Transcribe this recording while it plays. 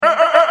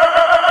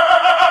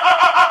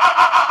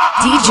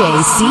DJ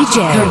CJ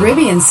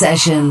Caribbean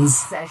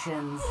Sessions.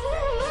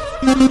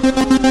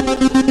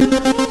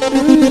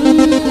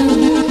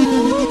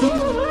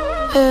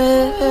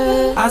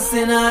 I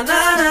say na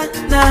na na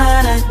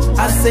na na.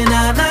 I say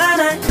na na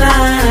na na na.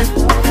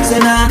 Say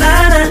na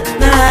na na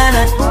na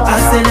na. I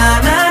say na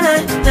na na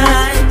na.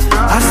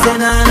 I say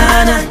na na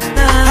na na.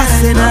 I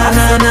say na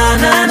na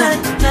na na na.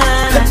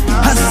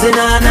 I say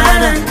na na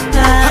na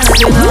na. I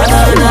say na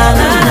na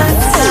na na.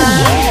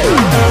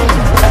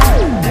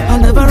 I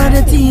never had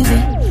it easy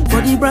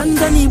for the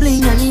brands and the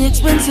bling and the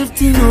expensive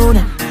thing.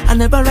 I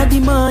never had the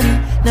money,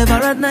 never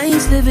had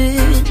nice living.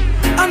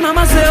 And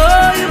mama say,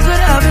 oh, you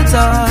could have it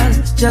all,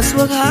 just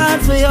work hard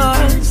for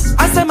yours.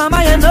 I say,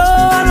 mama, you know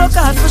I work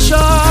hard for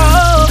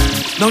sure.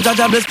 Now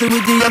Jaja blessed me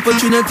with the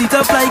opportunity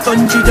to fly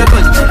country to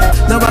country.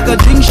 Now I could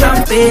drink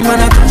champagne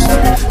when I touch.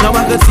 Now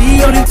I could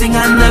see everything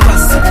I never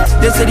see.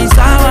 They say this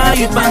how I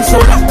youth man so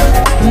long.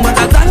 But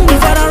I thank me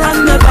for the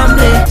run the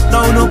family.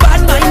 Now no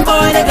bad mind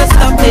boy they can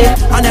stop me.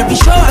 On every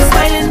show I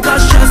smiling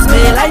cause trust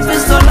me, life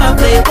is so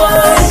lovely,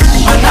 boy.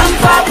 And I'm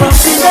far from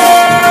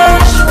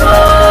finished,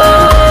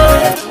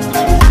 boy.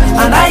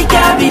 And I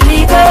can't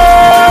believe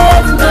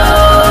it, no.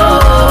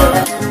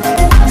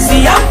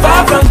 See, I'm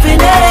far from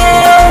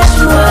finished,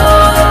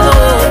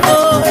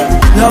 whoa.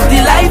 Love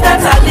the life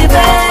that I live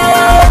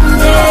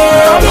in,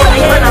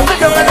 yeah. When I'm with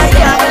you, when I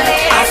can't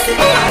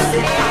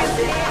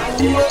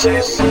believe it.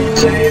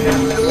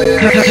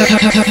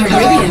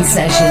 Caribbean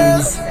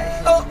Sessions.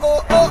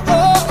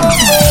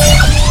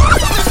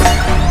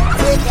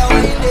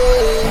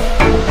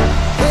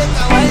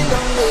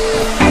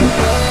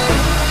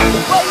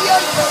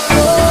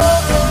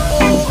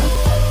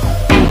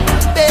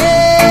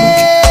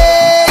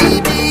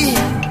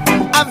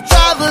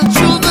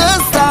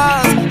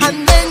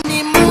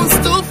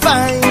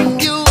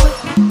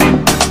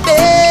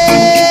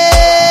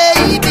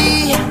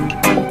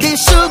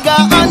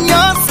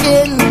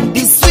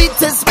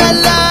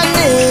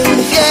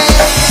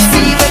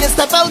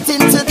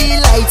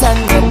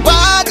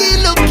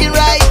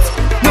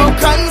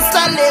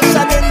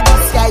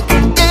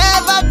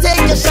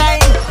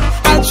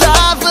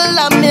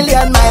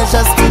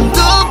 Just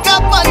look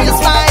up on your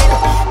smile,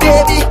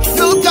 baby.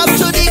 Look up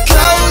to the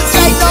clouds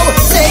right now.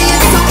 Say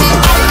it to me,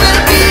 I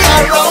will be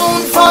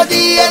around for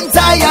the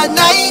entire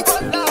night.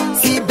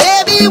 See,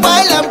 baby,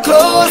 while I'm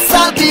close,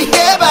 I'll be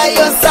here by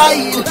your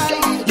side.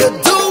 You're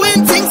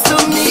doing things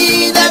to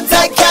me that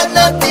I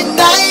cannot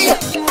deny.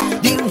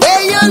 The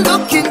way you're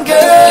looking,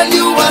 girl,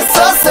 you are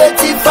so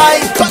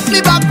certified. Touch me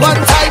back one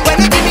time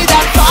when you give me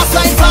that fast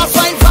line, fast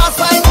line,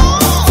 fast line,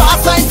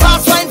 fast line,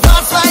 fast line,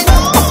 fast line.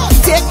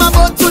 Take my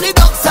boat to the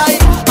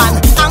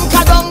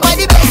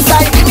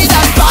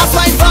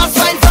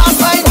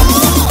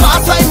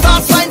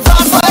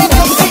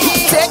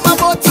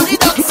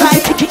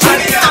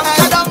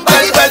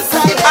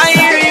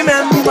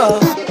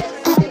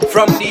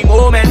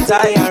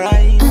I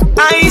arrive,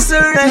 I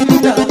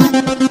surrender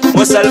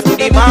myself to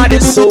the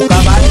maddest soca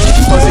man.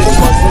 Cause it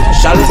was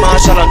Charles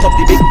Marshall on top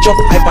the big chop,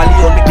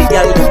 Hyperleon with the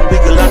girl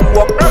wiggle and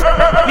walk.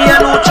 Me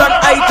and Uchan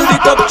I to the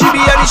top, GB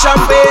and the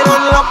champagne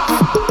unlock.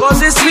 Cause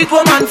it's sweet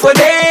woman for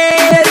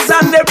days,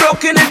 and they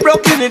broken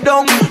it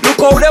down. Look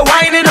how they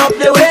winding up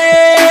the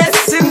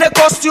waist in the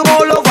costume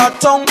all over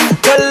town.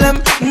 Tell them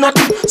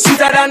nothing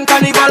sweeter than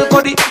Carnival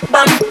Cody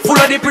band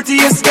full of the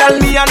prettiest girl.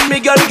 Me and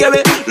me girl give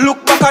it. Look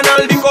back on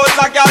all the girls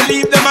I can't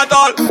leave them at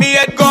all. Me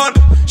head gone.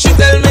 She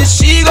tell me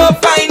she go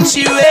find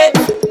she way.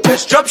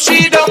 Just drop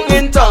she down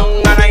in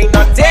tongue, and I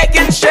not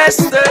taking stress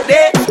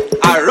today.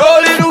 I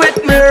rolling with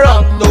me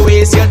wrong. Don't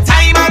waste your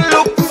time and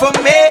look for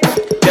me.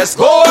 Just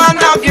go and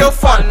have your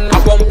fun.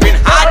 I'm pumping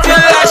hard till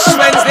Ash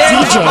Wednesday.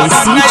 DJ.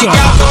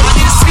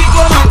 Sweet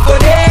woman for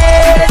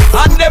days,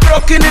 and they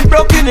broken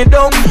it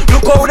down.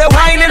 Look how they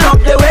winding up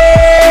the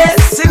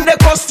waist in the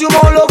costume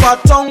all over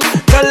town.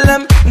 Tell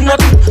them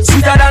nothing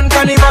sweeter than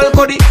Carnival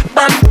Cody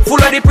band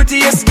full of the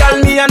prettiest girl.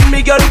 Me and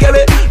me girl give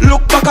it.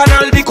 Look back on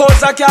all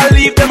because I can't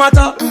leave them at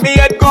all. Me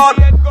head gone.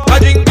 I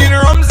drinking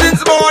rum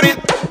since morning.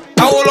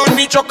 I hold on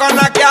me truck and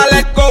I can't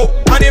let go.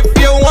 And if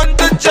you want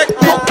to check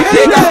me,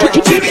 they got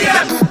with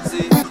GBM.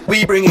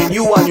 We bringing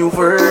you a new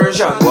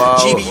version. Wow.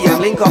 GBM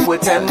link up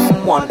with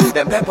M1.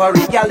 Them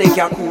peppery gal they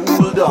can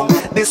cool down.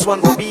 This one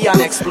will be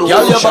an explosion.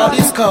 Girl, your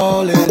body's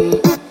calling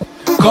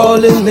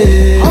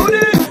me.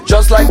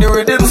 Just like the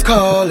rhythm's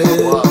calling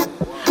me.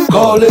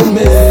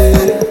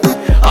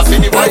 I see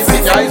the boys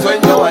in your eyes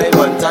when you wine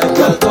one time,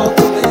 girl, talk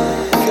to me.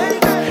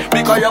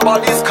 Because your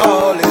body's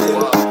calling me.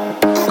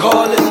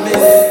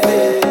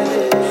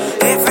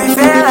 If we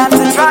fail at the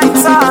right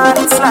time,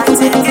 it's like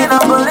taking a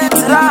bullet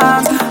to the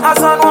heart. As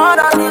on one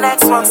and the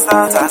next one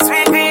starts, as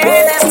we be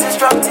in this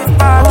destructive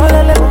path.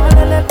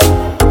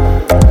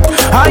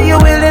 Are you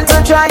willing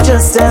to try?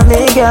 Just tell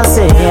me, girl,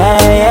 say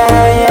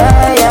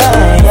yeah.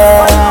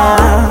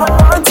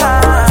 One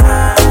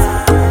time.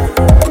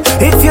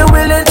 If you're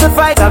willing to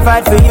fight, I'll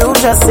fight for you.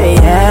 Just say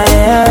yeah.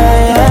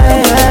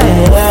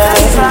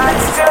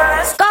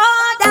 Go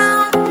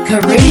down.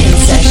 Caribbean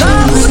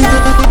Sessions. Go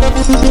down.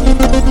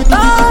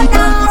 Go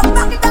down.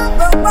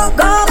 Go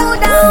down.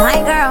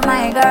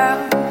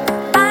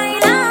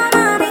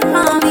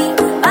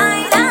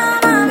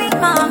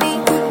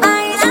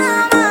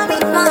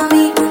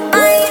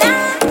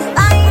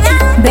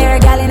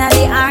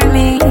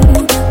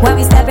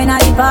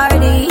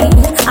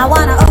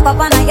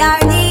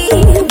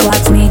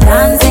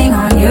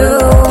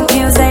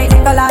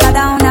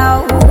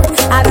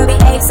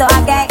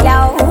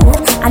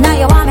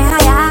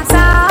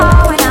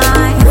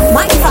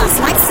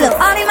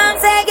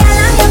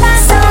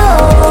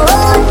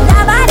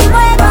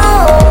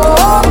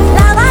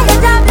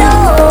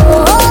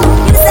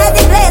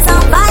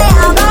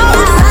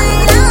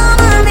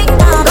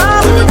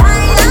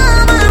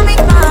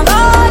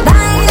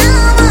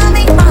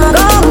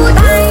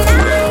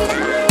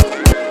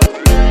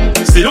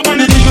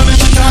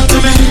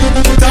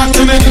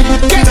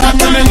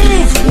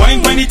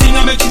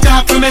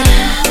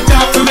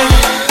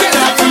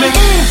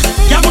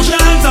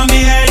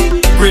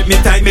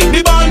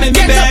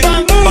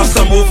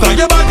 like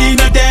your body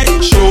not dead.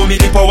 Show me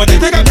the power, then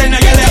take a 10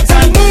 of your left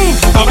hand.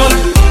 Bubble,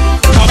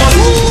 bubble.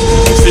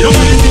 See the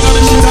money thing, I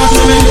make it talk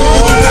to me.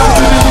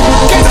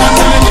 Get talk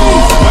to me.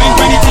 Wine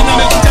for the thing, I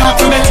make it talk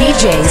to me.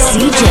 DJ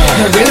CJ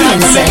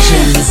Caribbean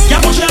Sessions. You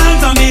push your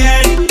hands on me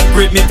head.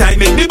 Grip me tight,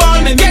 make me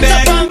ball, make me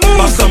beg.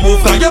 Bust a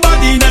move like your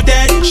body not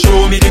dead.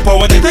 Show me the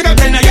power, then take a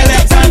 10 of your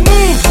left hand.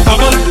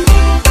 Bubble,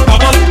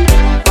 bubble,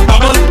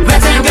 bubble.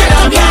 Let's get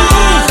up,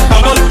 yeah.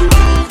 Bubble,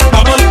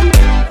 bubble,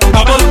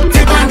 bubble.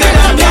 Tip and get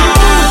up, yeah.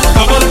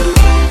 Bubble,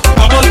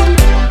 bubble,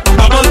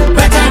 bubble.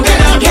 Let's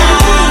get up,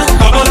 yeah.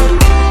 Bubble,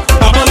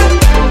 bubble,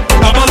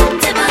 bubble.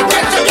 Tip and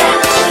get up, yeah.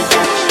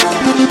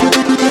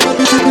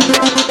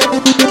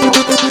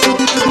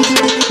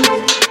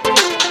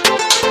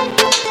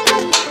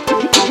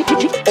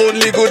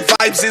 Only good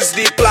vibes is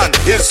the plan.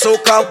 It's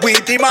soca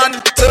with the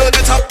man. Turn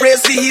it up,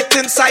 raise the heat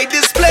inside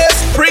this place.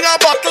 Bring a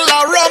bottle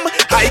of rum.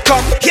 I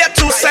come here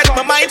to set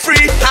my mind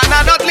free, and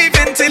I'm not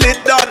leaving till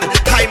it done.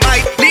 I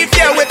might leave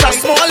here with a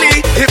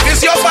smallie. If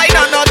it's your find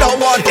another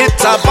one,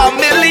 it's a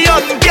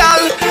million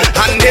gal,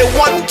 and they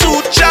want to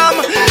jam.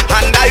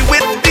 And I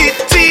with the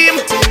team,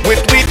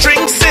 with we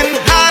drinks in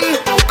hand,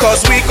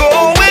 cause we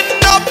going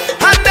up,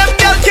 and them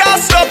gal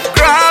can't stop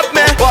grab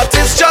me. But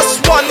it's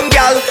just one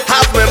gal,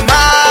 have me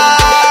mad.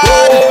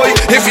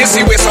 If you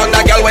see waist on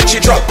that girl when she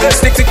drop,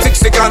 stick, tick, tick,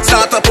 stick and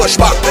start to push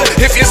back.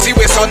 If you see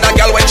waist on that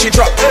girl when she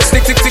drop,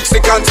 stick, tick, tick,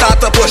 stick and start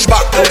to push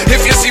back.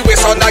 If you see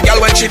waist on that girl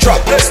when she drop,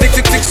 stick,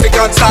 tick, tick, stick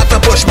and start to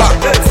push back.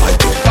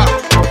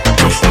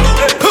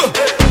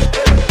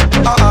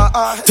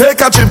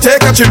 Take a chip,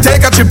 take a chip,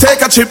 take a chip,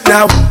 take a chip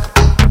now.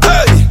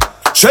 Hey,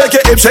 shake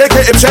it, shake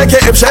it, shake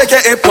it, shake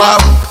it,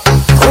 wow.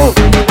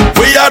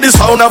 We are the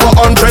sound of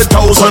 100,000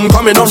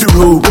 coming off the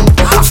road.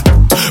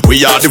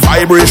 We are the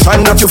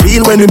vibration that you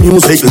feel when the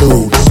music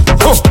loads.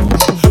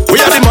 We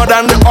are the mud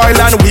and the oil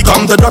and we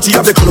come the dirty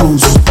of the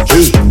clothes.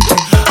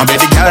 I made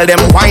the girl them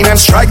wine and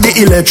strike the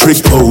electric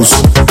pose.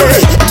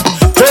 Hey,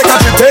 take a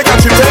chip, take a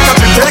chip, take a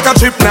chip, take a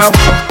chip now.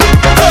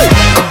 Hey,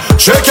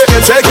 shake it,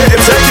 shake it,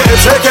 shake it,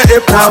 shake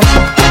it now.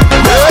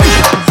 Hey,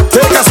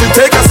 take a sip,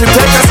 take a sip,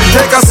 take a sip,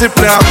 take a sip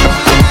now.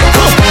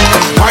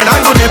 Wine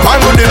and go dip, and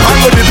go dip, and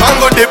go dip, and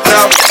go dip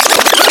now.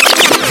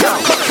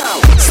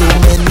 So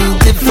many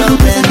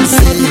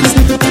differences,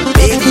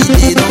 baby,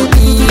 they don't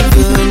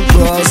even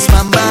cross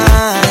my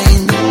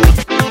mind.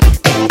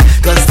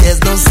 Cause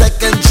there's no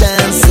second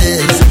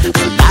chances.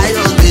 I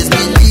always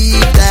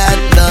believe that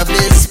love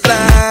is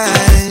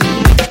blind.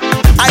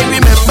 I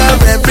remember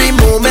every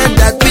moment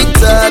that we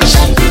touch,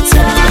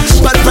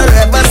 but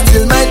forever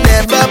still might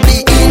never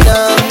be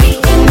enough.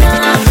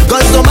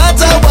 Cause no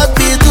matter what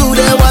we do,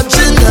 they're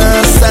watching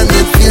us, and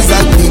it feels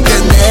like we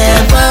can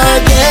never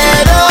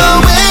get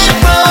away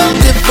from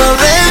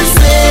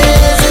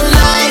differences in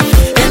life,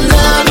 in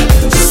love.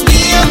 Just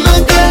me and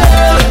my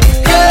girl,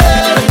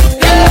 girl,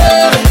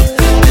 girl.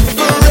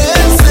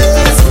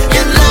 Differences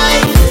in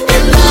life,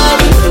 in love.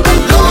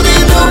 Alone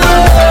in the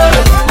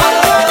world.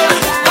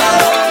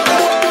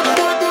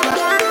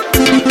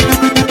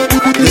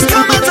 This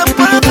come at a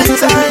perfect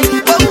time.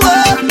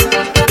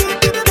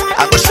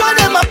 I will show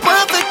them a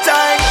perfect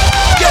time.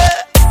 Yeah.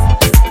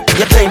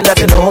 You claim that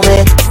you know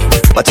me,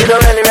 but you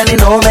don't really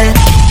know me.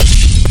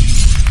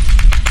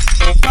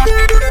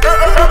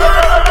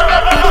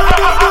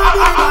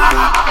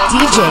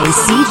 DJ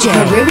CJ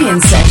Caribbean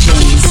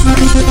Sessions.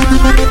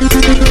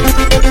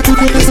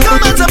 It's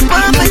come at a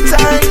perfect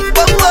time.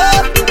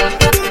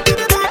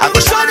 I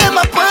will show them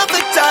a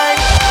perfect time.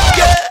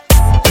 Yeah.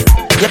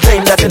 You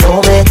claim that you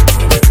know me,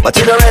 but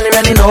you don't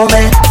really know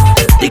me.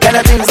 The kind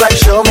of things like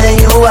show me,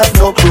 you have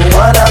no clue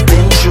what I've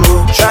been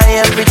through.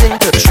 Try everything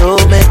to throw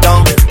me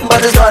down,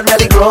 but it's not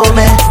really grow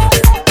me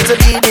to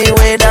be the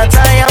way that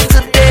I am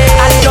today.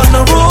 I don't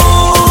know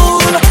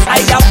rule,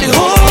 I have the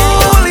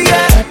whole,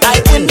 yeah.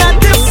 I'm in a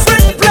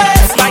different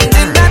place,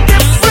 finding a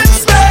different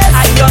space.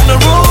 I don't know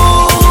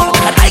rule,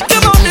 and I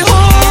come on the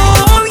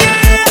whole,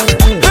 yeah.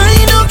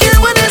 I don't care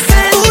what they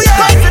say,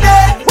 cause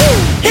today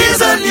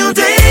is a new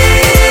day.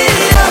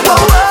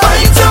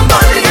 Find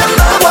somebody and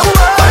love,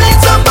 find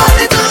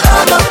somebody to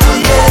love,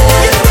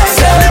 yeah.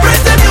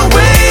 Celebrate the new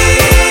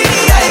way,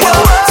 yeah.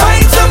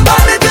 Find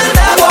somebody to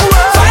love,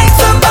 find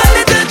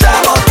somebody to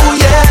jam up, oh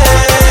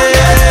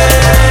yeah.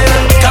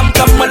 Come,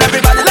 come on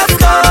everybody, let's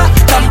go.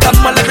 Come,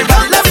 come on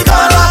everybody, let's go.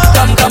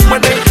 Come, come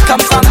on,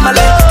 come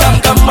family. Come,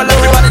 come on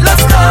everybody,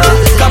 let's go.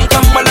 Come,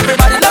 come on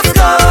everybody, let's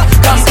go.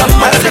 Come,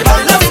 come on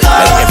everybody, let's go.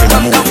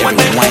 Come, come on,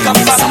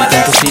 come family.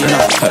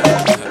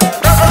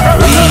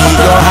 We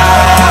go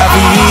have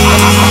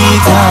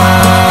it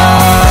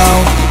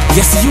out.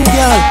 Yes, you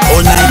girl.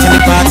 All night in the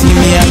party,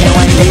 me and you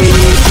one day.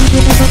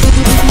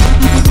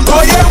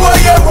 Oh yeah, oh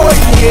yeah, oh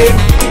yeah.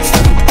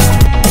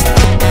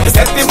 You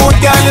set the mood,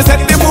 girl, you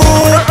set the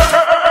mood.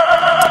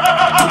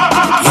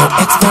 Yo,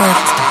 expert.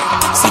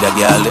 See that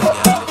girl?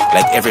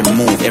 Like every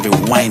move, every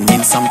wine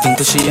means something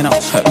to she, you know.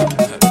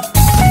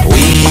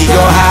 We go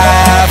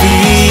have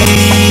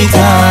it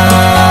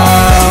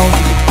out.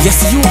 Yes,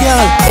 you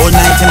girl. All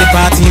night in the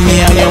party,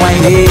 me and you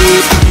one day.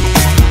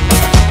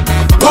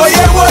 Oh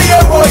yeah, oh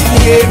yeah, oh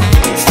yeah.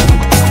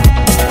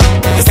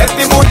 You set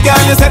the mood,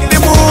 girl, you set the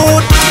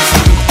mood.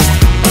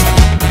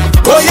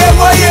 Oh yeah,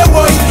 oh yeah,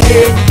 oh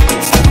yeah.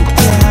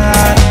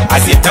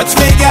 As you touch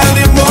me, girl,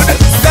 the mood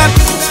set.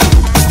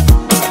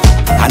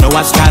 I know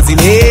what's causing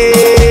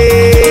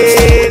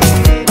it,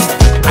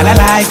 and I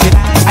like it,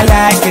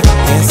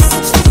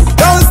 yes.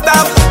 Don't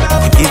stop,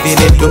 giving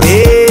it to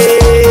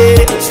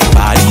me.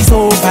 Body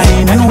so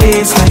fine and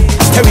waistline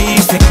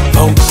terrific.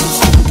 Oh,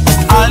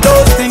 all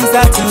those things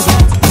that you do,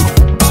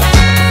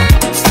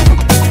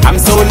 I'm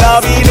so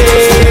loving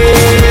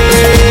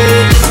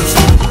it.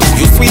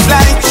 You sweet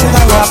like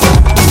sugar rock,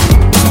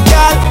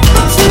 girl.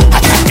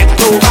 I can't get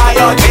over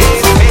your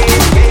taste.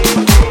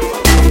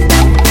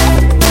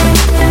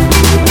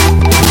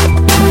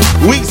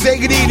 We say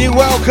good evening,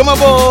 welcome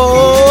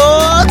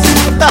aboard.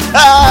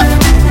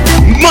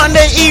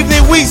 Monday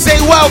evening, we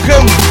say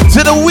welcome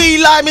to the We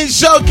Lyman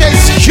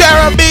Showcase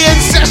Caribbean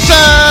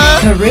Session.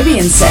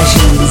 Caribbean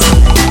Sessions.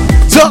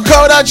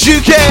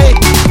 .co.uk.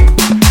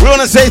 We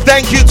want to say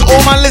thank you to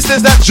all my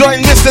listeners that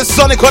join Mr.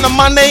 Sonic on a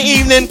Monday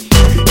evening.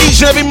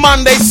 Each and every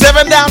Monday,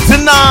 7 down to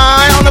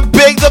 9 on the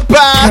Big the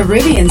Bad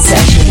Caribbean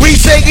Session. We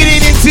say good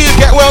evening to you.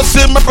 Get well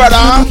soon, my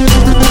brother.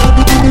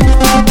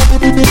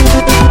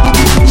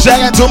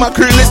 Shout out to my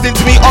crew listening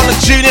to me on the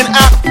TuneIn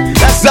app.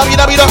 That's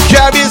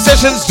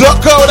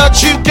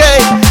www.caribbeansessions.co.uk.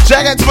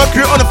 Shout out to my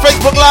crew on the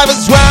Facebook Live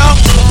as well.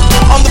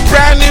 On the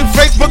brand new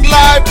Facebook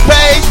Live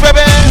page,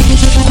 baby.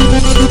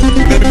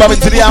 Gonna be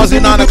bobbing to the hours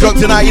at 9 o'clock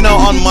tonight. You know,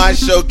 on my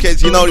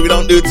showcase, you know we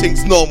don't do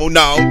things normal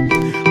now.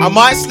 I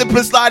might slip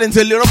and slide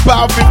into a little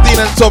power 15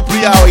 at the top of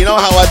the hour. You know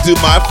how I do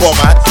my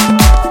format.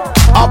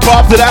 Up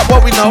after that,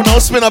 what we know, no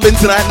spin up in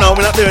tonight. No,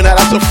 we're not doing that.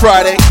 That's on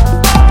Friday.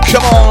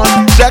 Come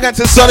on, shout out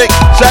to Sonic,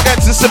 shout out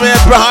to Samir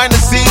behind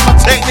the scenes, my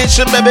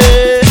technician, baby.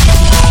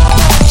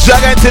 Shout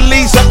out to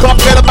Lisa, I can't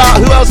forget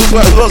about who else is.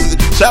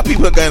 Shout out,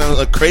 people are going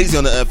crazy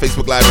on the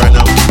Facebook Live right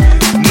now.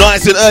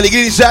 Nice and early.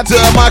 Give a shout out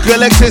to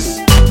Michael Alexis,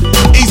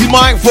 Easy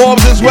Mike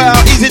Forbes as well,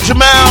 Easy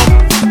Jamal.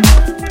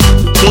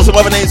 So some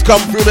other names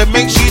come through, but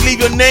make sure you leave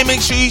your name,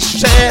 make sure you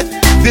share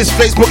this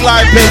Facebook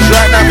Live page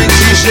right now. Make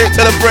sure you share it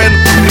to the friend,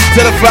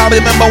 to the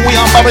family member. We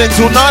are bubbling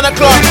until 9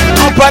 o'clock.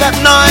 Up right at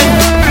 9.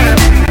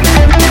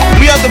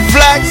 We have the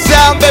flag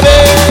sound, baby.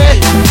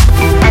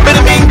 In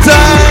the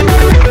meantime,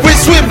 we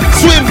swim.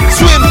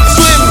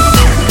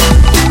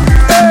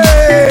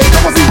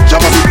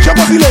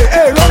 Hey,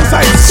 hey, long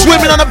side.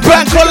 Swimming on a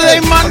bank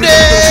holiday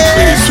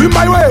Monday. Swim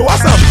my way,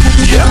 what's up?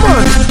 Yeah,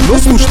 man. No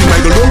smoosh to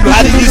my girl. How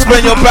did you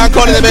spend your bank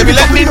holiday, baby?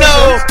 Let me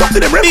know.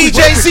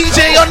 DJ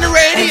CJ on the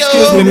radio.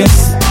 Excuse me,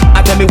 miss.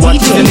 I tell me what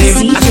is your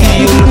name. I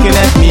see you looking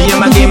at me in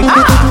my game.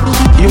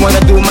 You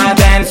wanna do my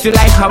dance, you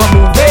like how I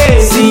move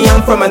it. See,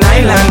 I'm from an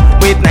island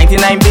with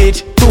 99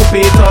 beach, 2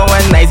 peto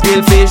and nice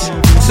bill fish.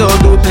 So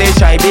do play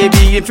shy,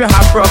 baby, if you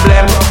have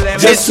problem.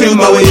 Just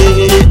swim away,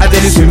 I tell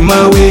you swim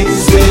away.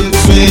 Swim.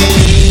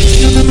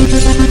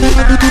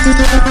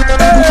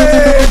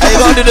 Hey, you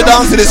gotta do the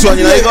dance to this one,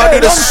 you know. You gotta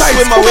do the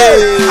swim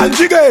away.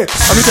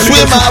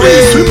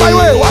 Swim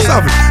away. What's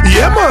up?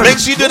 Yeah, man. Make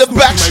sure you do the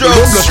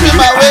backstroke.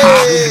 Swim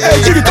away.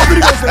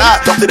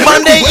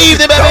 Monday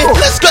evening, baby.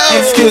 Let's go.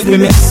 Excuse me,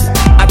 miss.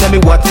 I tell me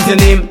what is your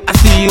name. I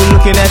see you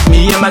looking at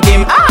me in my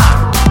game.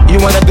 You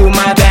wanna do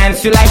my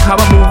dance, you like how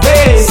I move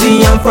it.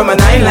 See, I'm from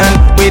an island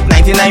with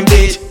 99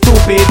 beach, 2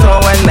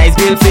 peto and nice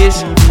bill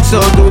fish.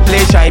 So do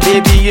play shy,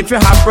 baby, if you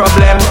have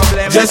problem.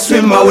 Just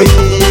swim away,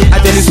 I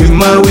tell you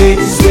swim away.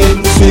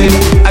 Swim,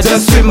 I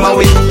just swim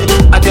away.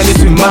 I tell you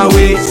swim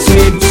away.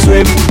 Swim,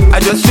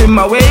 I just swim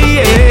away.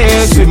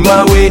 Yeah. Swim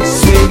away,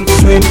 swim,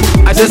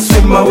 I just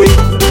swim away.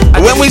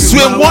 When we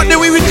swim, what do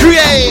we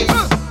recreate?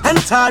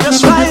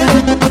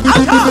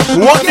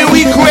 What do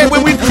we create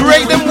when we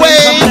create them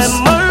waves?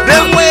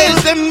 Them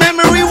waves, them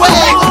memory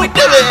waves. What we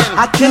doing?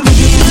 I can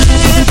feel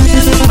it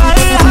in my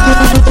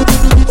heart.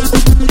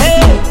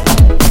 Hey,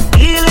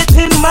 feel it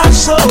in my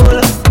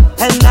soul.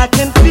 And I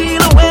can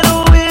feel when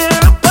we're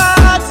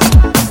apart.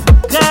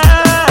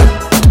 God,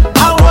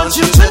 I want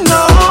you to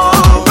know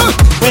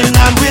when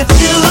I'm with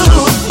you.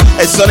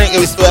 Hey, Sonic,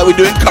 we're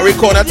doing Curry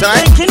Corner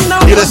tonight.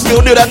 You just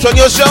still do that on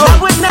your show?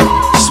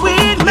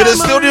 You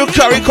just still do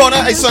Curry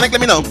Corner? Hey, Sonic, let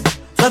me know.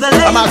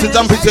 I'm out to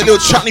dump into a little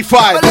chutney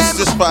 5. This is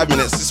just 5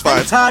 minutes. It's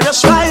fine.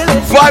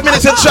 5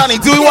 minutes of chutney.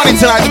 Do we want it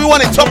tonight? Do we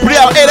want it top of the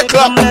hour, 8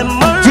 o'clock?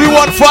 Do we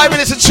want 5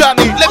 minutes of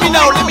chutney? Let me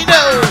know.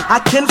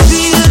 I can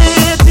feel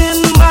it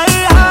in my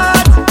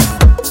heart.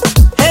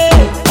 Hey,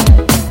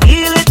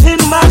 feel it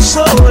in my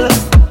soul.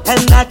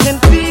 And I can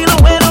feel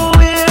when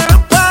we're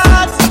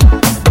apart.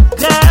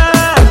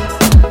 God,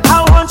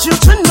 I want you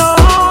to know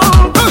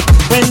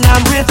when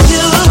I'm with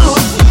you.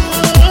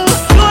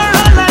 You're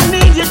all I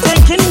need. You're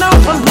taking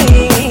over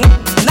me.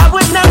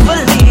 Never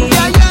leave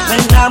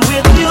when I'm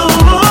with you.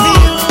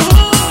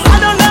 I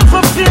don't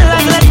ever feel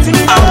like letting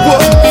go.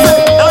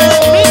 Don't let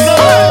me go.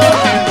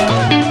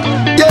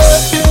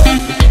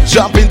 Yeah.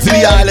 Jump into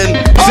the island,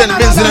 St.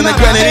 Vincent and the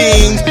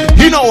Grenadines.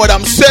 You know what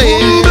I'm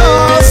saying?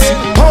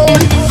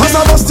 As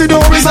I bust the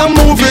door is a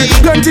movie.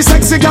 Plenty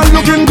sexy girl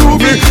looking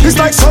groovy. It's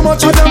like so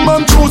much of them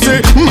on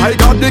choosy. My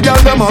God, the girl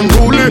them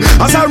unruly.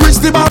 As I reach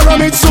the bar I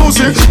meet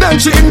Susie.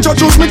 Then she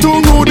introduced me to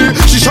Rudy.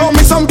 She showed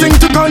me something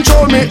to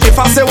control me. If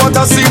I say what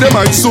I see, they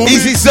might sue me.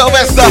 Easy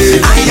Sylvester.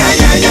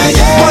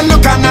 One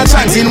look and not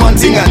chanting one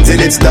thing until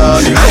it's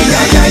done.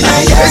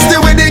 It's the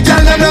way the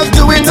girl them love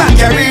do it and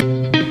carry.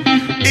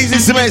 Easy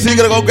Cement, so you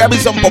gotta go grab me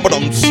some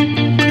poppadoms.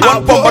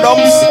 One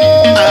poppadoms,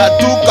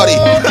 two curry.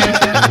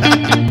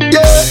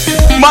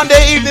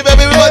 Monday evening,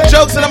 baby, we got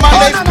jokes on the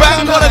Monday's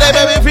bank holiday,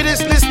 baby. If you're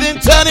just listening,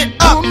 turn it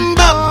up.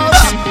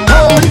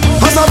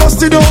 As I bust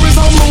the door is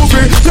a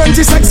movie.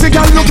 Plenty sexy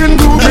girl looking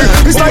groovy.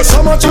 It's like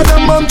so much of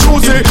them on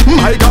choosy.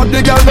 My God,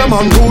 the girl them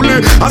unruly.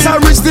 As I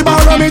reach the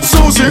bar I meet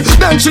Susie.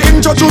 Then she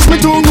introduced me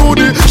to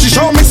Rudy. She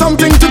showed me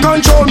something to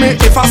control me.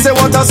 If I say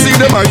what I see,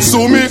 they might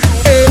sue me.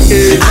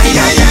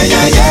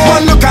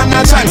 One look and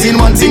not chanting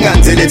one thing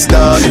until it's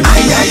done.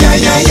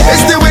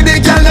 It's the way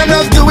the girl them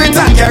love do it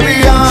and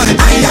carry on.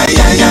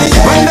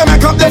 When they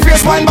make up their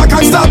face, wind back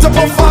and start to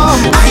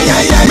perform.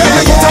 Make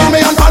me put on me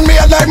and pan me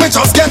and like me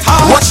just get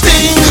hard. Watch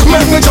thing.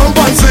 Make me jump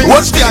and sing.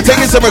 Watch thing. I'm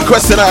taking some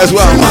requests tonight as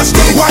well.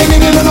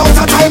 Whining in and out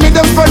of time with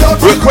them spread out.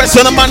 Requests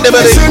on a Monday,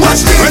 baby.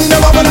 When they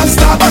bubble and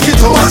start back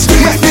it up.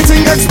 Make the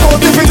thing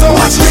explode if it's out.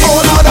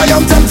 Oh Lord, I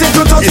am tempted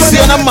to touch. You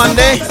see on a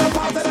Monday,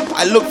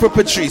 I look for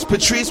Patrice.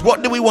 Patrice,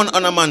 what do we want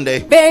on a Monday?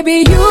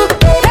 Baby, you.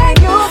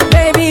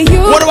 Baby,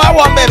 you. What do I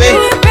want, baby?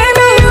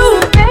 Baby, you.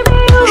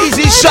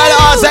 Easy shout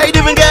outs, how you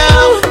doing,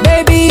 girl?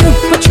 Baby, you.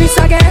 Patrice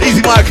again.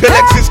 Easy Michael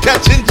Alexis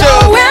catching Joe.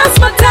 Don't waste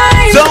my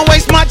time. Don't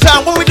waste my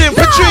time. What we doing,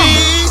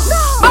 Patrice?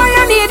 Boy,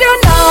 I need you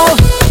now.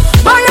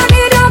 Boy, I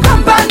need your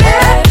company.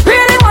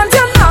 Really want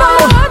you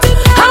now.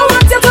 I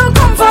want you to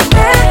comfort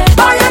me.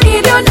 Boy, I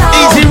need you now.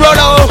 Easy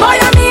Rolo. Boy,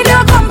 I need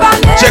your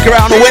company. Check her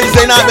out on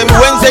Wednesday night, baby.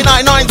 Wednesday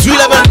night, 9 to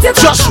 11.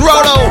 Just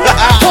Rolo.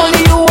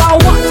 Only you I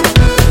want.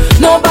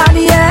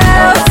 Nobody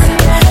else.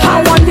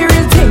 I want the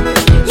real thing.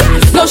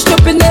 No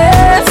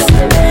stupidness.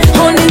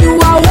 Only you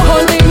I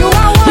want. Only you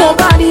I want.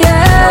 Nobody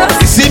else.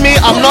 You see me?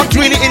 I'm not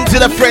really into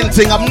the friend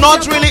thing. I'm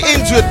not really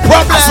into it.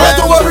 Problem. I swear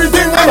to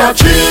everything and I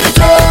cheat.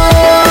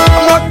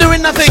 I'm not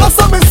doing nothing. Just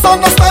a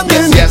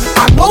misunderstanding. Yes.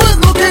 I know it's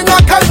looking a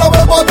kind of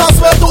way, but I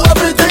swear to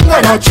everything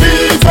and I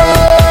cheat.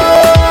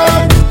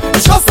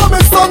 It's just a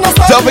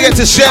misunderstanding. Don't forget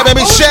to share,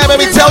 baby. Share,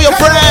 baby. Tell your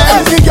friends.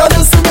 Every girl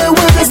you see me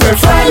with is my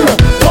friend.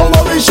 Don't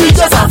worry, she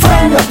just a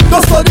friend.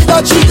 Don't study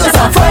that she just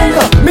a friend.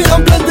 Me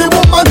and plenty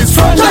woman is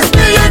friend. Just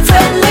being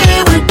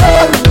friendly with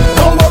them.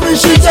 Don't worry,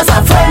 she just a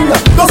friend.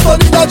 Don't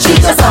study that she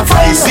just a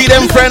friend. See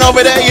them friend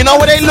over there? You know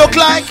what they look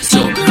like?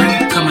 So girl,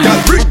 come on.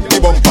 Girl, bring the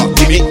bumper.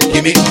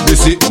 Gimme,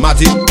 this is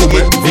Matty,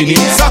 Ume, Vinny.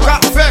 Saka,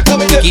 fair,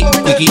 come Wiki,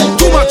 wiki,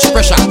 too much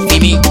pressure.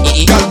 Gimme,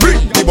 Girl,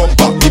 bring the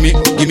bumper.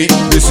 Gimme,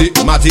 this is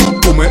Matty,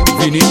 Ume,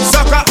 Vinny.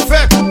 Saka,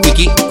 fair.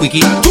 wiki,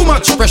 wiki, too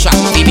much pressure.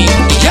 Gimme,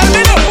 Girl,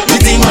 me know the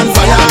team on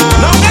fire.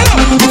 Now me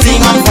know the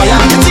team on fire.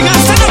 The team on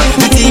fire.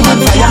 The team on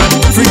fire.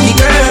 Freaky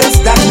girls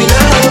that me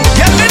love.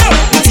 Girl, me know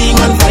the team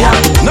on fire.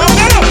 Now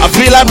me know. I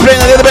feel like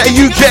playing a little bit of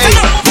UK.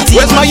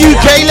 Where's my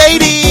UK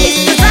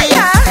lady?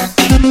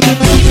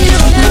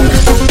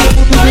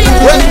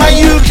 Where's my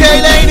UK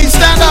lady?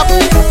 Stand up.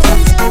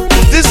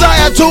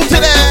 Desire, talk to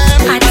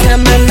them. I tell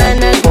my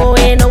man I'm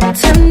going out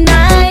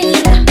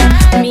tonight.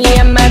 Me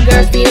and my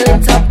girls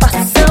feeling to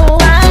bust a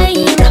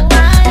wine.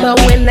 But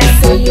when I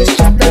say it's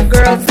just the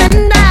girls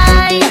and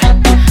I,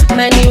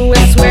 my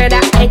newest word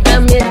that I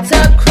commit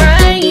a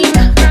crime.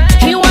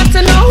 He wants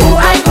to know who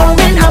I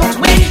going out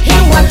with. He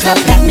wants to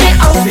pick me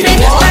outfit,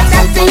 but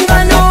that ain't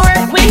gonna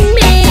work with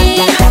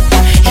me.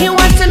 He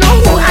wants to know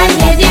who I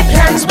made the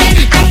plans with,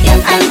 and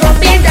if I'm gonna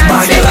be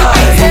dancing.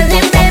 I tell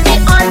him, baby,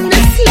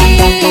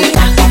 honestly,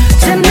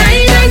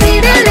 tonight I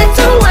need a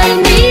little wine,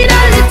 need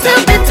a little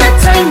bit of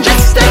time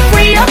just to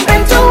free up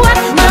and to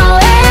wipe my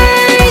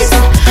ways.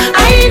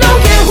 I don't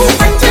care who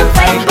wants to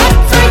fight, but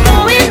I'm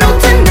going out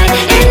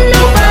tonight. Ain't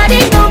nobody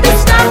gonna be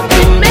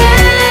stopping me.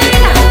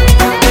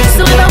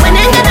 So if I win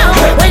and go down,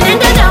 win and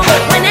go down,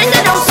 win and go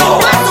down, so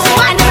what? So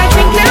what? If I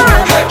drink the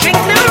rum, drink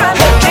the rum,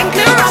 drink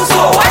the rum,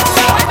 so what?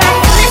 If I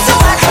feel so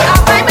hot,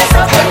 I'll buy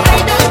myself. I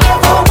don't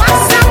give a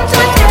what's up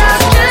to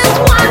girls, just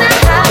wanna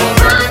have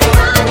fun.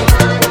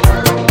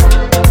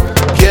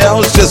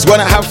 Girls just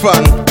wanna have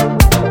fun.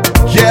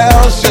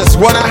 Girls just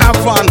wanna have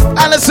fun.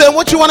 Alison,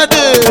 what you wanna do?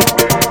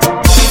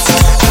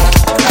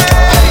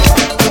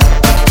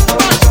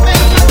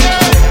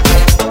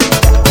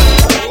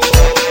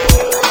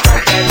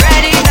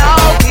 Ready now,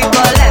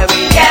 people, let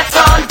me get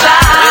on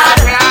back.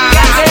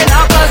 Get in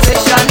a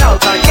position now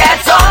to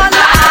get on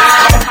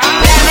back.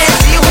 Let me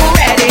see who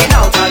ready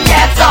now to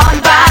get on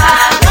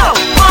back. 1,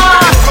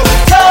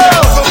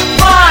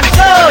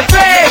 2,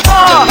 3,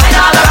 4. Wine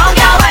all around,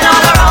 girl, wine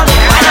all around.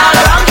 Wine all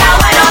around, girl,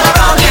 wine all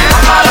around.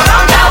 Walk all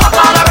around, girl, walk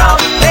all around.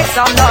 Make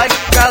some noise,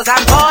 girls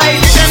and boys.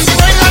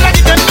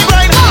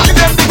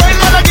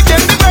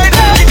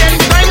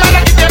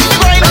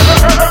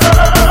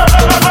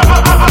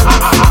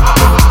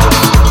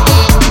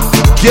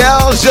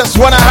 Girls just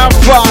wanna have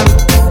fun.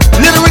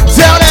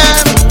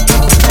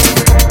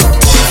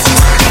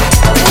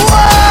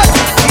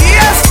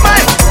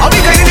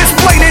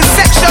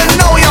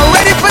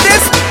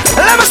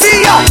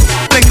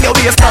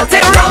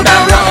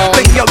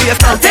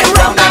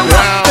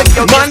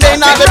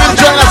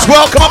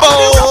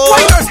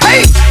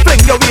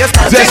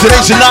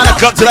 Congratulations, 9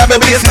 o'clock to that,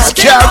 baby. This is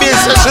Caribbean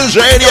Sessions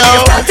Radio.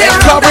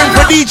 Covering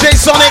for DJ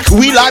Sonic.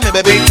 We like me,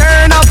 baby.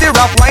 Turn out the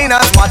rough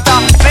winers, what up?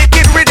 Make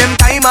it rhythm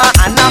timer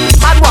and a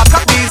hard walk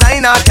up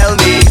designer. Tell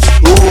me,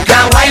 who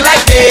can wine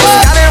like this?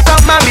 Got it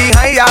from my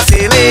behind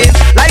sailing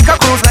like a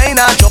cruise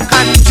liner. Joke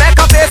and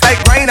make a face like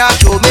Rainer.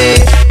 Show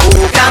me,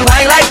 who can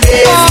wine like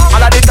this?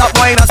 All of the top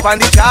winers on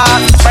the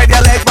chart. Spread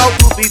your legs about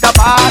 2 feet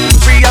apart.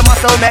 Free your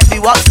muscle, make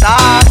the work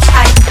start.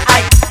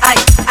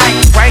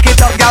 Crank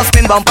it up, girl,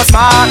 spin bumper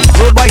smart.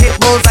 Road boy hit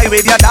bullseye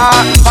with your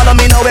dart. Follow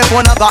me now if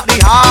one I got the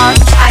heart.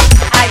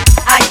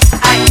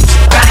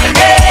 Grind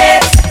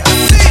it.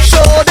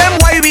 Show them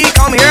why we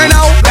come here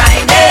now.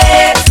 Grind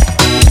it.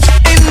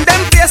 In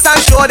them face and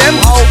show them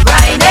how.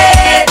 Grind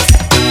it.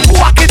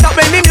 Walk it up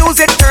when the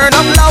music turn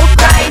up loud.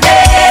 Grind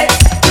it.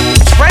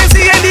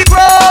 Frenzy in the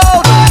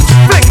crowd.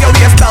 Bring your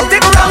waist belt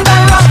it round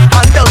and round.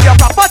 Until your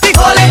property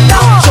hold it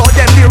down. Show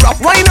them the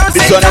rough winers.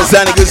 This one is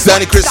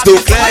Zanny Crystal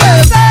Clear.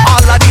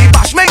 All of the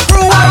bash make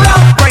crew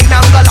around. Right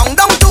now go long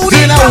down to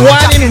the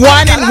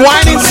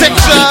whining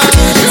section.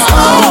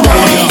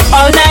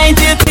 All night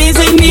you're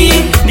pleasing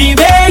me, the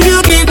way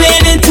you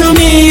giving it to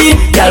me.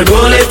 Girl,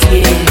 roll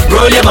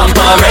your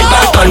bumper right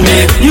back on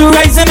me. You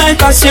raising my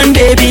passion,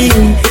 baby,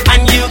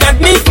 and you got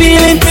me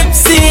feeling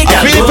tipsy.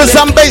 I'm feeling for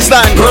some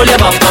bassline. Roll your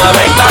bumper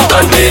right back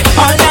on me.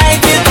 All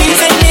night you're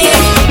pleasing me,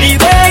 the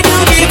way you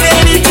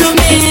giving it to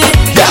me.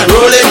 Girl,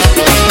 roll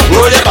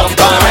your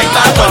bumper right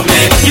back on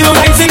me. You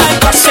raising my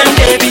passion,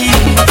 baby,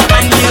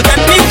 and you got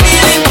me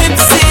feeling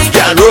tipsy.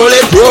 Girl, roll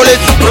it. Roll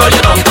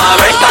your bumper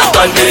right back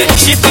on me.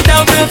 Shift it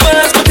down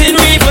reverse, put in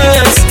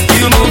reverse.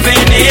 You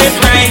moving it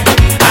right.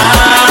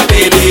 Ah,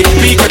 baby,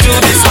 we could do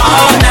this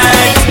all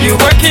night. You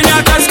working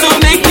out us to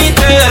make me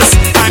thirst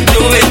and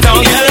do it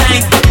how you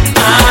like.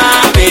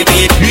 Ah,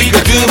 baby, we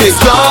could do this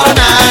all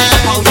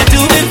night. How you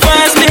do it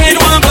first, made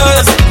one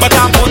verse, but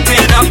I'm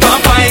putting up a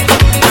fight.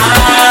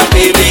 Ah,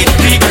 baby,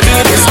 we could do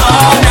this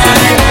all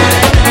night.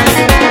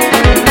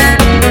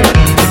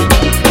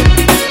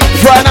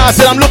 Right now, I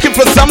said I'm looking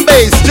for some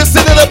bass, just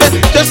a little bit.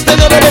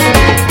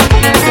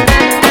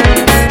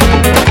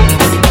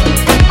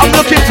 I'm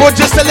looking for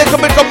just a little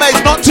bit of bass,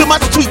 not too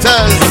much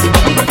tweeters.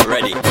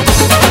 Ready.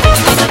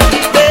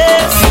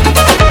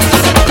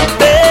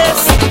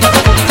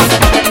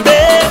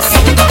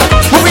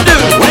 What we do?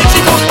 When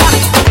she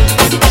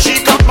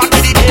come back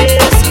to the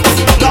bass.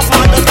 Love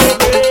man does go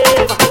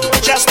brave,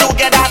 just to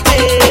get that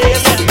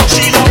taste.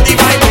 She love the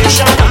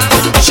vibration,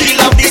 she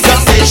love the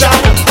sensation.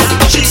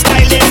 She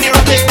styling the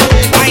rotate,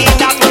 wind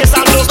that waist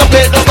and don't stop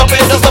it.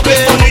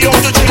 From New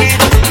York to Chile,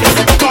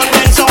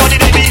 condense all the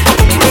baby.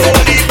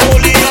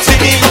 Holy,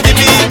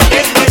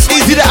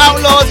 Easy the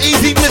Outlaws,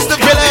 easy Mr.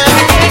 Villain.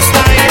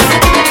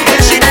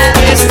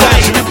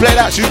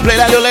 Should we play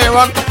that a little later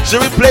on?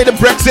 Should we play the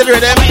Brexit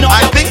rhythm?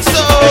 I think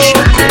so.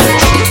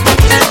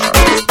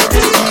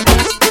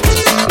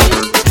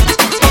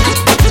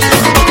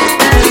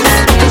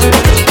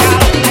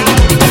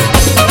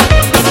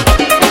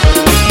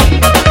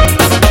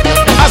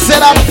 I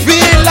said I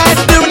feel like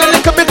doing a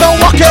little bit of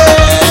walking.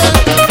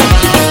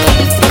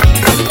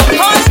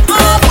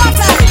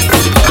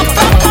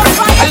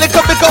 A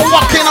little bit of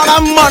walking on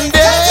a Monday.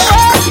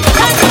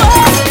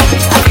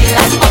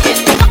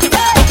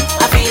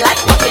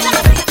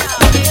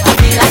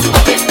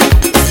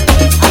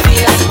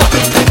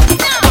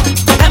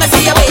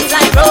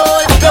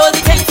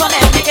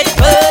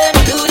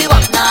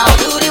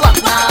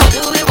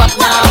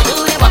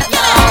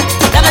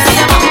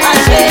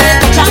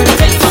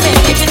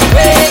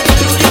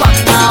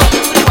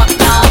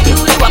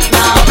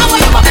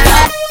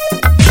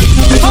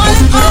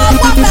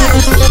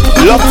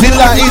 Locked in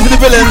like easy the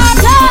villains.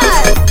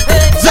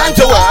 Time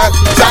to work.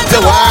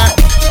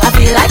 I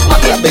feel like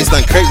walking. That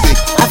bassline crazy.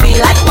 I feel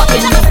like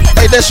walking.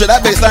 Hey,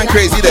 that bassline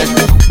crazy then.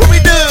 What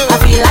we do?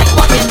 I feel like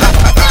walking.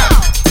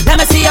 Let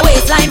me see your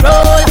waistline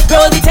roll.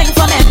 Roll the thing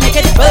for me, make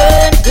it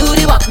burn. Do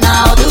the walk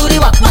now, do the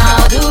walk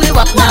now, do the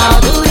walk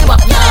now, do the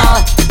walk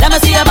now. Let me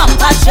see your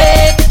bumper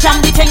shake.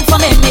 Jam the thing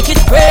for me, make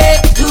it break.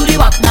 Do the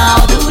walk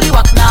now, do the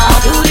walk now,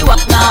 do the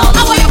walk now.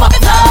 How you walk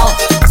now?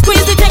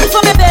 Squeeze the thing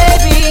for me,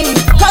 baby.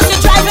 Cause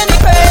you're driving me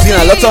crazy. See,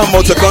 a lot of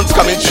motorguns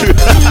coming through.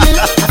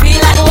 I feel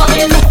like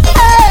walking.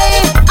 Hey,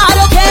 I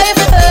don't care if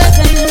it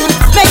hurting.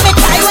 Make me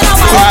cry when I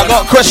walk. I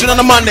got a question on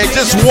the Monday,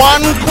 just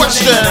one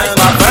question.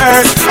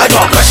 I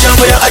got a question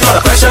for you, I got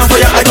a question for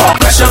you, I got a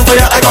question for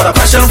you, I got a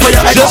question for you.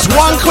 Just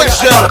one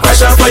question. I got a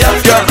question for you,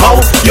 girl, how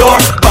your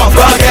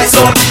bumper gets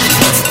so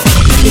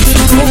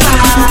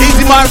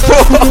easy, man, bro.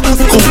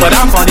 But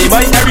I'm funny,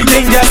 boy,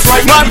 everything just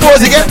right. Man,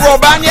 pose, you get bro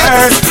band,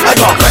 yes. I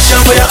got a question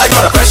for you, I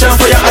got a question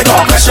for you, I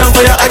got a question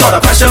for you, I got a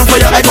question for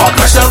you, I got a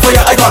question for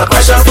you, I got a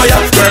question for you,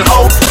 girl,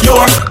 how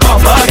your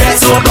bumper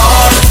gets so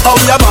broad, how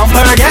your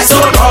bumper gets so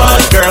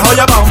broad, girl, how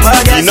your bumper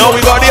gets so broad. You know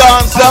we got the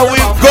answer,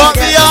 we've got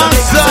the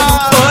answer.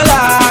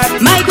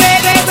 My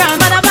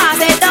great-great-grandmother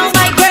passed it down,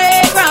 my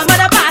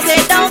great-grandmother passed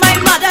it down, my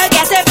mother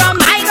gets it from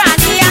my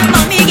granny and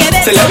mommy gave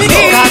it to me.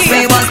 Cause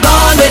we was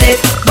born with it,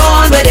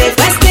 born with it.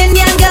 West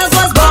Indian girls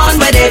was born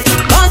with it.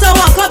 Born to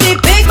walk up the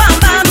big bam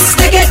bam,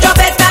 stick it, drop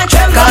it,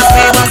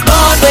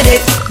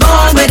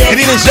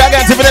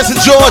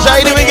 George, how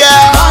you doing, girl?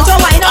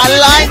 I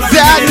like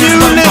that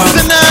new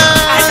listener.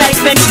 I like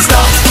when she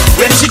stop,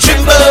 when she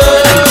tremble.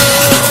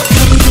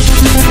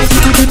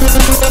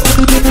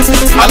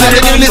 I like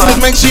the new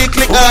listeners. Make sure you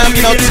click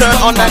turn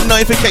on that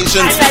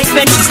notification. I like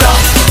when she stop,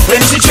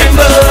 when she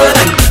tremble,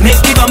 and make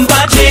the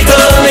bumper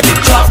jiggle, make it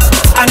drop,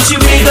 and she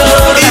wiggle.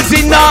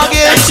 Easy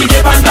noggin. And she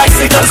dip on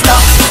bicycle stop,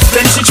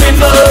 when she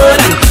tremble,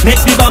 and make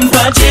the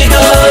bumper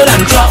jiggle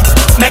and drop,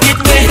 make it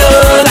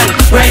wiggle and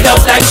ride out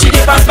like she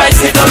dip on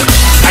bicycle.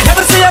 I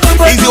never see a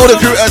bumper. Easy, all the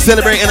crew are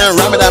celebrating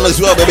Ramadan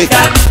as well, baby.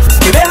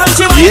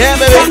 Yeah,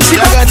 baby.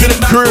 Shout out to the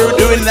crew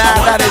doing that.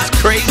 That is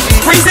crazy.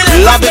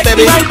 Love it,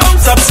 baby.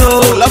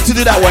 Love to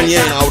do that one,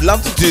 yeah. I would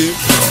love to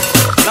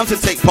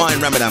take part in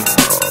Ramadan.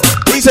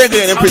 What you say,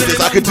 good and princess?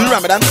 I could do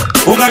Ramadan.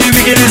 Who got you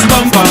begin this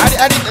bumper?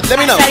 Let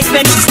me know.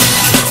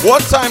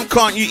 What time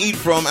can't you eat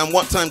from, and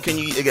what time can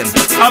you eat again?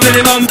 I'm in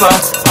the bumper.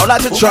 I would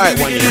like to try it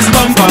one year.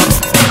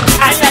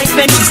 I like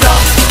when she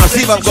stop. I'll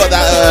see if I've got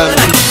that.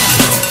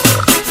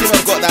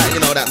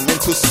 That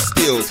mental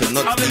skill to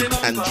not eat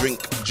and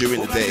drink during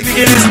the day.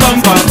 Yeah,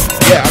 I'm gonna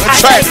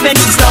try it.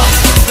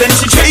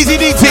 Easy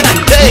eating.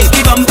 Hey.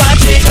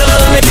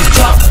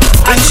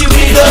 And she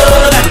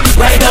wiggle and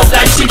ride out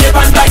like she dip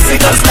on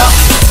bicycle stop.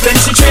 When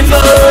she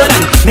tremble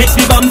and make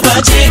the bumper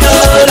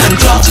jiggle and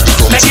drop,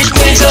 make it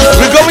wiggle.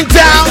 We're going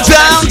down,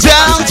 down,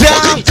 down,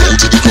 down.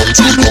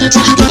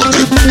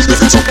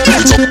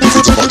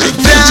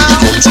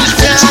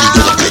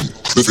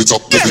 Lift it up,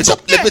 lift it up,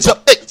 lift it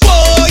up. Hey.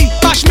 Boy,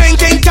 Bashman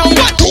King Town.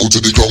 Go to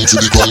the ground, to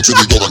the ground, to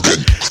the ground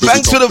again.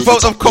 Thanks for the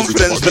vote of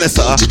confidence,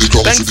 Vanessa.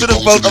 Thanks for the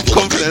vote of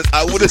confidence.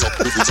 I wouldn't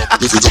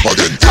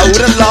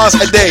last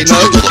a day, no.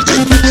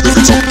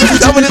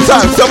 So many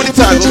times. What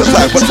time?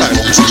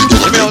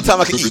 Let me know what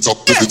time I can eat.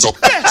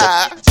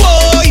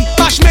 Boy,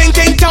 Bashman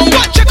King Town.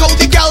 Check out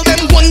the gal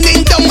them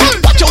winding down.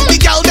 Watch out the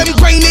gal them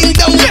grinding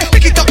down.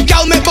 Pick it up,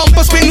 gal, make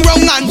bumper spin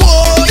round and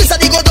boy, this a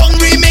the go down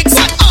remix.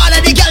 All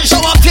of the gal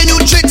show off your new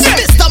tricks.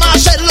 Mr.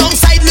 Marshall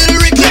alongside Little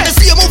Rick. Let me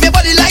see you move your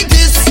body like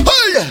this.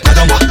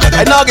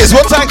 Hey, Nuggets,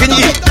 what time can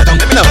you eat? Let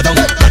me know.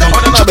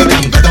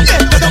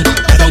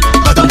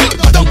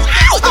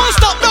 Don't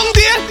stop down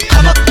there.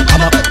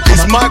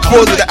 It's Mike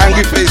Ford with the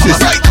angry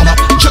faces.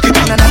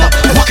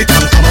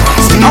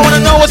 I wanna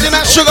know what's in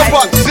that sugar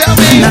pot. Tell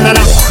me.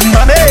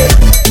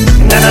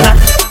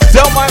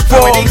 Tell Mike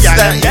Ford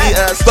that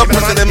stop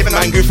using them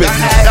angry faces.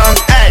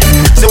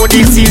 So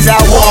this is a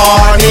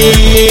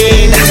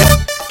warning.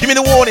 Give me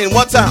the warning.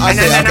 What time? I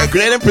say, okay,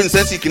 Grenadian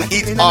Princess, you can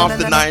eat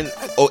after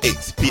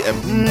 9:08 p.m.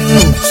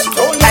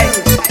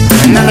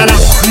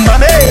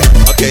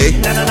 Okay.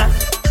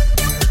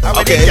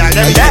 Okay, you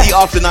can eat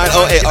after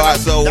 9:08. Alright,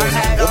 so what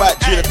about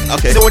during?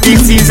 Okay. So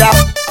this is a.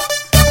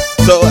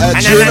 So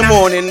during the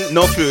morning,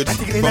 no food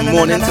from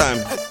morning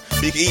time.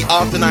 You can eat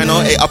after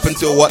 9:08 up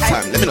until what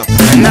time? Let me know.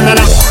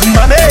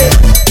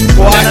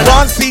 Well, I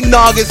can't see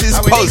Nuggets'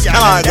 post. Come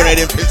on,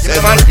 Grenadian Princess.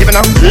 Let me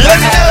know.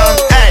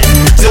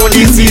 So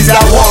this is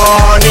a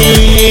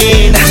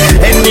warning.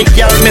 Any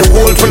girl me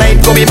hold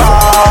tonight go be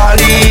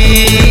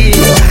balling.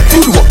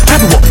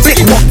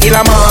 In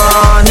the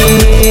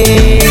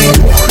morning,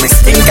 me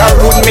stink a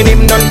road, me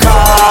name done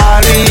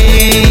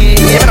calling.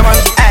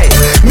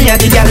 Me and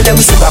the girl them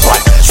sugar pot.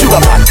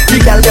 The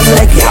girl them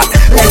leggy hot.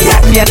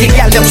 Me and the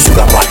girl them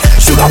sugar pot.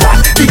 The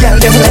girl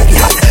them leggy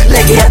hot.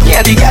 Me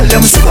and the girl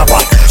them sugar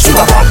pot.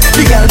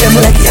 The girl them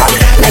leggy hot.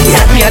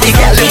 Me and the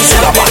girl them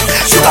sugar pot.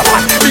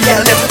 The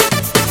girl them.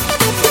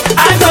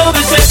 I know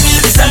the sweat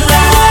is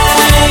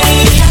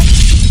sunrise.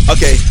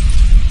 Okay,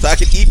 so I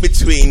can eat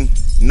between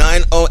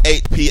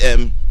 9:08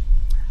 p.m.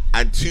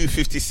 and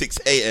 2:56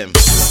 a.m.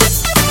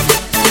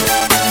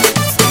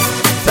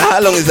 So how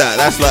long is that?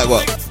 That's like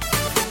what?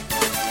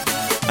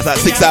 That's like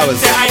 6 hours.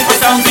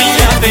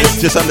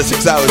 Just under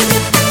 6 hours.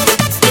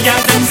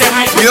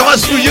 You know how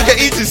much food you can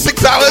eat in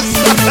 6 hours?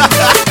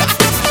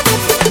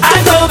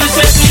 I know the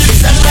sweat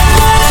is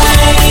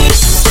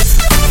sunrise.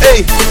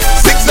 Hey,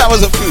 6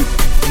 hours of food.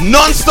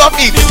 Non-stop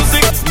eat.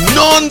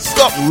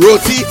 Non-stop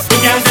roti.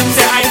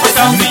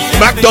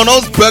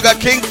 McDonald's, Burger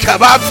King,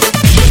 kebab.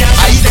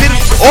 I eat it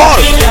all.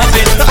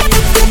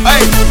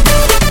 Hey.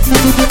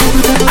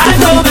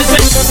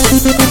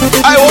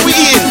 Hey, what we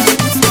eating?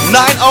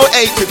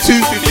 9:08 to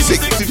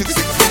 2:56.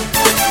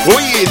 What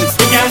we eating?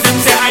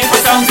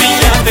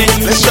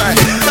 Let's try it.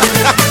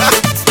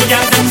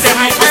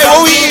 Hey,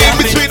 what we eating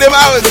between them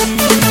hours?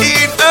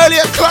 Eating early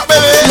o'clock,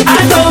 baby.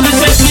 I know the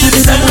sweat is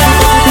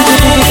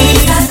sunrise.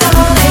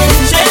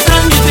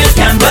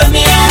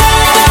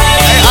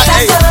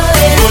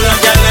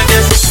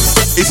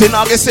 It's in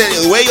August,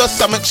 the way your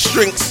stomach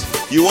shrinks,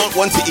 you won't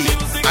want to eat.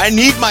 I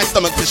need my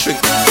stomach to shrink,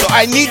 so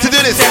I need to do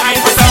this.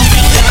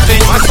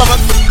 My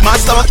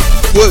stomach,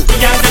 whoa.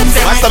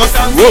 My stomach,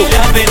 whoa.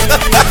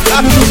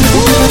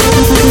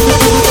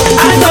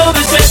 I know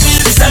the sweat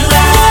is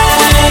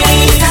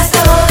sunrise.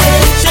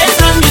 Shades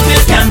on me,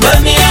 this can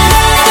burn me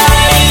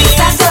eyes.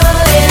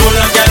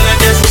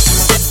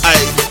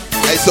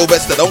 Hey,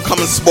 Sylvester, don't come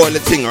and spoil the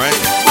thing, right?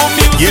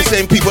 You're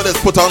saying people that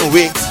put on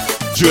wigs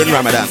during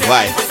Ramadan.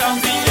 Why?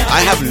 I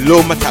have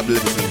low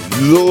metabolism.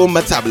 Low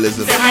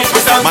metabolism.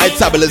 My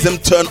metabolism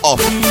turn off.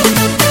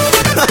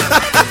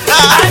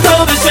 I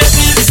know the stress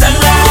is the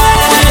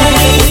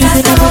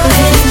sunrise.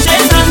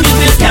 Shades on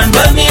music can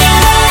burn me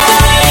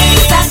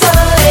eyes.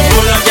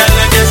 Hold on, girl,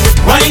 like this.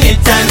 Wine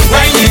it and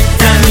wine it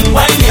and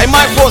wine it. Hey,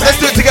 my boss, let's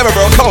do it together,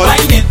 bro. Come on.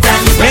 Wine it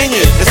and wine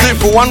it. Let's do it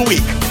for 1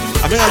 week.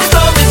 I think I'll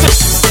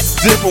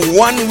do it for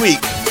 1 week.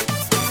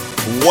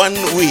 1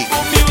 week.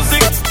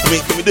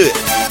 Can we do it?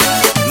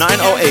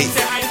 9:08.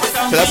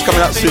 So that's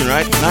coming out soon,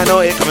 right?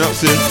 9:08 coming out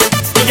soon.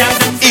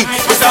 Eat.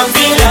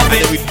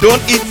 If we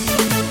don't eat,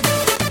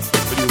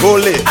 we go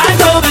late. I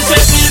know the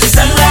stress is the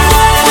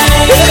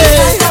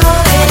sunrise.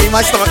 I need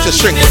my stomach to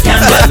shrink.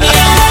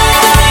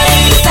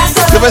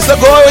 So let's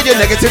go with your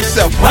negative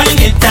self. Wine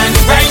it and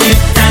grind it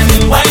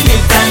and wine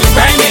it and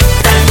grind it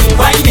and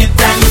wine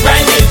it and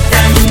grind it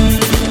and.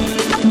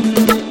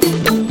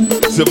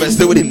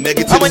 Sylvester with the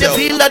negative and when self.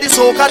 you feel that the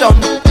soca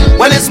done,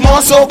 well it's more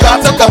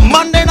soca to come.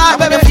 Monday night,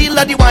 baby, feel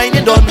that the wine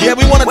is done. Yeah,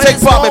 we want to take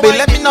part, baby.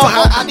 Let me know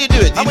how do you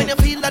do it. And when you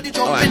feel that the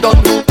jump is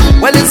done,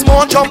 well it's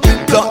more jump.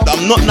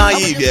 I'm not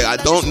naive yet. I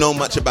don't know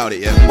much about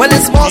it yet. Well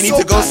it's more. You need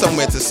to go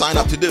somewhere to sign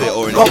up to do it,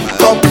 or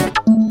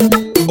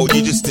anything. Or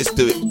you just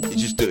do it. You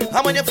just do it.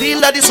 And when you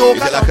feel that the soca,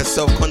 is it like a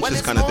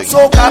self-conscious kind of thing?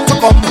 Soca to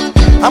come.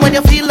 And when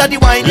you feel that the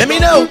wine, let me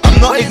know. I'm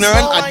not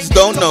ignorant. I just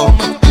don't know.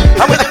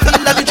 And when you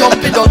feel that the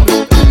jump is done,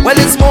 well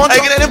it's more. I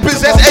get an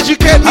princess,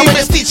 educate me,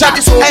 Miss Teacher.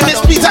 Hey,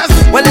 Miss Peters.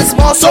 Well it's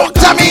more. Talk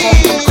to me.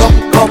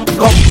 Come.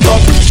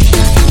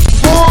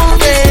 Hold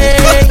me,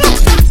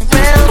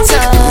 well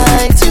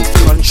tight,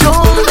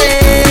 control me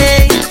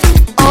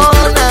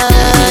all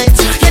night.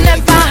 You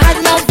never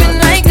had nothing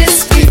like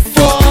this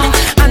before,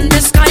 and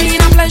this kind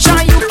of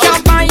pleasure you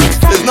can't buy it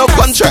from. There's no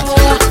contract.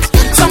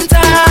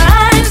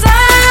 Sometimes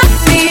I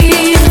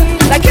feel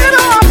like you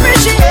don't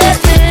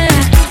appreciate me.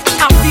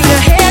 I feel you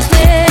hate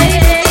me.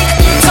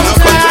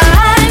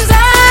 Sometimes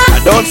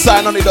I don't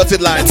sign on the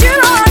dotted line. You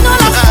don't know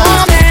love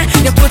for me.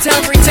 You put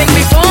everything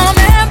before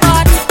me,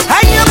 but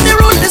I am the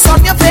rudeness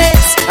on your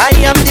face. I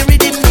am the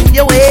rhythm in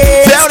your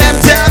ways. Tell them.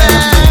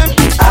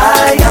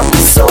 I am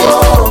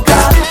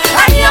soca.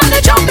 I am the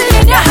jumping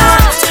in your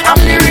heart.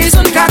 I'm the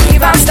reason can't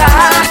even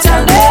start.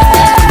 Tell them.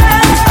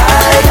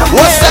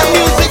 What's that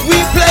music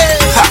we play?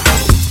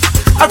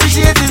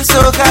 Appreciating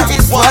soca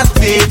is what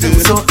they do,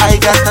 so I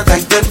got to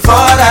thank them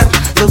for that.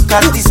 Look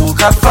at the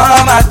soca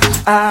format.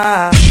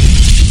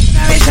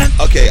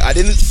 Okay, I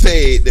didn't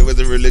say there was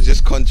a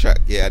religious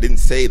contract. Yeah, I didn't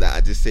say that.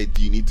 I just said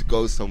you need to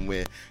go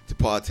somewhere to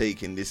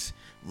partake in this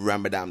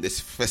Ramadan, this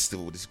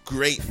festival, this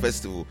great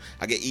festival.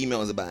 I get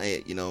emails about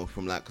it,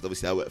 from because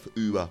obviously I work for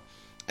Uber,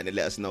 and they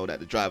let us know that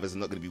the drivers are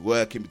not going to be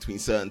working between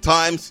certain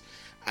times,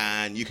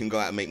 and you can go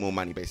out and make more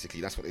money,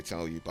 basically. That's what they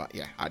tell you. But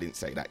yeah, I didn't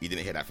say that. You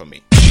didn't hear that from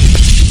me.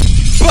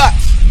 But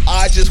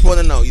I just want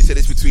to know, you said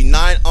it's between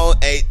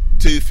 9:08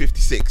 to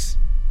 56.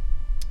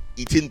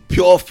 Eating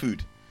pure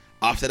food.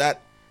 After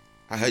that,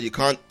 I heard you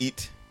can't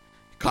eat,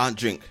 you can't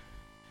drink.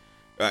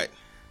 Right.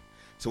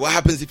 So what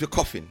happens if you're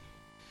coughing?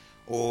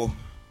 Or,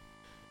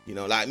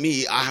 like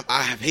me, I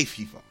have hay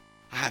fever.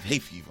 I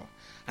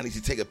need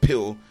to take a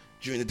pill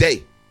during the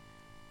day.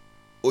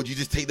 Or do you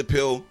just take the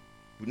pill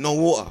with no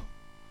water?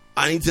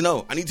 I need to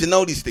know. I need to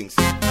know these things.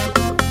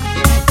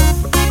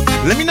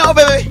 Let me know,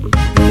 baby.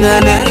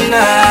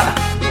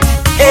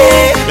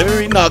 Hey. Let me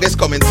read Naga's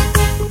comments.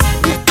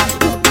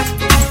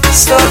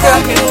 Soca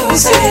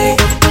music.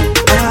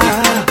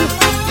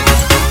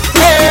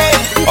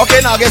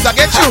 Okay, now I guess I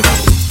get you.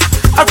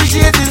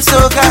 Appreciating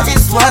soca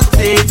is what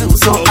they do,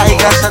 so I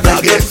got to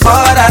thank them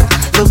for that.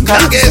 Look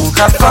at the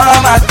soca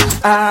format.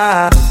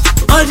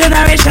 All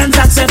generations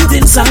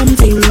accepting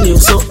something new,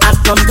 so I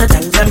come to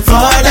thank them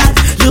for that.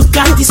 Look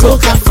at the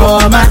soca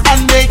format,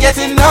 and they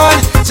getting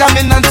on,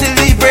 jamming until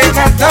the break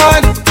at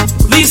dawn.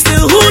 We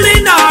still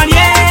holding on,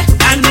 yeah,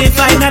 and we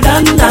find a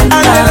done. And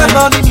then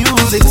about the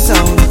music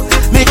sound,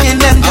 making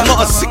them. I'm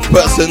not a sick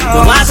person.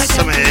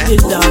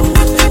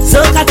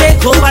 Soca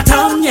take over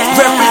town, yeah.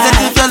 Represent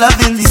if you're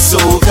loving the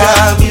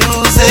soca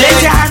music.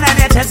 Raise your hand on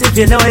your chest if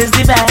you know it's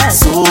the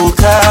best.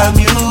 Soca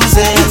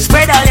music.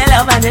 Spread all your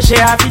love and your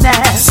share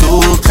happiness.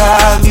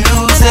 Soca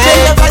music.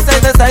 Take your voice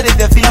side to side if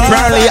you're feeling.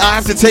 Apparently, I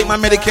have to take my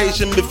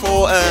medication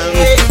before.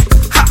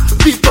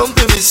 Beat bump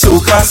to me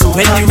soca.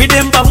 When you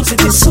rhythm bounce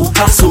it is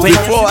soca.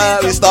 Before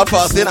we start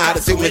fasting, I had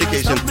to take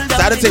medication. So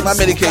I had to take my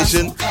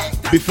medication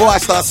before I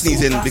start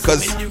sneezing,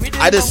 because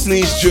I just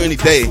sneeze during the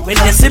day. When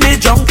you see me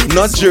drunk,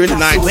 not during the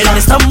night. When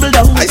you stumble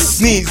down, I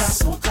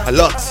sneeze a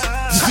lot.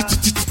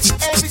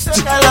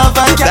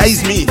 That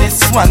is me. This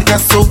one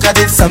got soca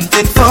did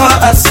something for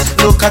us.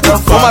 Look at the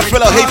for my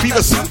fellow hay people.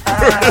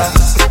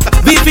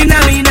 We finna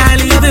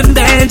leave them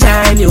there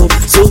and you.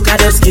 Soca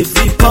just give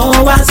me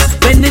powers.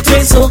 When they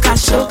train soca.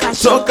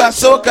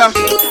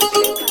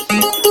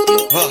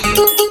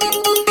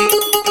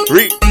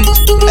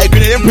 Hey,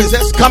 Grenadian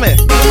Princess, come here.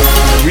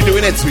 We're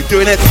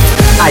doing it.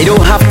 I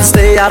don't have to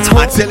stay at home.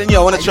 I'm telling you,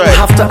 I want to try it.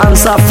 Have to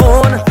answer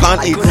phone.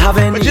 Can't eat.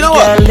 But you know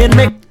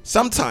what?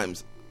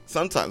 Sometimes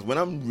when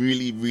I'm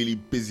really, really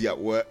busy at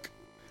work,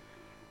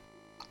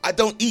 I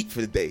don't eat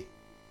for the day.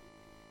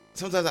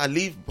 Sometimes I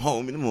leave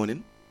home in the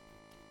morning,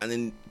 and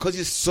then because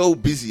you're so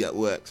busy at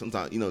work,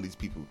 sometimes, you know, these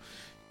people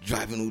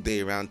driving all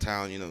day around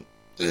town, you know,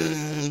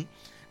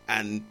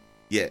 and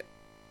yeah,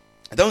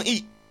 I don't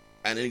eat.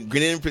 And then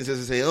Grenadian Princess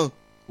will say, oh,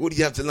 what did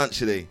you have to lunch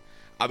today?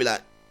 I'll be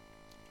like,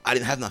 I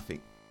didn't have nothing.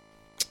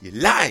 You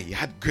lie. You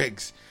had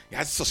Greg's. You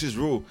had sausage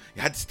roll.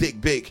 You had steak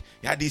bake.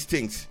 You had these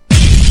things.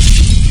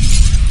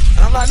 And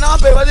I'm like, nah,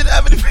 babe, I didn't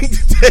have anything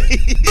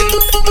today.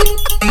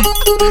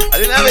 I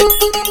didn't have it.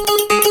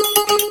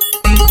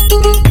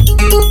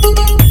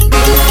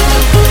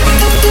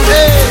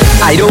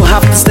 I don't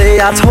have to stay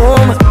at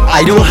home.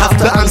 I don't have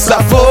to answer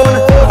phone.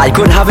 I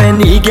could have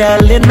any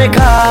girl in my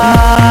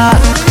car.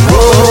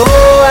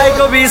 Oh, I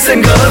could be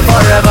single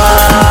forever.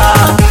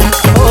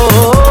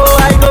 Oh,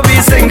 I could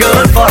be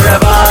single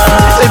forever.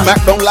 Say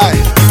Mac, don't lie.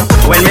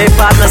 When my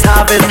partners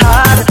have it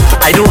hard,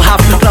 I don't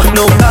have to pluck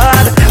no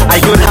card. I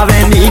could have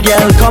any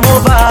girl come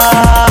over.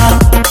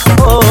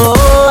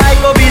 Oh, I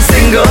could be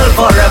single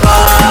forever.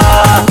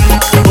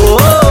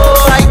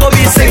 Oh, I could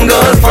be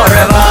single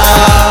forever.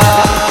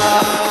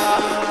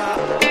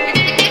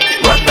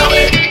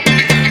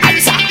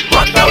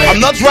 I'm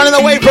not running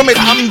away from it.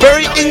 I'm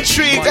very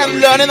intrigued and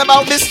learning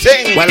about this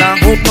thing. Well, I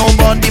hope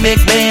nobody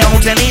make me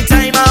out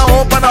anytime I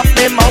open up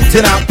my mouth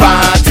in a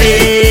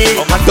party.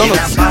 Oh,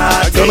 McDonald's.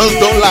 McDonald's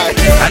don't lie.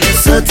 And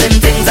there's certain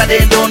things that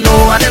they don't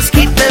know, and just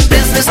keep their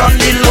business on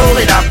the low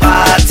in a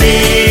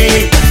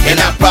party. In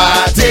a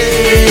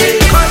party.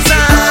 'Cause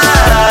I'm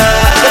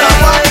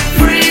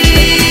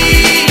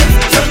free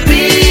to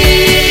be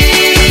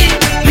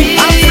me.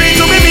 I'm free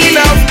to be me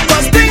now.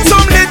 'Cause things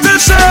some little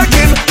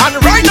shaking, and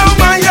right now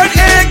my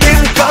head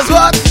aching. 'Cause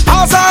what?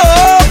 As I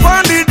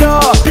open the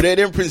door.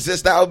 Grenadian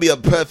Princess, that would be a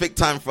perfect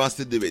time for us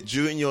to do it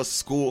during your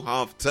school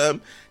half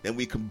term. Then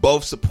we can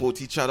both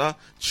support each other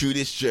through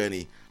this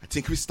journey. I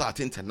think we're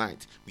starting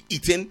tonight. We're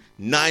eating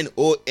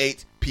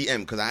 9:08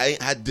 p.m. because I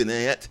ain't had dinner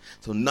yet.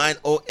 So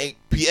 9:08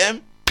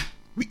 p.m.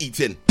 we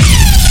eating.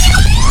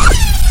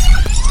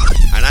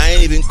 And I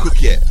ain't even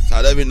cooked yet, so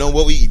I don't even know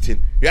what we're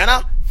eating.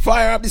 Rihanna,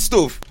 fire up the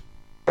stove.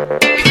 Run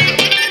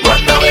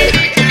away,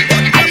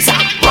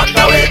 run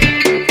away,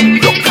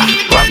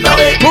 run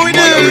away. What we do?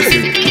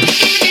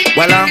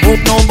 Well, I hope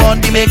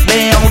nobody make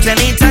me out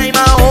anytime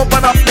I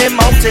open up my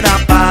mouth in a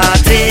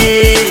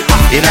party.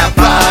 In a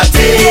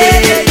party.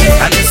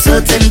 And there's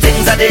certain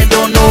things that they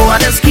don't know,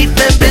 and just keep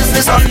their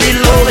business on the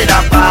low in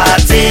a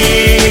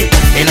party.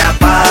 In a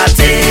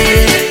party.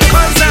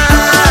 'Cause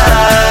I'm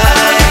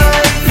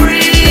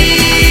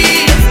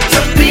free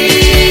to be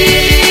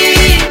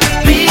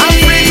me. I'm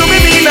free to be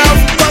me now.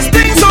 'Cause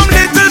things some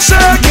little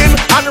shaking,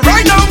 and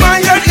right now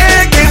my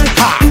head aching.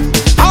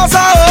 As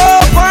I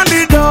open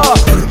the door,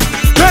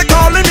 they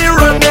calling me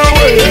run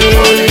away.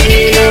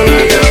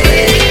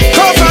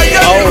 'Cause I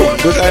am. Oh,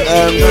 look at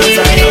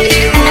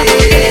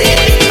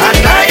And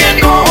I ain't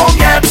no home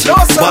yet,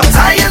 but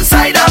I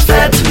inside a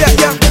bed.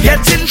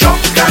 Getting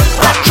drunk and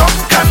wet,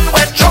 drunk and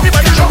wet, drunk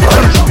and drunk.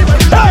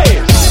 Hey,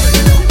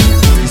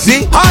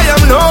 see, I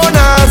am known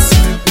as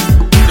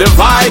the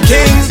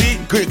Viking.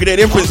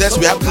 Grenadian Princess,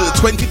 we have to the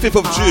 25th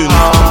of June.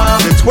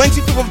 The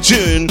 25th of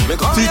June,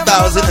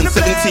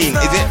 2017.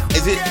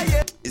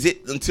 Is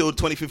it until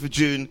 25th of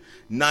June,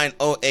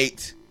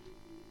 9:08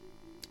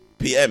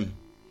 p.m.?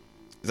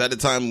 Is that the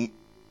time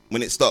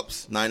when it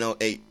stops?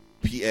 9:08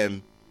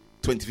 p.m.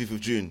 25th of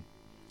June.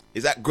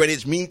 Is that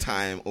Greenwich Mean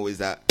Time, or is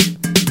that,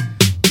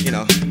 you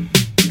know,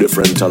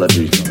 Different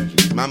television.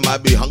 man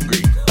might be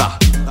hungry. I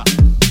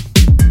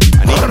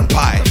need a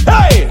pie.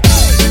 Hey,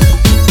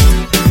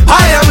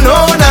 I am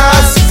known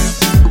as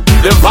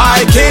the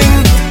Viking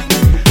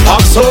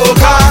of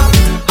soca.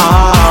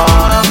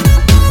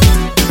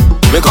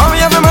 We come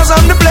here to mess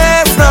up the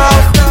place now.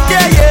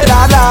 Yeah,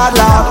 la la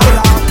la.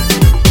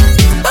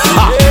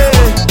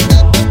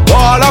 Yeah.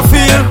 All I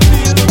feel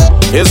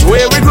is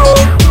where we grow.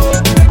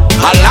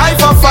 A life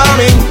of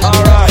farming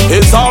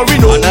is all we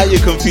know. Oh, now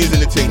you're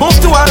confusing the thing. Move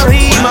to a Now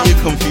rima. you're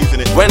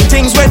confusing it. When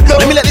things went low,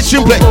 Let me let this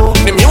tune play.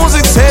 the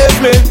music saved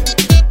me.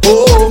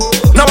 Oh,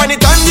 now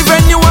anytime the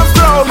venue have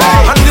crowd,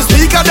 and the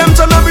speaker them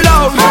turn up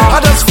loud,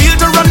 I just feel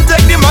to run,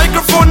 take the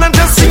microphone and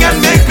just sing and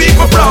make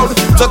people proud.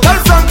 So tell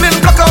Franklin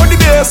block out the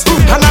bass,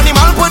 and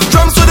Animal put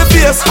drums to the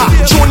face.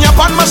 Junior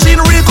pan machine,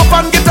 rig up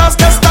and guitars,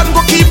 test and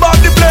go keep out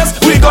the place.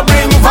 We go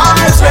bring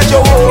vibes, let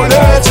you hold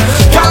it.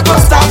 Can't go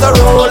start to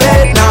roll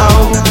it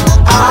now.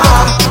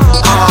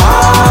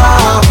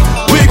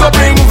 We go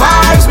bring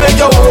vibes, make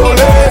you hold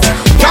it.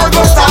 Can't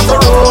go start to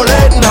roll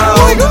it now.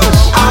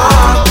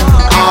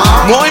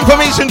 More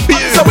information for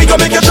you. So we gon'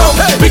 make you jump,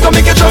 we gon'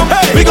 make you jump,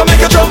 we gon'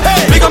 make you jump,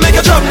 we gon' make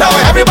you jump. Now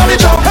everybody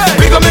jump,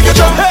 we gon' make you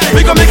jump,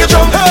 we gon' make you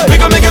jump, we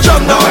gon' make you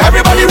jump. Now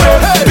everybody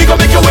wave, we gon'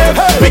 make you wave,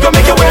 we gon'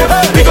 make you wave,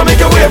 we gon' make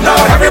you wave. Now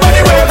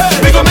everybody wave,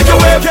 we gon' make you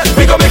wave,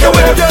 we gon' make you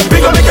wave, we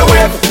gon' make you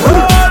wave.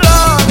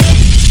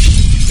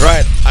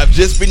 Right, I've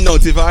just been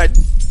notified.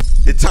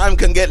 The time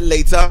can get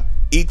later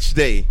each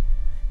day.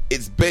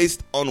 It's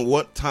based on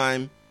what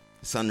time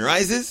the sun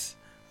rises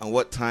and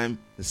what time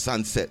the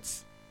sun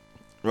sets.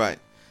 Right.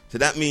 So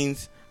that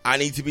means I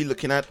need to be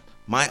looking at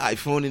my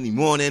iPhone in the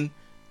morning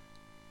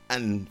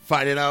and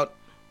finding out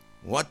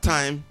what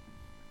time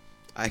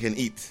I can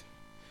eat.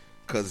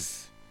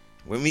 Because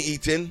when we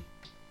eating,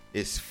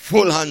 it's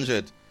full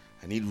 100.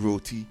 I need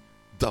roti,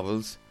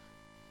 doubles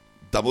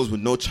with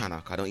no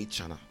chana. I don't eat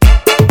chana.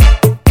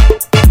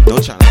 No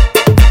chana.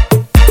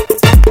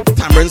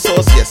 Tamarind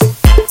sauce, yes.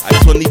 I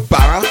just want the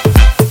bara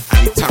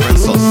and the tamarind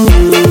sauce.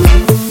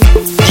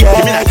 Yeah,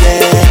 give me that.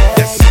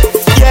 Yes.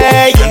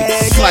 And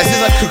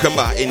slices of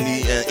cucumber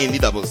in the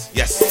doubles.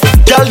 Yes.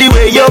 Girl, the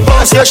way you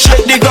bounce, you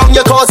shake the ground,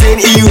 you're causing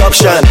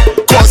eruption.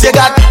 Cause you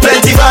got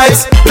plenty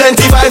vibes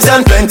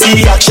and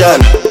plenty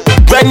action.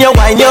 When you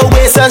wind your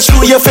waist and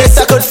screw your face,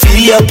 I could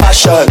feel your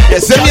passion.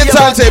 Yes, send me a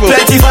turntable.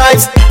 Plenty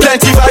vibes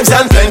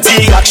and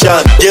plenty action.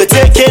 You're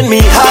taking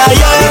me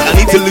higher. I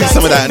need to lose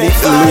some of that. When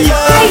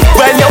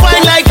you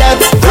wind like that,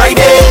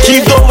 Friday,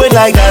 keep going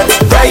like that,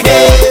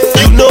 Friday.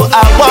 You know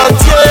I want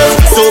you,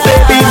 so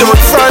baby don't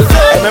front.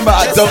 Remember,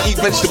 I don't eat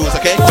vegetables,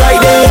 okay?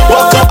 Friday,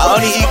 walk up. I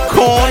only eat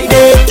corn,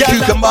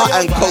 cucumber,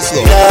 and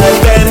coleslaw.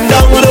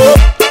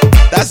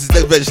 That's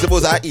the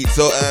vegetables I eat.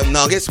 So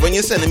now, guess when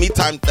you're sending me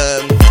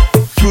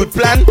food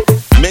plan,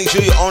 make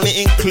sure you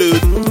only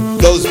include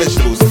those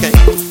vegetables, okay?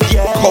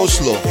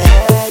 Coleslaw,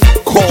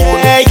 corn,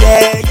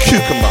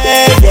 cucumber,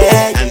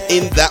 and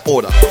in that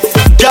order.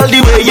 Girl,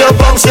 the way you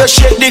bounce, you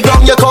shake the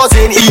ground, you're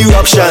causing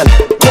eruption.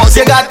 Cause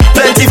you got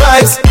plenty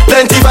vibes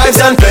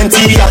and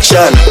plenty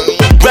action.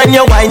 When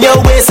you wind your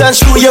waist and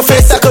screw your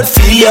face, I could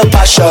feel your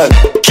passion.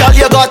 Girl,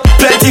 you got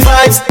plenty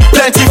vibes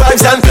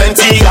and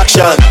plenty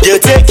action.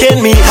 You're taking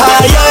me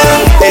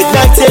higher,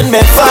 igniting me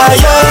fire.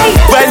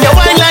 When you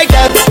wind like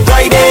that,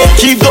 Friday,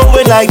 keep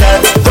going like that,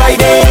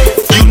 Friday.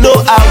 You know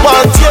I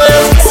want you,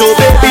 so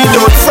baby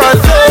don't front.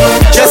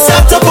 Just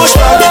have to push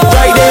back,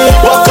 Friday.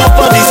 Walk up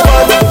on this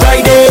spot,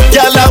 Friday.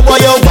 Girl, I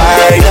want you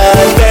wine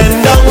and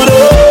bend down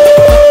low.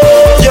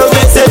 You're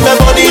raising my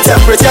body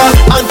temperature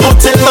and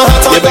putting my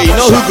heart on. Yeah, but you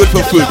know who good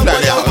for food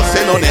plan? Yeah, I'll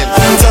send on them.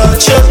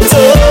 Touch your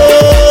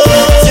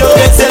toes. You're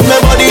raising my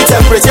body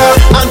temperature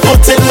and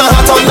putting my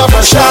heart under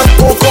pressure.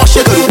 Oh gosh,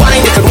 you could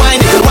whine,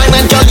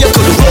 and girl, you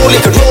could roll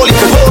it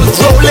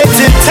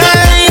in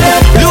time,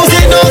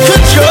 losing no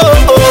control.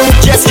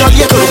 Yes, girl,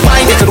 you could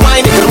whine, and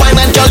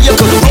girl, you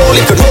could roll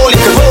it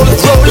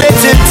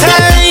in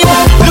time,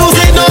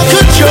 losing no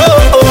control.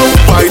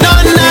 Wine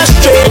on a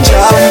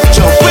stranger,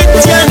 jump with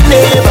your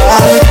neighbor,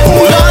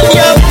 pull on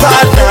your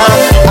partner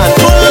and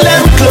pull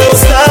them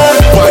closer.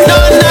 Wine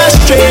on a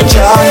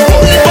stranger,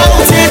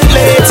 bounce it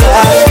later,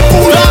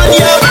 pull on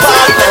your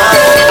partner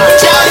and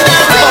join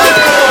them.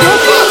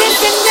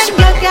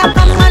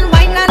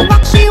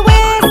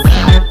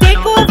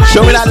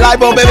 Show me that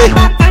libo, baby.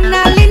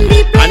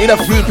 I need a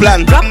food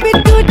plan.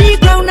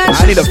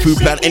 I need a food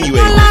plan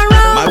anyway.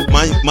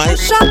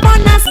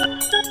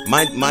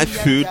 My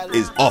food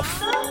is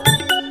off.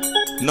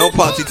 No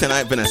party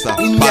tonight, Vanessa.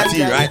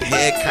 Party right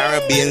here,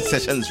 Caribbean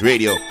Sessions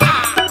Radio.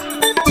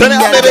 Turn it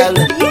up, baby.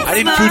 I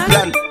need food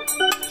plan.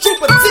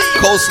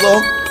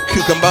 Coleslaw,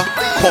 cucumber,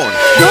 corn.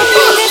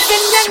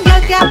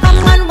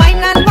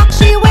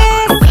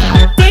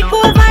 Take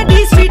over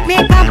the street,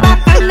 make a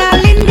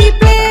bacchanal in the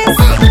place.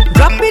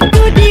 Drop it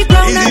to the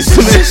ground and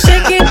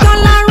shake it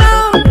all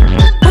around.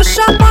 Push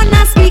up on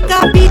a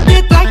speaker, beat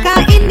it like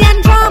an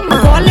Indian drum.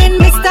 Calling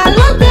Mr.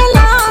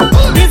 Lotella.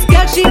 This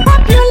girl, she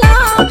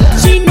popular.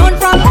 She known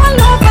from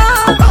all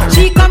over.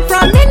 She come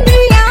from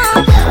India,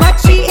 but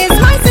she is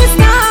my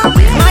sister,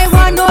 my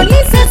one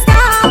only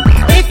sister.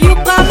 If you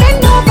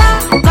coming over,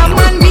 come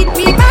and meet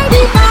me by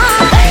the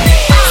bar.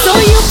 So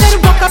you can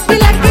walk up the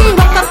ladder,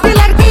 walk up the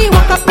ladder,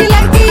 walk up the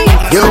ladder.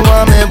 You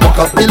want me walk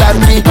up the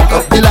ladder, walk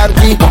up the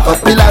ladder, walk up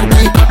the ladder.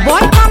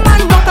 Boy, come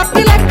and walk up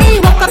the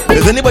ladder, walk up the.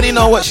 Does anybody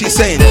know what she's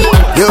saying?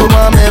 You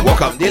want me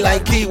walk up the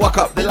likey, walk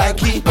up the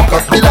likey, walk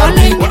up the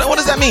ladder. What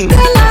does that mean?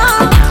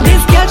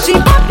 This girl, she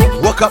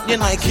popular. Walk up your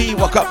Nike,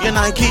 walk up your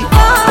Nike.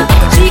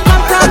 She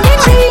come from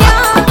India,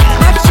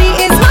 but she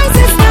is my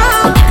sister,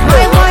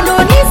 my one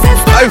only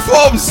sister. Hey,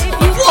 Forbes,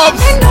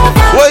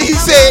 what are you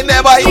saying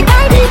there, boy?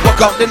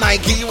 Walk up the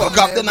Nike, walk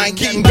up the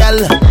Nike. Girl,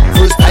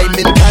 first time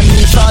in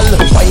carnival,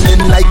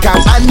 whining like an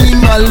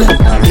animal,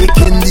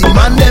 making the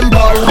man them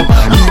ball.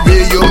 The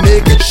way you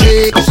make it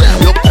shake,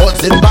 you're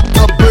causing back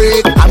a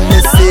break. I'm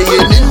just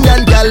saying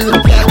Indian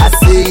girl, I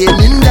say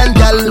Indian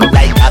girl,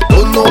 like I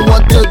don't know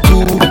what to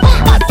do,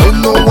 I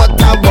don't know what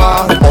I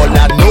want. All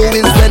I know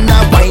is when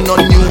I whine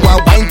on you, I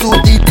whine to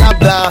the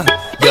tabla.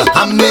 You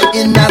have me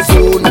in a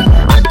zone,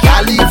 I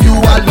can't leave you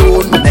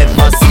alone.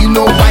 Never see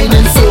no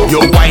whining, so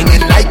you're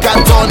whining like a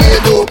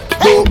tornado.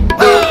 Go,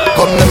 go.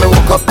 Come let me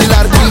walk up the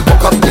ladder,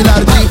 walk up the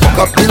ladder, walk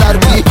up the ladder.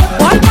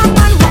 Walk up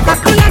and walk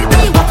up the ladder,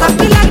 walk up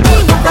the ladder,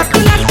 walk up the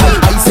ladder.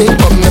 I say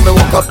come let me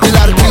walk up the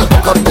ladder,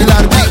 walk up the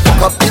ladder,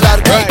 walk up the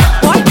ladder.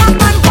 Walk up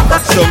and walk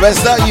up the ladder.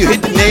 Sylvester, you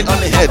hit the nail on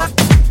the head.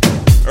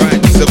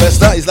 Right,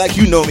 Sylvester is like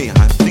you know me.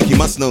 I think you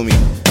must know me.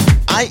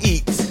 I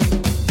eat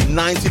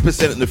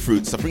 90% of the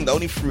fruits. I think the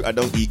only fruit I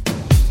don't eat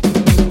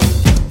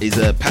is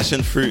a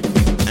passion fruit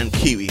and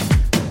kiwi.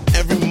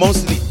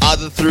 Most of the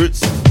other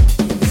fruits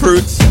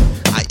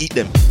I eat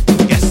them.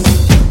 Yes.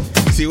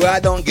 See, where I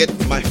don't get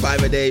my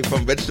 5 a day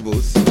from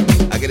vegetables,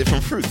 I get it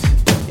from fruit.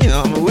 You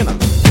know, I'm a winner.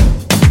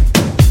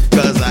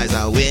 Cause I's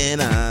a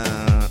winner.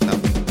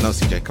 No,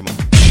 CJ, come on.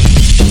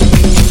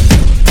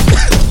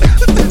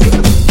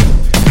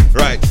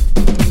 Right.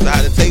 So I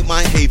had to take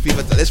my hay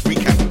fever. Let's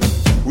recap,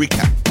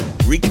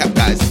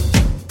 guys.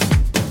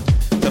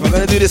 So if I'm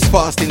gonna do this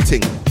fasting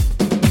thing,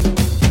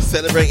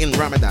 celebrating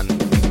Ramadan,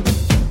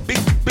 big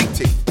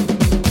thing.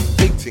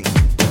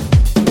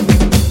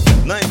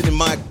 Not even in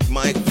my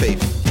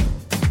faith.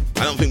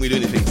 I don't think we do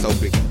anything so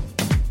big.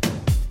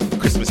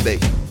 Christmas Day,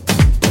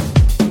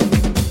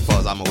 as far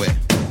as I'm aware.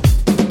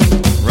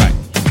 Right.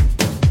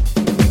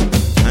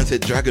 I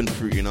said dragon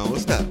fruit. You know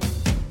what's that?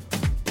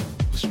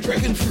 What's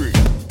dragon fruit?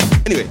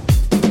 Anyway,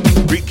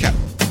 recap.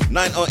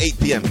 9:08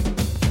 p.m.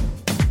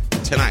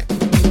 tonight.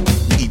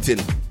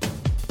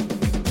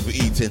 We're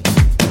eating.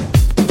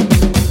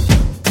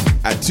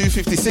 At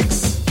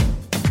 2:56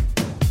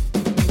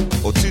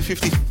 or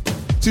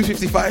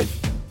 2:55,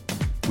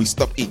 we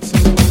stop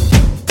eating.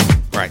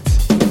 Right.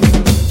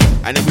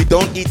 And if we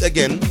don't eat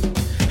again,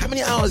 how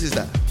many hours is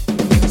that?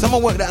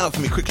 Someone work that out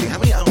for me quickly. How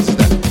many hours is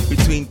that?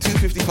 Between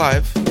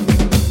 2:55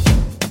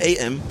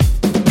 a.m.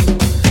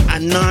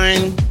 and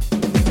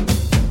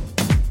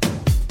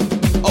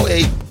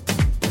 9:08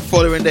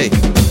 following day.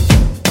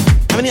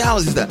 How many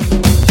hours is that?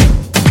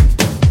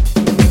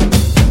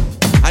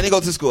 I didn't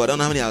go to school. I don't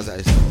know how many hours that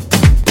is.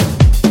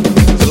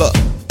 It's a lot.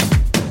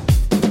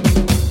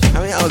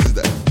 How many hours is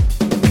that?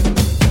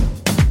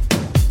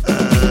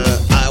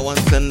 I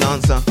want an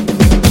answer.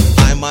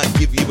 I might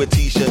give you a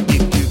t-shirt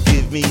if you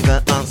give me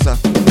the answer.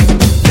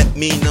 Let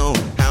me know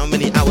how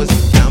many hours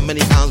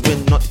we're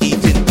not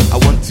eating. I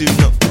want to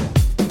know.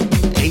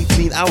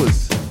 18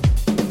 hours.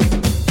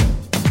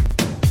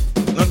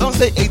 No, don't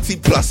say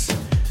 18 plus.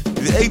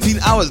 18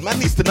 hours. Man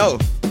needs to know.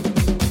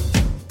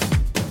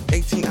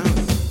 18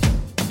 hours.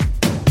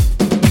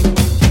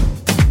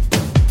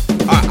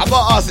 Alright, I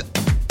gotta ask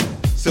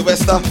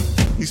Sylvester.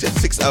 You said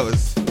 6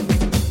 hours.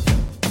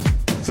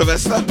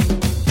 Sylvester,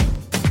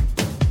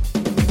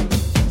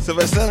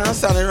 they're not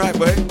sounding right,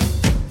 boy.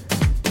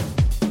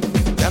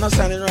 They're not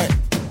sounding right.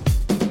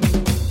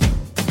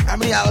 How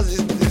many hours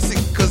is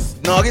 6? Because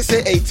Nugget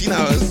said 18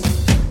 hours.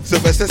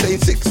 Sylvester saying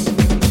 6.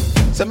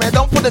 So, man,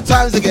 don't put the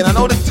times again. I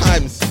know the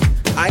times.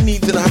 I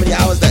need to know how many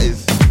hours that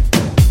is.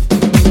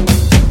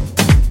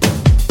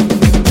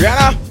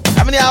 Brianna,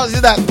 how many hours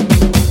is that?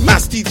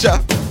 Maths teacher.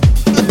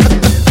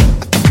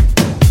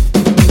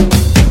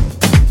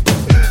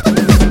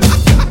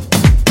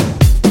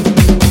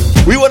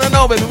 We want to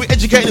know, baby. We're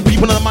educating the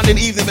people on a Monday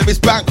evening, baby. It's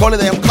bank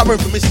holiday. I'm covering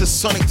for Mr.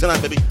 Sonic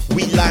tonight, baby.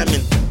 We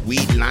liming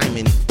with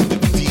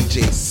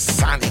DJ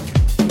Sonic.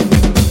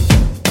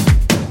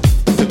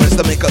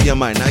 Sylvester, make up your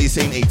mind. Now you're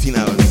saying 18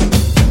 hours.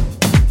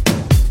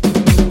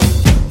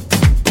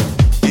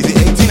 Is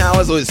it 18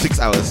 hours or is it 6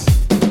 hours?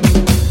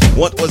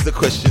 What was the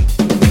question?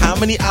 How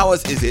many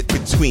hours is it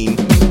between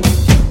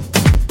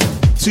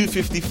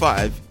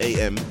 2:55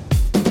 a.m.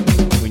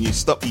 when you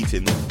stop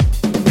eating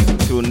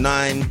till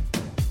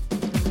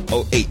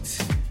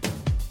 9:08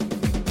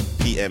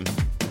 p.m.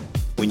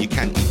 when you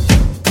can eat?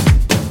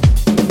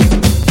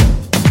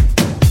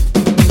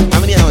 How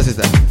many hours is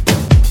that?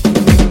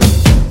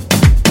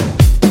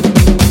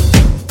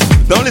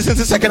 Don't listen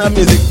to second-hand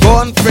music. Go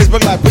on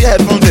Facebook Live. Put your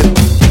headphones in.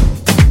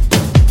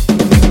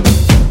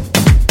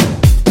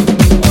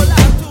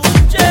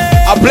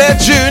 I'll play a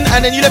tune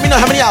and then you let me know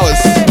how many hours.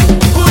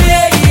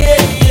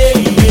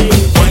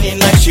 Morning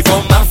like she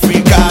from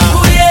Africa.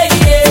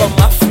 From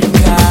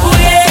Africa.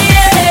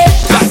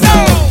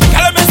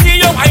 Can I see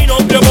you wind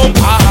up your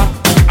bumper?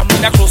 I'm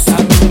in a closer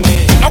to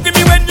me. Now give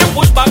me when you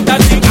push back that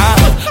thing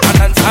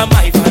and answer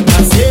my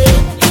fantasy.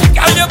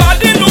 Girl, your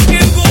body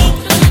looking good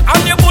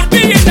and you put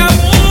me in a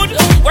mood.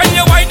 When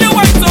you wind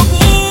so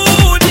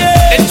good,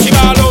 yeah. Then she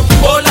ball out,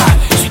 hold on.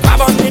 She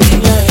grab on the thing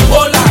like,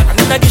 hold on. And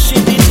then I give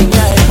she the thing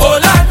like,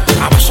 hold on.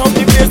 I mash up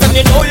the place and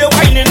you know you're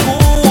whining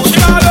good. She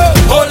ball out,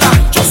 hold on.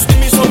 Just give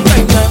me some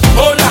time now,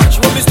 hold on. She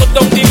want me stop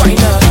down the wine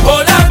now,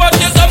 hold on. But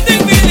there's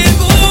something really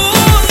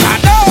good. I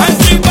know. And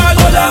she ball,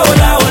 hola,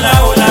 hola, hola,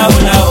 hola,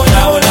 hola,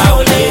 hola, hola,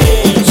 hola.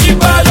 She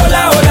ball,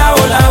 hola, hola,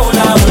 hola,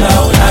 hola, hola,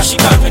 hola. She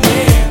call me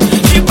name.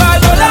 She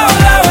ball, hola,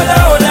 hola, hola,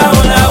 hola,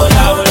 hola,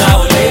 hola, hola,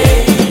 hola.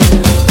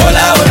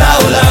 Hola, hola,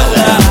 hola,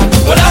 hola,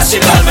 hola.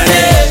 She call me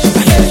name.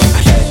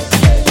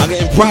 I'm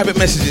getting private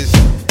messages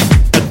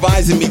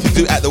advising me to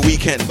do it at the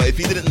weekend, but if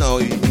you didn't know,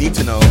 you need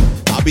to know.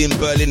 I'll be in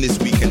Berlin this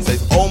weekend, so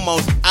it's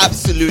almost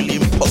absolutely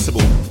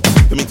impossible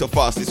for me to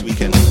fast this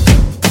weekend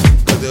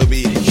because there'll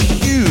be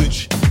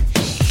huge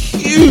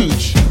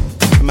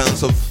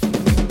amounts of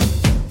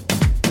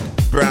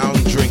brown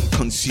drink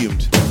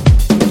consumed.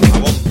 I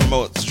won't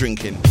promote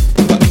drinking,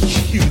 but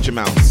huge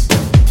amounts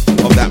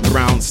of that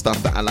brown stuff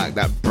that I like,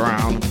 that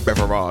brown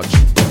beverage.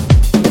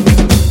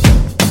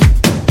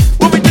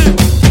 What we do?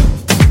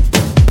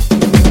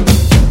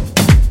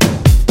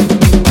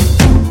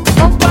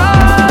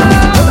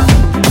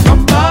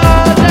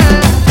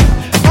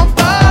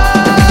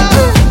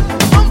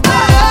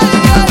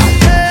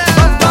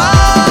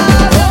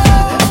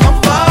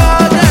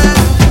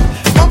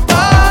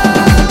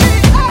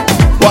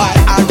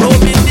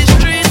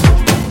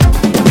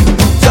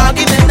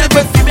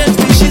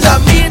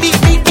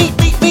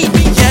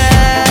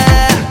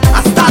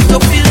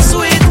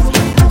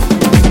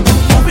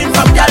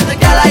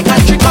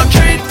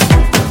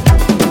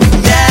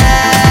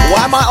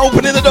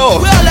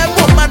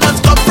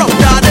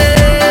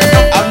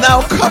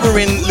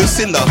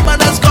 listen though.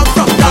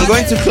 I'm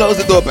going to close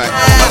the door back.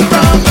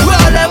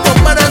 Where them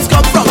women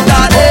come from,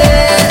 daddy?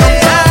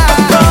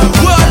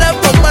 Where them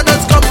women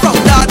come from,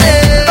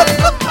 daddy?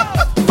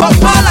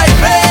 Papa like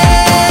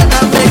rain,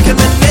 I'm making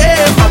a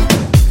name.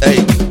 Hey,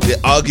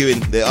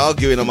 they're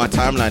arguing on my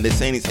timeline. They're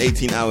saying it's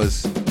 18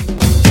 hours.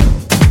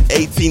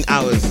 18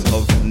 hours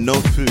of no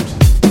food.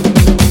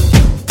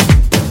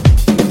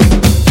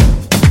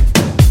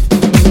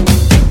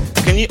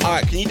 Can you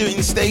do it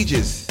in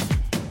stages?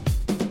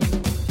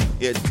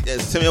 Yeah,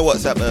 send me a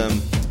WhatsApp.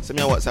 Send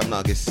me a WhatsApp,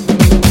 Nargis.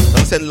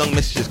 Don't send long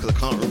messages because I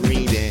can't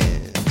read it.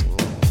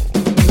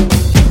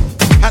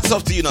 Hats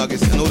off to you,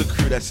 Nargis, and all the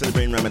crew that's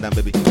celebrating Ramadan,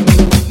 baby.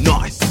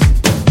 Nice.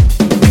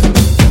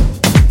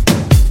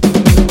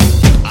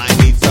 I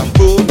need some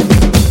food,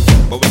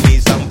 but we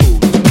need some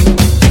food.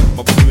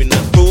 But we're doing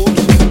that food.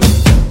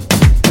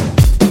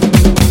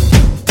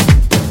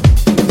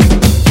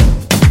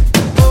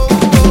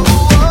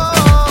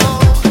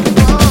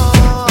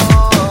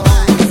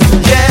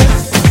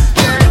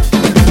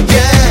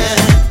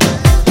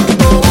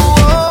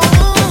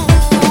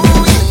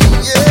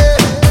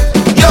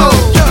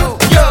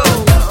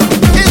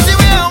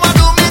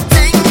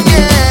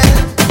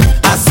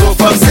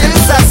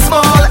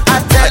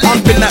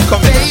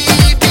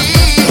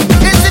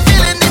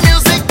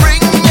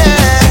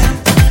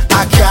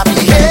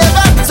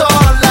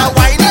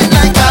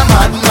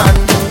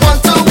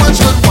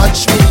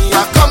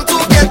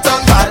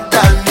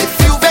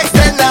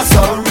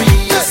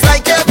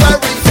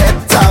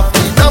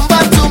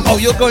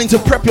 Going to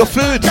prep your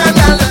food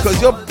because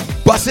you're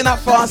busting up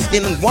fast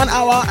in 1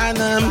 hour and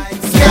 8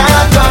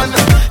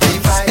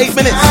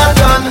 minutes.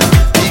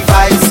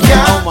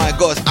 Oh my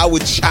gosh, I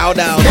would chow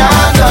down.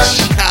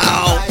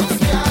 Chow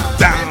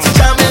down.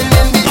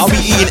 I'll be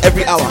eating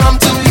every hour.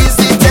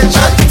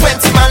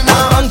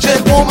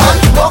 100 woman.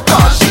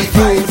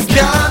 Food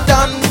can't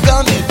done.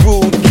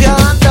 Food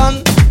can't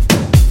done.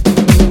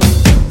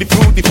 The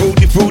food.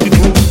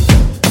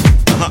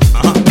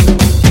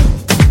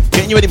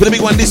 You ready for the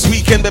big one this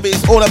weekend, baby?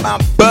 It's all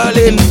about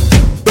Berlin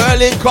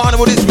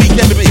Carnival this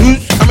weekend, baby.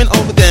 Who's coming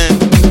over there?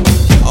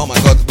 Oh my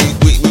God,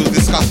 we were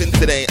discussing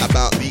today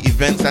about the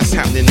events that's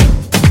happening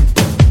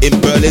in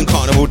Berlin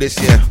Carnival this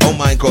year. Oh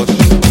my gosh.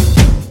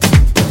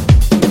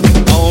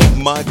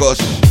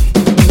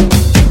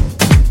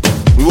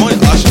 We want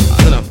Usher. I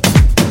don't know.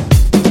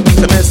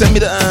 So man, send me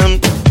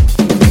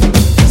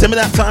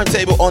that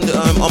timetable on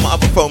my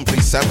other phone,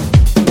 please, Sam.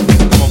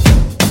 Come on.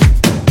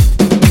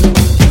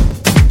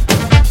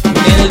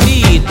 El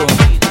Vito,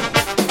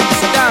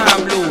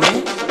 Saddam Blue,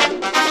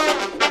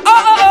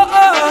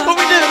 What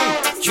we do?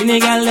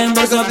 Trinidad and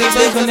bust up the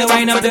place when they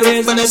wind up the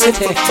waist in the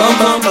city. Bum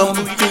bum bum.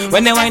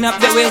 When they wind up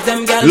the waist,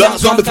 them girls.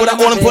 Last one before that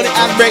one and put it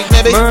and break,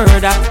 baby.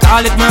 Murder,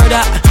 call it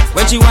murder.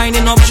 When she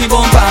winding up, she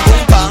bumper.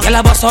 Girl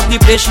a bust up the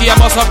place, she a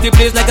bust up the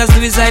place like a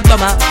suicide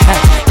bomber.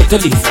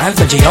 Italy, France,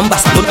 Belgium,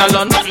 Barcelona,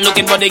 London,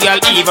 looking for the girl,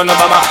 even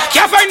Obama.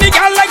 Can't find the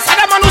girl like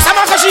Saddam Hussein,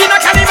 cause she in a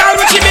carnival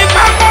with she big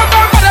bang bang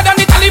bang. Better than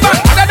the Taliban,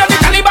 better than the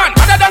Taliban,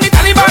 better than the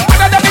Taliban,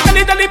 better than the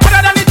Taliban,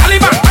 better than the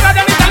Taliban, better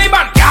than the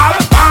Taliban. Girl,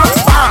 bang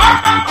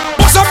bang.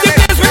 Bust up the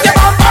place with the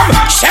bam bam.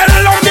 Shell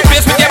out the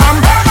place with the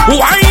bam bam.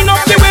 Wind up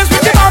the waist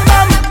with the bam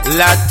bam.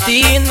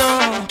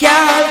 Latino,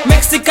 girl,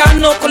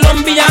 Mexicano,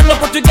 Colombiano,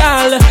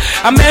 Portugal,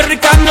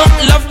 Americano,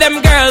 love them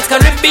girls,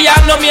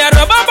 Caribbeano, me a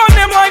rub up on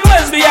them like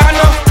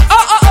lesbiano.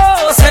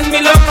 Oh, send me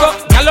loco,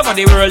 all over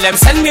the world, them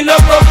send me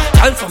loco.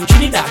 All from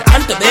Trinidad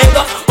and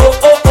Tobago. Oh.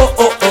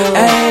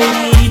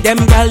 Hey, them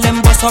girl,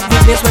 them bust up the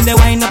place when they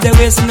wind up their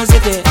waist in the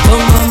city.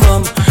 Boom, boom,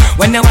 boom.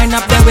 When they wind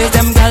up their waist,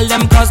 them girl,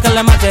 them cause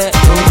calamity.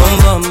 Boom, boom,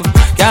 boom.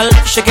 Girl,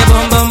 shake it,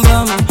 boom, boom,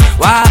 boom.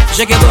 Why,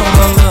 shake it, boom,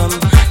 boom, boom.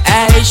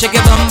 Hey, shake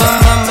it, boom, boom,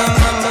 boom, boom.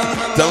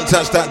 Don't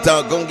touch that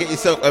dog. Go and get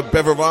yourself a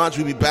beverage.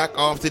 We'll be back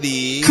after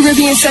the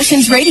Caribbean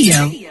Sessions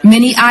Radio.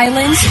 Many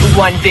islands,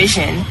 one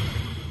vision.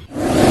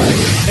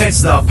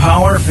 It's the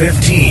Power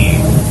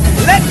 15.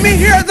 Let me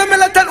hear the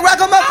militant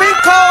ragamuffin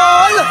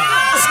call.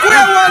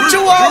 Square one,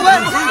 two, over.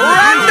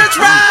 Run the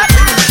track.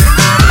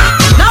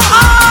 Now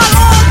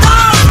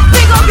all,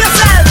 pick up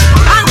yourself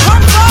and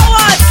come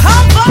forward.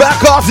 back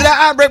after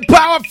that outbreak.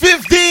 Power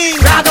 15.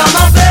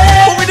 Ragamuffin.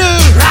 What we do?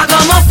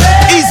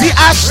 Ragamuffin. Easy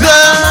Ashton.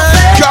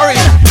 Curry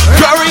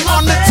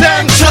on the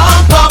 10.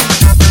 Jump up.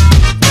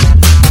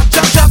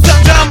 Jump up.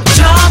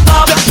 Jump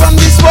on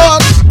the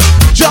spot.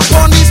 Jump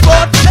on the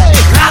spot. Hey.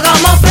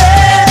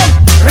 Ragamuffin.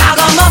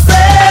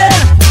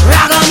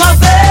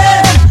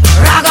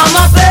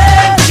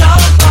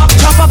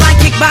 Jump up and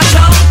kick back.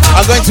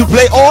 I'm going to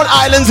play all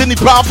islands in the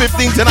Power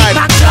 15 tonight.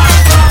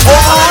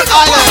 All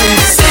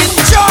islands. St.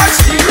 George,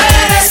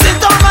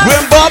 we're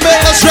in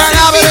Barbados right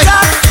now, baby.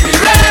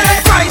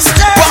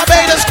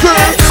 Barbados crew.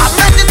 I'm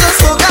ready to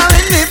soca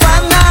in the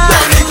banda.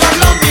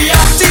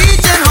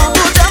 Teaching how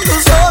to jump to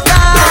soca.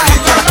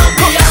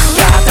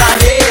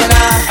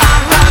 Catarina,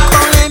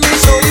 come let me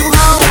show you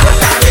how.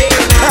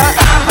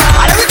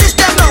 I don't teach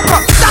them no.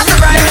 Come, start the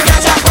ride.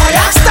 Start the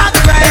ride. Start the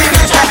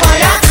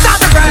ride.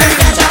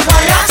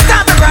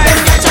 Start the ride.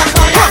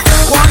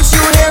 Once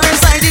you hear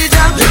inside the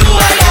jam,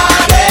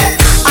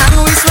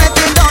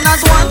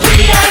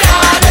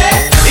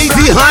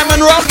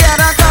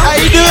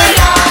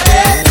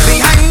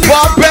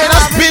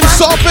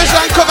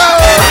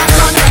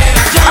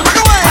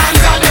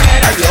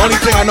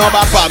 I know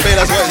about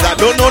Barbados. What is that?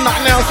 Don't know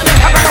nothing else.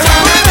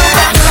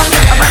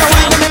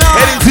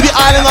 Heading to the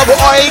island of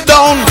Oil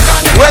Down.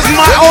 Where's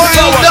my Oil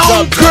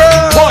Down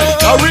girl? Boy,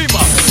 Arima,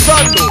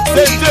 Sando,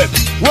 they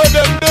where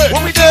them there?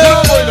 What we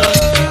there?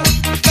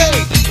 Hey,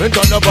 when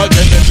turn up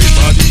again,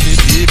 everybody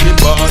is keeping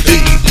body.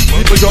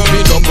 People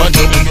jumping up and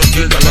down, you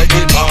feel like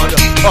it hard.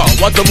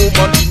 What a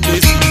woman in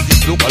this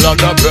look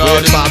along the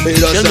broad.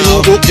 Tell me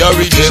who go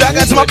carry them. Shout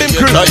out to my BIM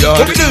crew.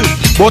 What we do?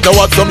 But I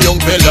want some young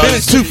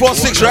fellas. It's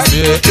 246, right?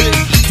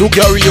 To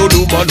carry your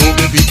woman who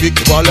may be big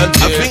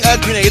volunteer. I think a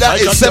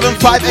Grenada is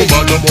 758.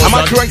 Am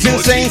I correct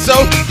in saying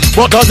so?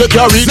 But as they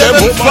carry them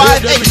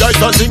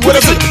 758. What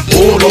is it?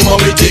 Oh, no,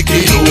 mommy, take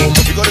it home.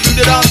 You gotta do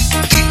the dance.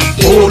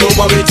 Oh, no,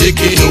 mommy,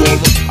 take it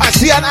home. I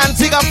see an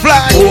Antigua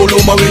flag. Oh, no,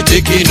 mommy,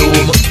 take it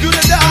home. Do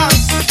the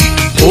dance.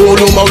 Oh,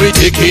 no, mommy,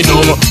 take it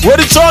home. Where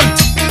the chant?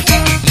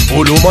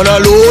 Oh, no, man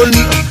alone.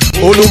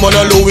 Oh, no, man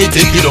alone, we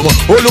take it home.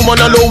 Oh, no,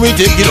 man alone, we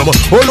take it home.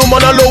 Oh, no,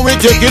 man alone, we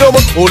take it home.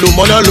 Oh, no,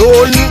 man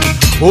alone.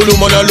 Oh, no,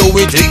 man alone,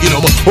 we take it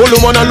home. Oh, no,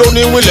 man alone,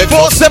 we let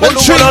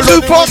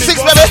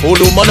 473-246, baby. Oh,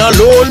 no, man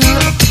alone.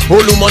 Oh,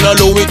 no, man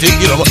alone, we take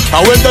it home.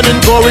 I went and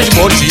encouraged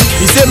Munchie.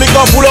 He said, me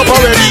can pull up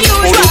already.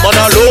 Oh, no, man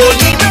alone.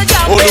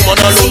 Oh, no, man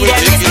alone, we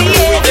take it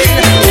home.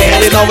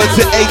 Heading over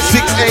to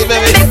 868,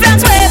 baby.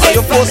 Oh,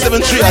 you're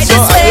 473, I saw.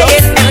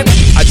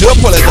 I do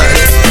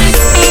apologize.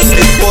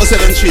 It's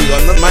 473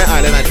 on my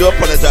island. I do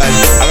apologize.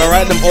 I'm gonna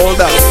write them all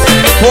down.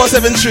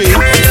 473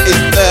 is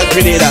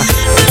Grenada,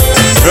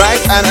 right?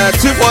 And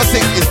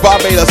 246 is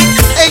Barbados.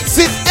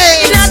 868.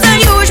 It's not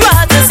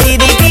unusual to see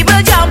the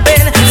people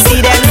jumping, see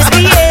them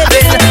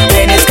misbehaving.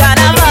 Then it's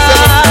carnival.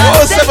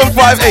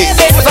 0758.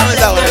 What's on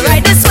that one?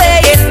 Right this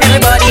way,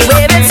 everybody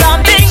waving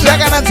something.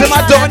 Check out to my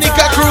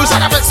Dominica Cruz.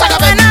 When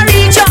I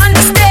reach on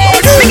the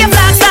stage, we can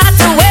flash start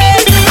to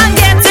wave and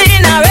get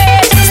in a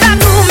rage. Start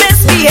to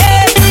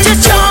misbehave.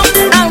 Just jump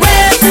and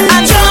wave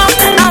and jump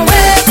and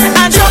wave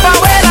and jump and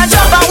wave and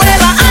jump and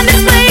wave and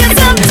display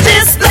some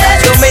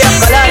display. Show me your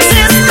colors,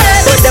 display.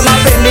 Put them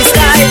up in the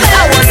sky.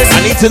 I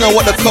need to know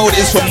what the code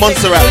is for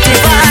Montserrat.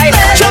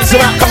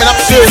 Montserrat coming up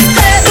soon.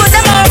 Put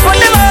them up in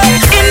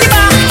the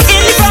back,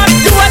 in the front.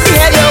 Do what the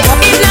hell you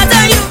want. It's not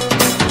on you.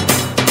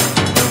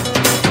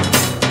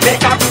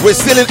 We're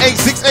still in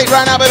 868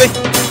 right now, baby.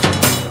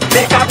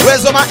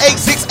 Where's all my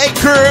 868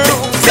 crew?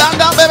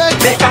 Stand up, baby.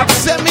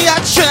 Send me a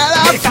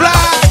Trinidad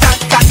flag.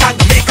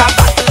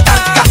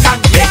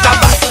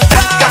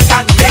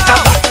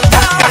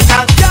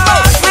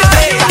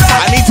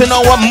 I need to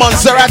know what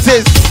Montserrat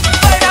is.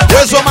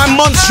 Where's all my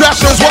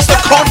Montserraters? What's the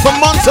code for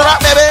Montserrat,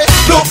 baby?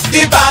 Look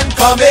the band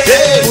coming.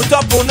 Hey. Put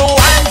up on no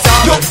hands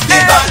up. Look the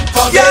band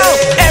coming.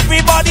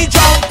 Everybody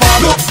jump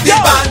up. Look the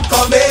band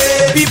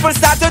coming. People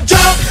start to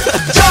jump,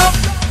 jump,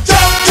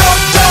 jump, jump,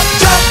 jump,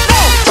 jump.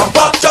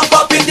 Jump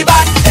up in the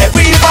band.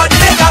 Everybody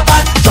make a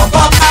band. Jump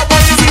up. I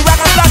want to see rock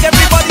and flag.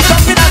 Everybody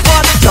jumping at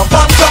once. Jump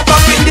up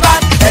in the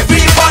band.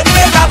 Everybody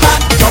make a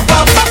band. Jump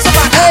up.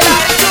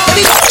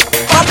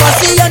 My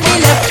posse on the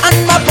left and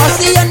my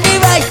posse on the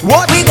right.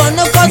 What? We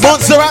gonna cause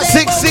Montserrat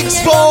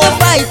 664.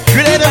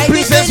 Grenada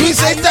Princess, we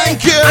say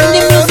thank you. And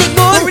the music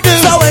good.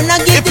 So when I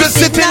get if you're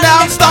sitting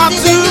down, start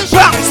to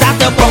bounce. Start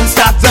the bounce,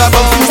 start the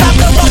bounce, start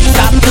the bounce,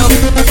 start the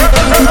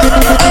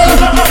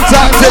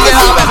Talk to me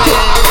now, baby.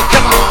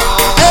 Come on.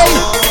 Hey,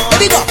 here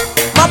we go.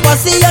 My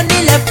posse on the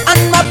left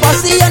and my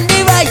posse on the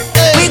right.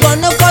 We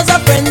gonna cause a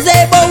frenzy,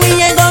 but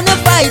we ain't gonna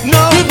fight.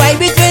 No. We vibe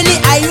between the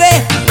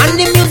highway and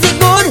the music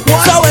good.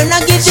 So when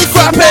I give the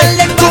signal,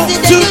 then posse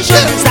then you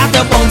should start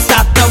the bounce,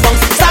 start the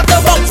bounce, start the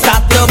bounce,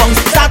 start the bounce,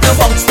 start the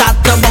bounce, start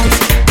the bounce.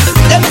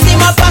 Let me see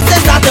my posse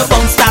start the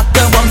bounce, start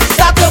the bounce,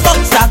 start the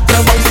bounce, start the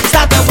bounce,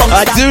 start the bounce.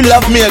 I do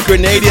love me a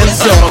Grenadian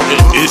song.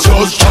 It's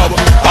just trouble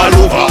all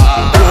over.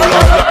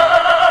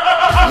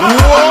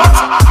 What?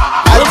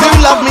 I do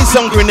love me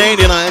some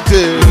Grenadian, I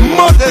do.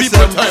 There's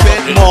a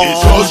bit more.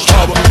 It's just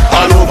trouble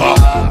all over.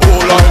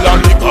 Whole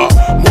island liquor,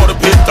 more the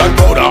pit and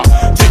powder.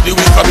 Take the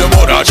week of your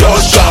mother.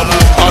 Just trouble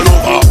all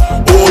over.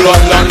 Whole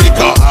island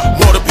liquor,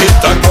 more the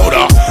pit and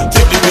powder.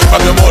 Take the week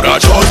of your mother.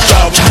 Just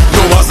trouble.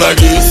 No one's like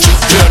this.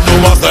 Yeah, no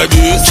one's like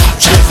this.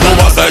 No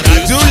one's like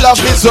this. I do love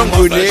me some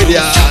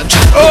Grenadian.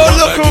 Oh,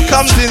 look who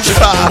comes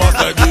inside. No one's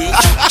like this.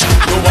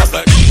 No one's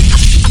like this.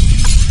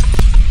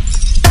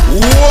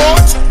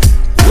 What?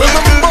 Who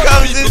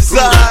comes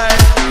inside?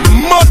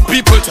 Mad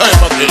people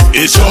time again.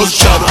 It's just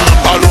trouble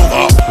all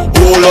over.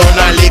 Roll on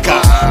and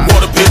liquor,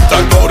 more the pit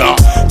and powder.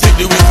 Take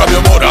the week of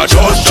your mother.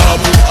 Just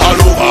trouble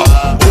all over.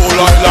 Roll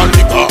island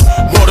liquor,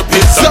 more the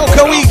pit and powder. So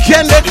can we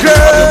get the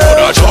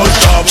girl? Just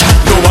trouble.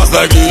 No one's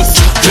like this.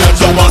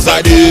 No one's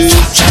like this.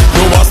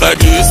 No one's like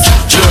this.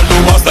 No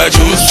one's like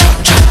this.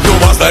 No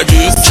one's like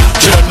this.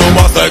 No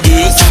one's like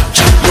this.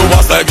 No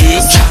one's like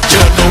this.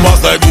 No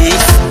one's like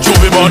this.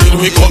 Juby morning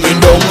we coming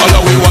down. All the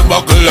way one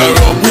buckle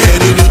around. We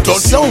headed it on.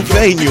 So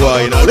vain you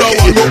are, you know.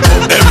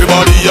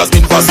 Everybody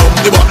asking for some.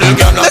 The bottle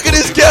can. Look at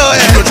this girl,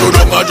 You throw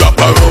down and drop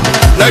her rum.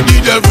 Like the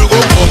devil go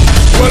come.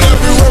 Well,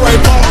 everywhere I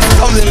pass.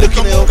 Comes in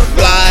looking ill,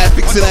 fly,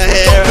 fixing her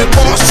hair. Like,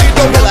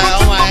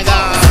 oh my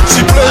god.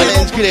 She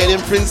playing. Grenadian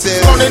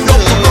Princess. Running down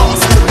the grass.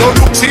 Don't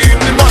look cheap.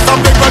 The boss of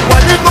big red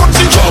wine. It not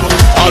cheap. Trouble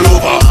all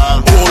over.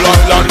 Whole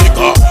island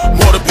liquor.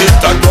 More the pit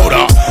and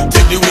powder.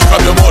 Take the week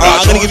of your mother.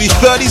 I'm going to give you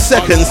 30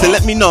 seconds to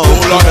let me know,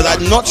 because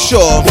I'm not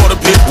sure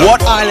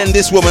what island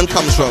this woman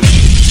comes from.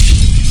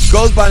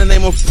 Goes by the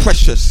name of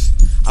Precious.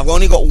 I've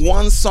only got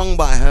one song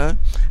by her.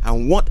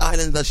 And what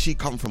island does she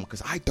come from?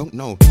 Because I don't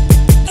know.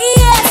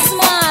 Yes,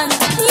 man.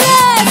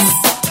 Yes.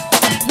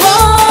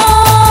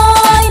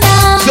 Boy,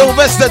 now.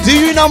 Sylvester, do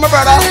you know my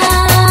brother?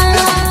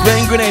 This is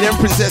playing Grenadian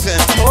Princess.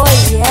 Oh,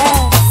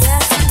 yes.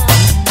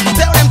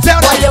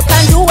 Tell them. Well, you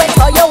can do it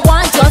all you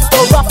want. Just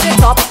go rough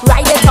it up.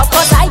 Ride it up.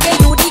 Cause I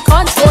give you the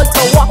control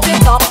to walk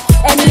it up.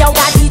 Anyhow,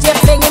 that DJ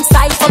fling him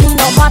style for me,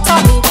 no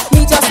matter me.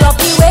 Me just love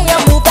the way you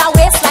move that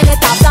waistline. It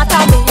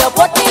after me. You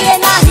put me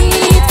in a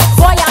heat.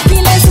 Boy, I'm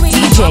feeling sweet.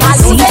 I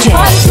lose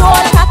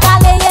control,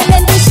 cacalaying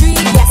in the street.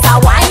 Yes, I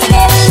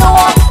whining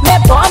low, me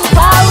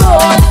bumper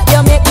roll.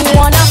 You make me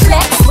wanna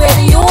flex with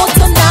you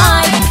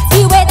tonight.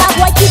 The way that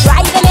boy keep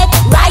riding it,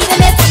 riding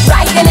it,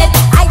 riding it.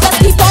 I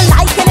just keep on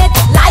liking it,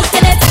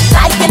 liking it,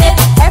 liking it.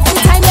 Every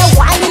time you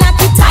whine, I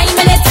keep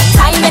timing it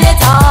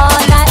all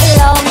night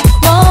long.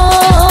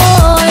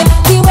 Boy,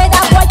 the way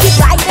that boy keep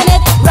riding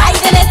it,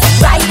 riding it,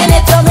 riding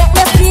it. You make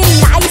me feel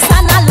nice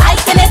and I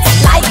liking it,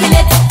 liking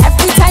it.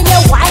 Every time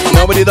you whine.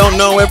 Nobody don't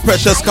know where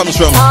Precious comes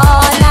from.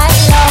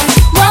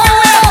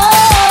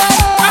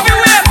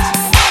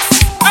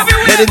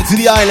 Heading to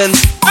the island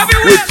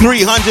with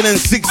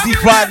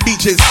 365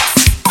 beaches.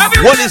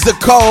 What is the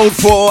code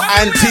for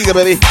Antigua,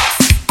 baby?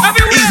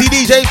 Easy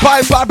DJ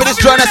Pipe Piper, just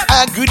join us.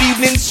 And good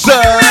evening,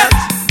 sir.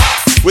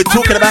 We're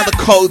talking about the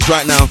codes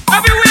right now.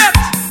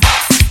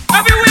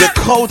 The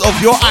code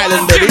of your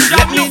island, baby.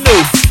 Let me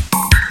know.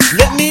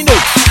 Let me know.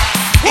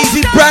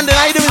 Easy Brandon,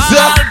 how you doing,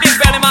 sir? Big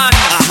belly man.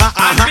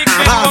 Big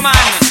woman.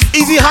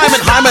 Easy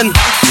Hyman,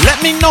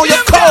 let me know your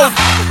code.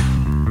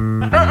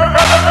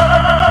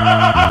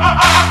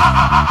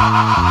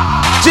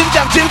 Jim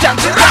Jam.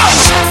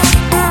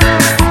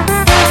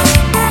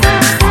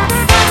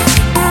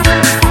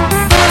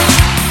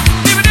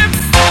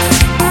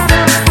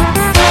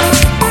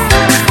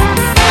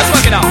 Let's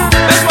work it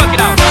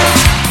out.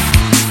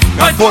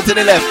 Point 4 to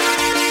the left.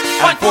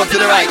 Point 4 to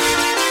the right.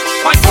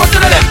 Point 4 to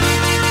the left.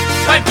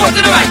 Point 4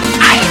 to the right.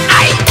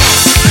 Aye.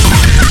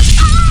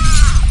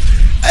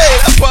 Hey,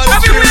 that's part of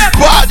the tune.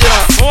 Bad, you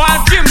know.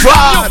 One Jim.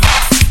 Bad.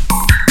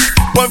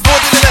 Point 4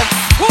 to the left.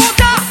 4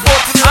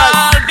 to the right.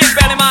 All big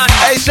belly man.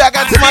 Hey, shout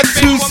out to my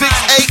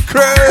 268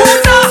 crew.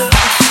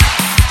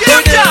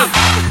 Jim Jam.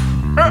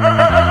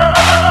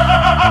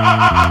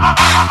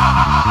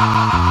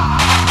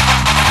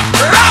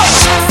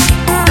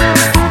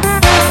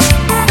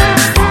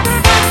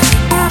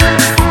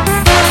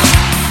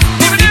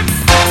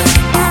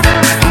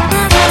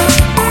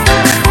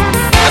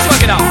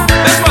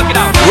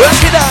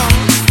 Work it out.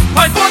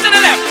 Point 4 to the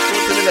left.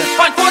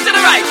 Point 4 to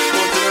the right.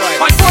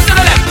 Point 4 to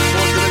the left.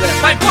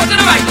 Point 4 to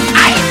the right.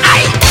 Aye.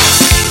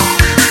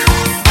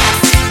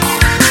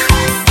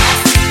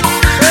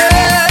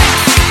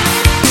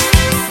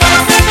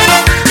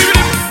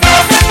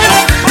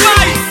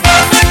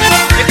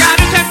 You can't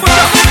do 10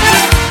 push-ups.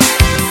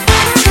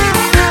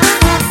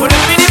 Put it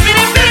in.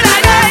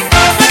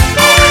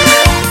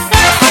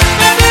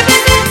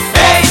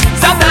 Hey,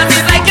 sometimes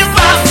it's like you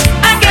fall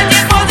and get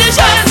in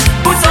position.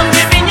 Put some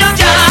grip in your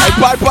jaw.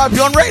 Pipe,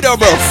 you on radar,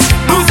 bro.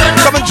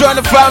 Come and join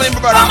the family,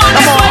 brother.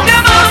 Come on.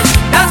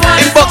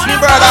 Inbox me,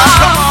 brother.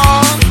 Come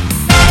on.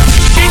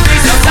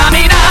 Increase your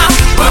stamina.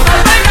 Work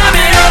out by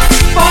dynamic.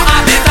 For a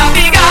better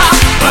figure.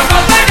 Work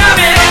out by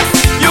dynamic.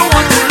 You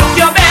want to look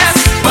your best.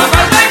 Work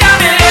out by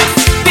dynamic.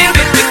 Feel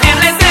it with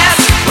endlessness.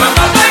 Work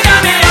out by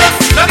dynamic.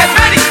 Now get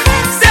ready.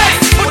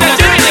 Say, put the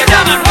gym in the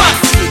jam and 1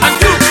 and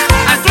 2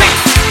 and 3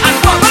 and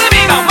 4. Follow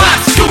me now. 1,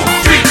 2,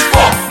 3,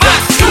 4. 1,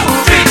 2,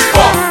 3,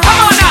 4.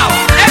 Come on now.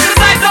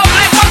 Exercise of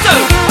leg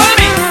muscle. Follow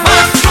me.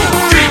 1, 2,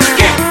 3,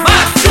 kick.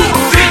 1, 2,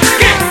 3,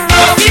 kick.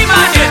 Now keep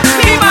marching.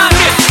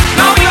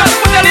 Now we gotta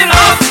put that in a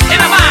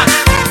man.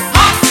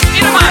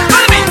 In a man.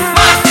 Follow me.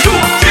 1, 2,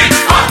 3,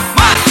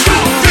 1, 2,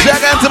 3.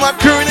 Shout out to my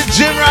crew in the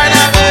gym right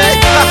now, baby.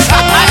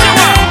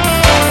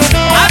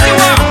 As you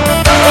were.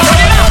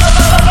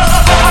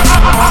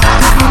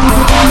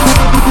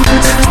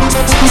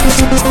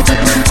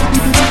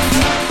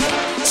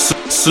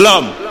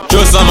 Slum,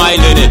 just some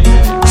island in it.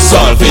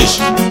 Saltfish.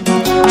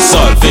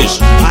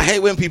 I hate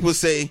when people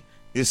say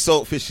your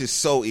saltfish is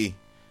salty.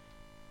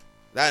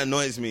 That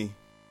annoys me.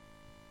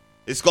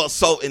 It's got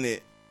salt in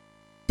it.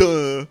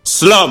 Duh.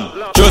 Slum,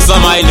 just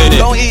some island in it.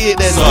 Don't eat it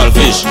then.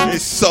 Saltfish.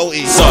 It's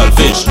salty.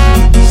 Saltfish.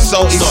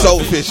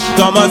 Saltfish.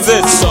 Come on,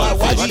 sit.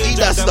 Why do you eat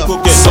that stuff?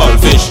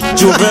 Saltfish.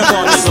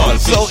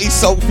 Saltfish.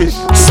 Saltfish.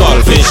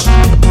 Saltfish.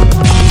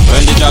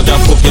 When the jab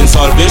cooking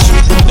saltfish,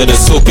 they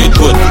just soak it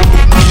good.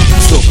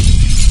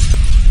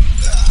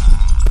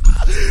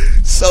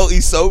 Salty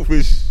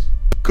saltfish.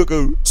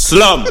 Cuckoo.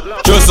 Slum,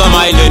 just some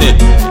island in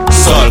it.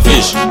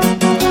 Saltfish.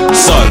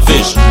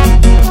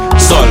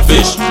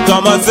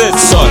 Come on, sit.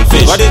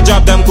 Saltfish. Why they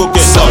drop them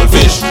cooking?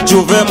 Saltfish.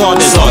 Juve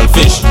morning.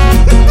 Saltfish.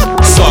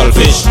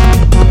 saltfish.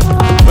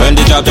 When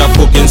the Jab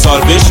cooking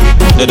saltfish,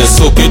 they just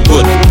soak it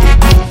good.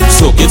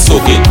 Soak it,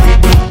 soak it,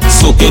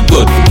 soak it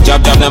good.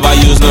 Jab never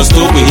use no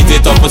stove, we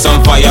heat it up with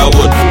some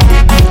firewood.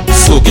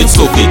 Soak it,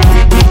 soak it,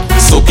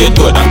 soak it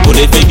good. And put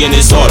it big in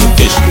the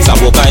saltfish,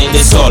 Saboka in the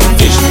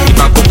saltfish.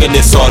 If I cook in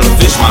the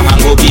saltfish, my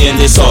hand will be in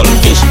the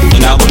saltfish.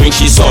 And I go bring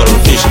she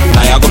saltfish,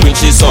 now I go bring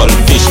she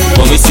saltfish.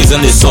 When we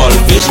season the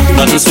saltfish,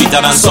 nothing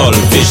sweeter than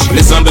saltfish.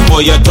 Listen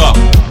before you talk,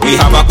 we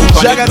have a cook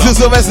on the block.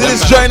 Sylvester,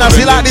 this join us,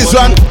 you like this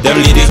one?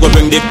 Them ladies go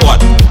bring the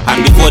pot,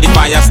 and before the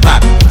fire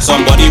start,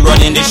 somebody run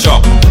in the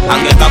shop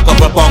and get a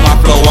couple pound of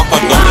flour, walk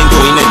out down into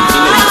it.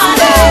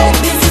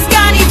 This is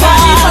carnival,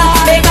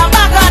 make a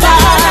back on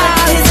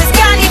that. This is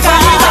carnival,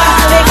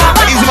 make a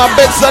back. Easy, my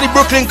bed study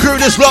Brooklyn crew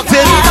just locked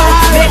in.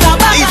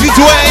 Easy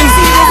Dwayne,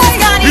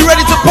 you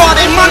ready to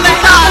party Monday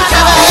night?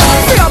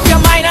 Free up your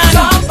mind and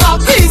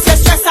please your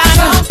stress and.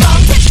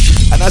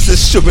 And that's a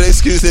stupid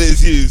excuse that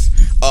is used.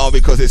 Oh,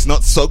 because it's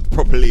not soaked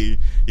properly.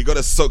 You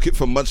gotta soak it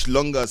for much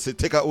longer, so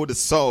take out all the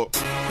salt.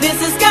 This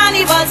is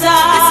carnival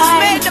time. This is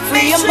made to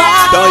free your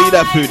mind. Don't eat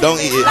that food,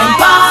 don't eat it.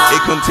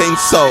 It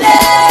contains salt.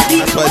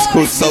 That's why it's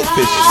called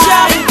saltfish.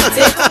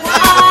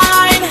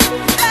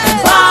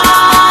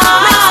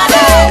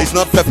 It's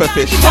not pepper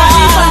fish.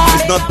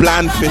 It's not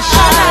bland fish.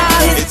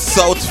 It's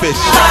salt fish.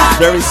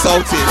 Very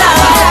salty.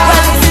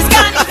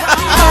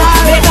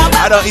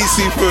 I don't eat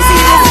seafood.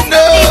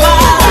 No!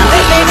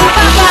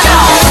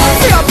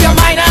 Free up your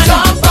mind and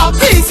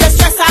please your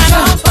stress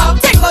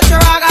and take out your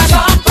rag and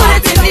put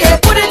it in the air,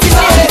 put it in the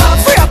air.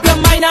 Free up your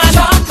mind and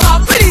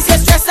please your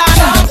stress and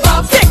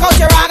take out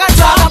your rag and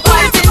put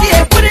it in the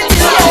air, put it in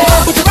the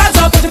air. Put your hands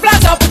up, put your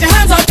flags up, put your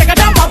hands up, take a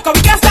jump up, cause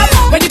we can't stop.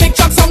 When the big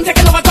trucks come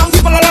taking over town,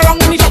 people all around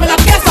when you trouble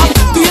up, guess up.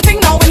 Do you think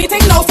now, when you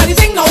think now, study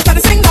sing now,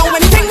 study sing now, when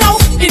you think now.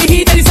 In the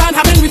heat of the sun,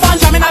 having we fun,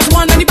 jamming as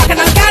one, and the back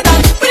and the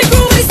garden. With the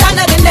crew, with the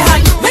standard in the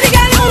hand, with the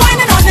girl you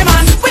whining on the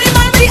man, with the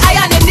man with the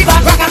iron in the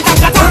back, rock and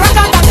tang, rock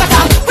and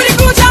tang, with the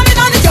crew jamming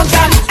on the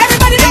junction.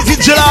 Everybody Easy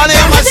Jelani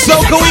and my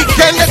soca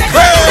weekend, the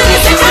crew.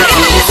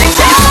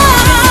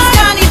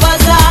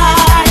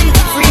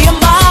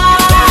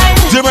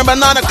 Do you remember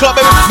 9 o'clock,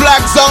 baby?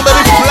 Flag Zone,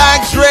 baby.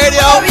 Flags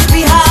Radio.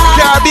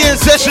 Caribbean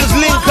Sessions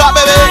link up,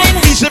 baby.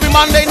 Each every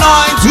Monday 9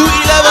 to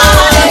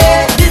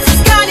 11. This is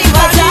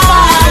carnival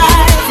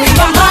time. Free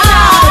your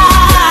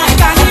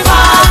mind.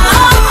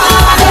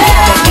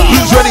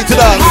 Who's ready to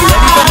dance?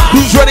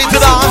 Who's ready to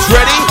dance?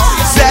 Ready,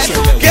 set,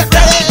 get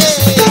ready.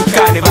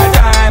 Carnival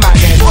time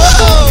again.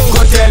 Whoa.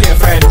 Go tell your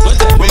friend.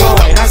 We go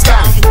wine and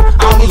scam,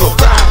 and we go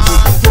France.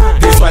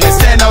 This one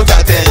is 10 out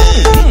of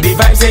 10. The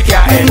vibes they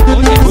can't end.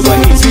 We go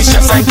eat fish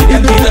and give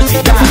them the dirty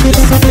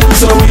dance.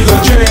 So we go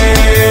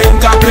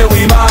drink and play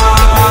with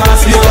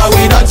mass. Because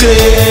we not take.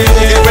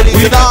 Ready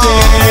we to dance.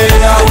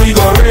 And we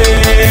go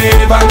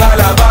rave and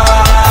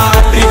galabar.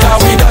 Because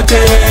we not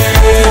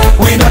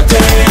take. We not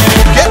take.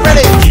 Get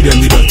ready. Give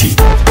them the dirty.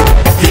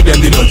 Give them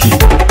the dirty.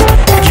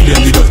 Give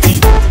them the dirty.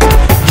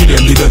 Give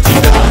them the dirty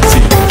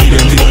dancing. Give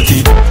them the dirty.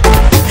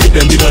 Give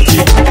them the dirty.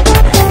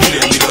 Give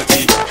them the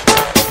dirty.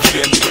 Give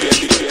them the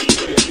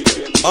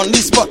On the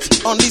spot,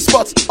 on the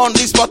spot, on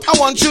the spot, I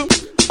want you.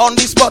 On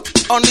the spot,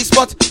 on the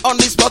spot, on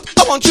the spot,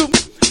 I want you.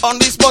 On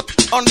the spot,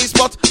 on the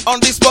spot, on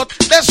the spot.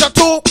 Let's shot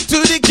talk to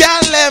the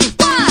gal them.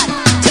 1,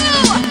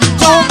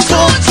 2, 1.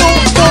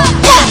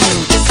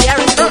 Here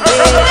is the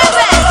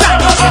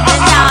way.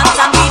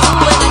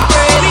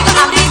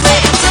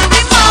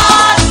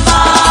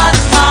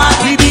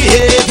 We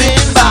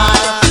behaving bad.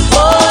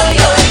 Oh,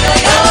 yo, yo,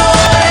 yo.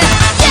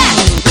 Yeah,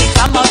 we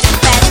come out to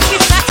bed.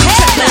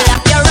 Triple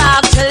up your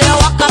rock till you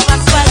walk up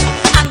and sweat.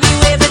 And we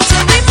wave it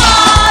till we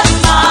mad.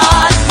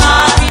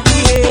 We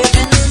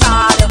behaving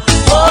bad.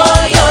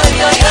 Oh, yo,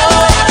 yo, yo.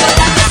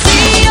 Let me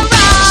see you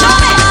rock. Show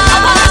me.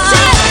 I wanna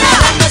see it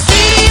now. Let me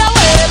see you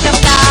wave your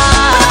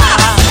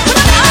flag.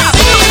 Let me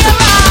see you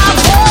rock.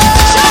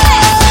 Show me.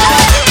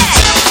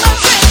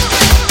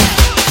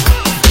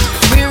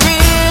 We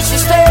reach the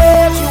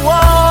stage you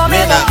want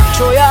me now.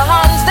 Throw your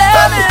hands there.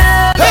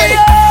 Hey,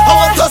 I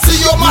want to see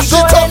you mash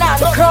it Going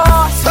up.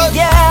 across the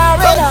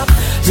arena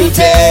to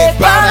take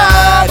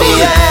Banana.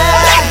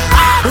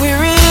 We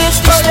reach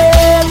the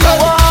stage, we're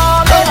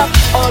warming up.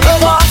 All the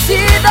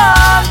party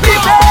done,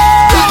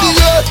 prepare.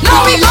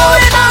 Now we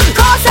going on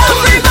course,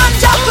 every man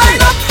just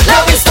line up.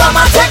 Let me start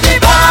and take the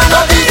band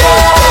of the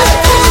air.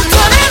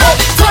 Turn it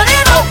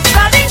up,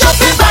 standing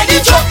jumping by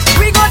the truck.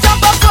 We go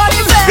jump up for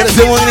the bed. Gonna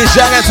say one in his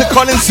young and to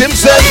Colin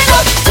Simpson.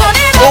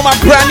 All my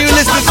brand new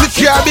listeners to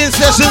Caribbean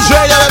Sessions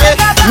Radio,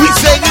 baby. We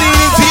say good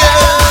evening to you.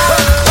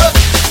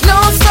 No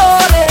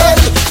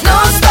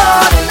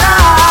starting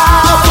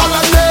now. Don't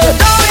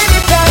really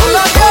depend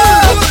on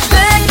you.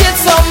 Make it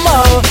some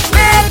more,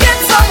 make it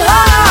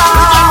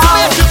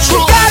somehow. You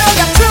gotta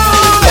get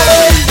through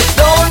it.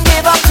 Don't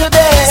give up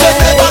today.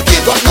 Never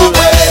give up no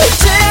way.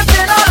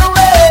 Chipping on the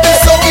way.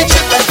 So we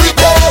chip every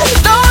day.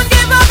 Don't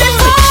give up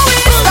before we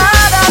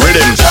start.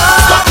 Rhythm.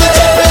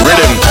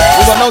 Rhythm.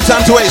 We got no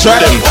time to waste, right?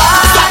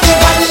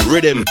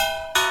 Rhythm.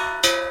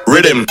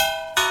 Rhythm.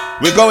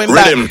 We're going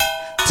back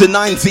to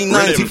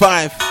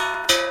 1995.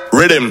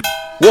 Rhythm.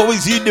 What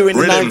was you doing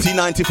in Rhythm.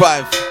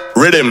 1995?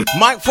 Rhythm.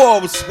 Mike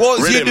Forbes, what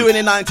was you Rhythm. doing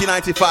in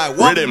 1995?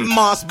 What Rhythm.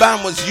 mass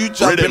band was you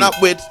jumping Rhythm.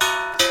 up with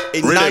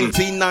in Rhythm.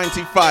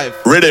 1995?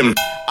 Rhythm.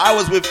 I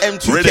was with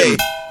M2K. Rhythm.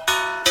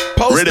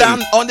 Post Rhythm.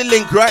 down on the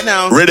link right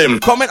now. Rhythm.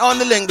 Comment on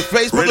the link, the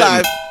Facebook Rhythm.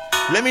 Live.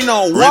 Let me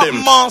know what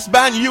Rhythm. mass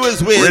band you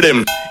was with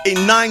Rhythm.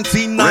 in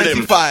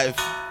 1995.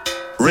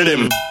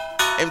 Rhythm.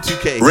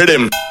 M2K.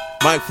 Rhythm.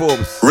 Mike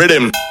Forbes.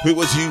 Rhythm. Who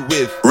was you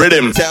with?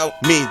 Rhythm. Tell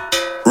me.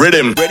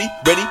 Rhythm. Ready?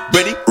 Ready?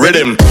 Ready?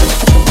 Rhythm.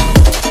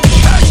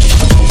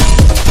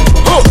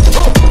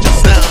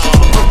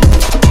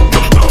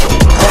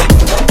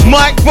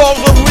 Mike Forbes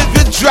was with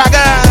the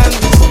Dragons.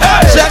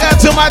 Shout out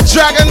to my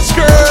Dragons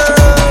crew.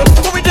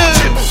 What we do?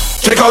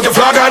 Take out your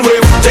flag and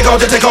wave. Take out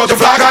your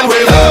flag and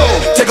wave.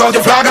 Take out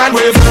your flag and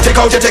wave. Take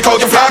out your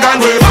flag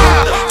and wave.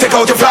 Take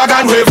out your flag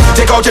and wave.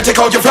 Take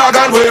out your flag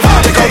and wave.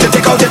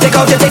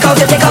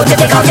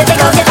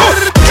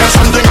 Get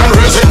something and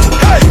raise it.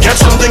 Get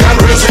something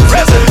and raise it.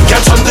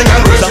 Get something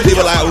and raise it. Some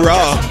people like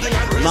Raw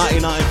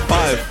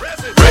 1995.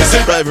 Raise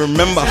it. Try to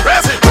remember.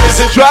 Raise it. Raise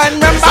it. Try and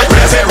remember.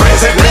 Raise it.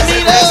 Raise it. Raise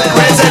it. Raise it.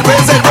 Raise it.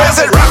 Raise it. Raise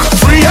it.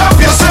 Free up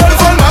yourself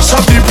and mash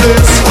up the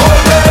place.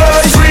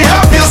 Free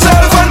up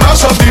yourself and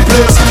mash up the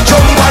place.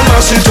 Jump and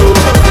mash it too.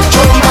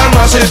 Jump and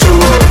mash it too.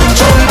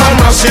 Jump and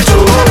mash it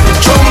too.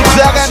 Jump and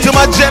Shout out to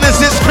my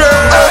Genesis crew.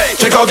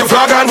 take out your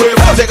flag and wave.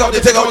 Take out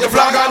your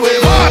flag and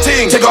wave.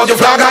 Take out your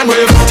flag and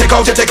wave. Take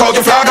out your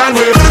flag and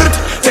wave.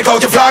 Take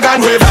out your flag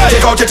and wave.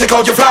 Take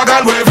out your flag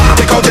and wave.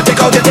 Take out your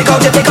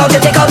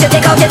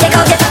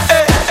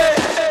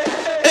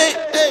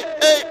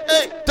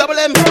Double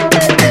M.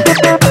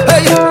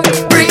 Hey,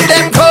 bring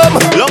them come.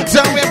 Long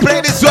time we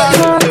play this one.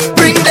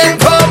 Bring them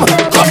come.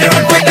 Come here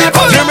and bring them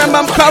come. You remember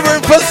I'm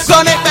covering for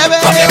Sonic, baby.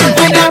 Come here and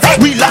bring them.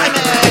 We like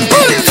it.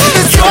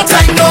 It's your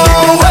time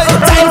now.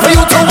 Time for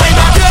you to wind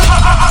up.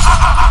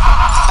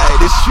 Hey,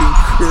 this shoot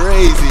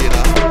crazy, you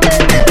know.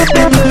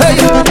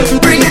 Hey,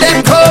 bring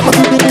them come.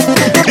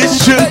 This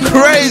shoot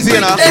crazy,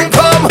 you know. Them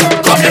come.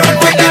 Come here and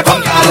bring them.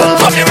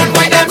 Come here and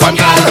bring them. Come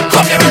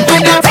here and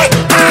bring them.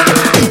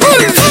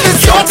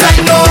 It's your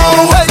time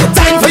now.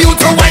 Time for you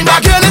to wind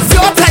back, girl. It's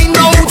your time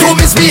now to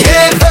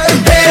misbehave.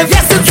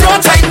 Yes, it's your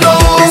time now.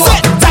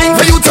 Time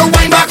for you to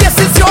wind back. Yes,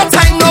 it's your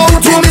time now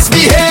to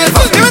misbehave.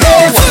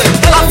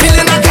 I'm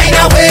feeling a kind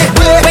of way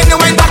when you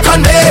wind back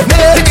on me.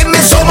 You give me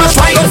so much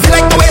wine, don't feel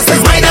like the waste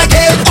is mine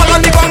again. All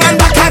on the ground and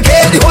back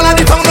again. The whole of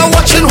the town are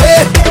watching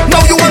way.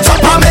 Now you want top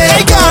of me.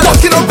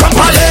 Looking up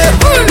properly.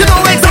 You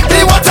know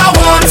exactly what I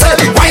want.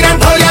 Wine and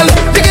pull, girl.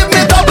 You give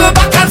me double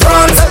back and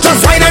front.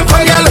 Just wine and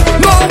come, girl.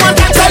 No one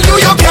can tell you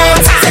you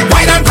can't.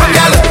 Wine and come,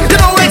 girl. You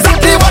know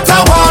exactly what I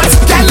want.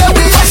 Girl, let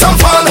me have some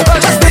fun.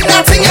 Just bring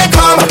that thing and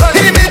come.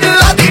 In the middle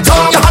of the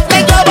tongue. You hot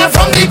like lava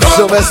from the ground.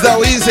 Sylvester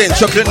Weezy and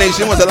Chocolate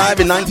Nation was alive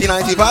in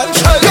 1995.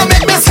 You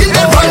make me see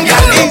the run,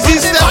 girl. Easy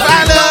step,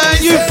 Anna.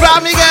 You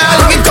found me, girl.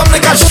 You come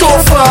like a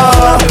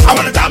chauffeur. I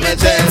wanna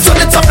damage it. Turn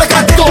it up like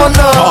a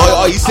donor.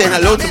 Oh, he's saying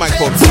hello to my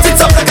folks. Put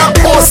it up like a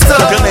poster.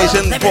 Chocolate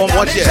Nation form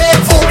what year?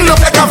 Open up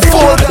like a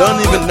folder. I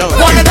don't even know.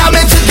 Wanna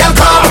damage it, girl,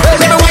 come. Let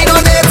me wine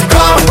on it,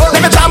 come.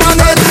 Let me jam on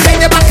it.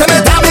 Bring it back to me,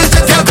 damage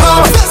it, girl,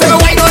 come. Let me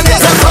wine on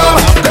it, come.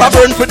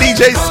 Covering for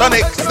DJ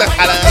Sonic. Step,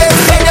 Anna.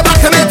 Bring it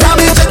back to me,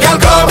 damage it, girl,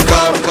 come.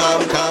 Come.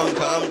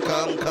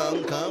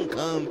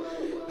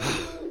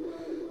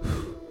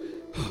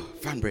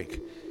 Fan break.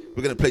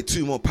 We're gonna play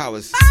two more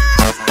powers.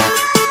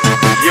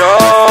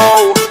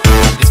 Yo,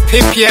 it's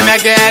PPM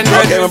again.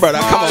 Okay, my brother,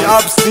 come on.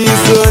 Job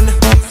season.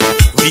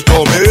 We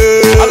come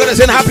in. I'm gonna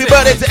send happy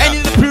birthday to any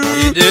of the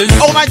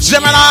crew. All my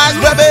Geminis,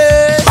 baby.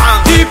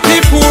 Hip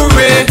hip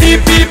hooray,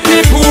 hip hip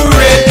hip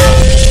hooray.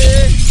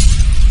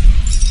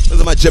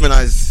 Those are my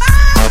Geminis.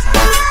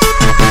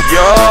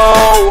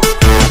 Yo,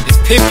 it's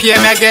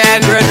PPM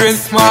again, brethren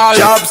small.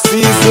 Job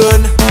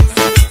season.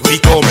 We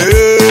come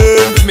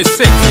in. Me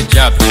sexy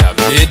job,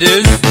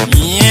 ladies.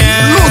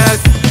 Yeah.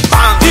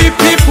 Hip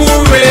hip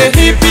hooray,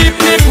 hip hip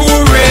hip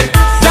hooray.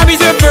 Job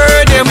is a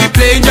bird and we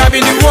play job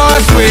in the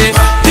worst way.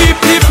 Hip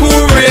hip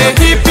hooray,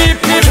 hip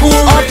hip hip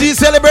hooray. After you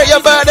celebrate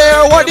your birthday,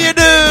 what do you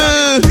do?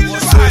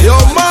 Yo,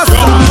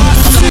 master.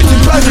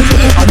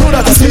 I know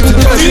that I see it.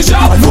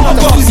 I know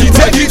that I see it.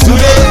 Take it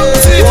today.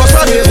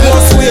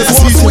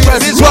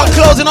 This one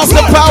closing off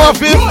the Power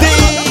 15.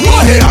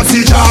 Hey, I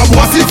see job.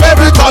 What's his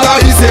favorite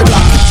color? He say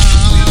black.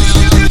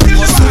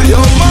 Yo,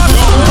 master.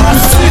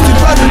 I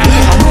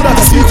know that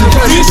I see it.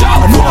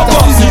 I know that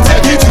I see it.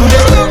 Take it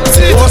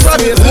today. What's that?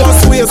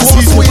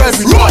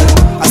 Run.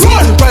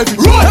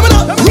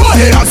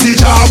 Hey, I see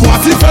job.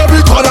 What's his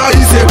favorite color?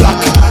 He say black.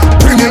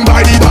 Bring him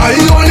by the bar.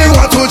 He only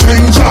want to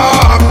drink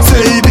job. Say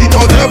he beat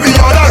out every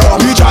other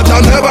rum. He judge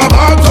and never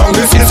back down.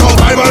 This is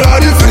survival of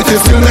the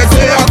fittest. Till next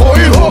day I go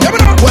in home.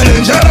 Well,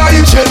 in Jedi,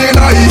 he chilling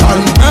a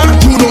hand.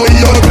 You know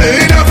he all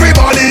playing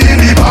everybody in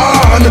the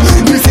band.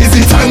 This is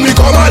the time we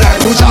come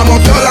alive. To jam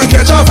up girl and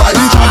catch a fight.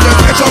 He try to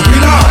catch up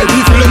in a high. He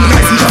feeling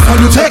nice. He just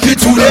want to take it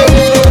to them.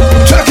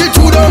 Take it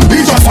to them. He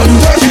just want to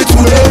take it to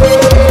them.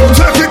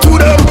 Take it to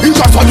them. He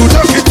just want to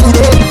take it to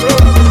them.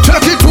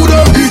 Take it to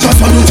them. He just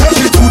want to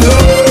take it to them.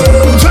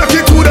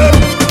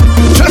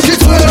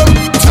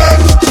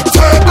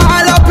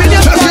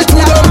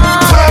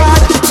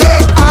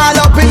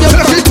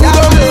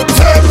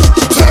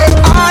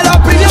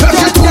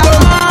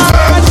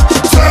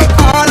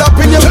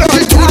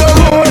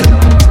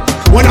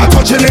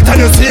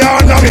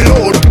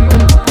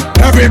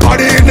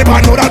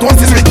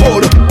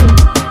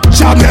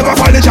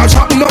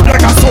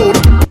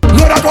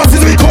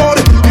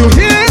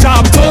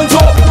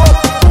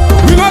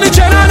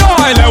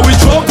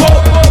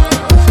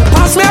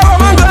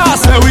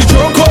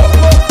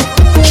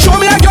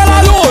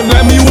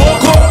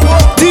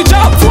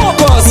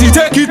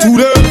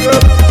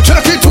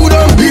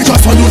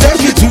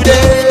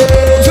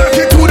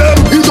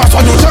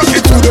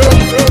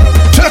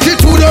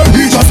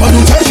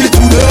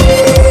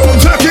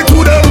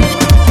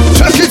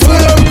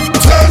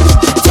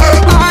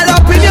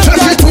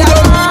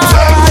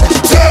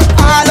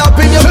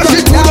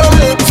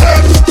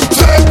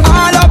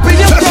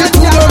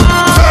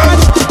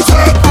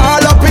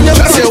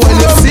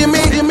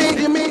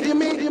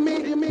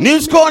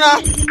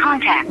 corner.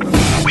 Contact.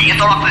 We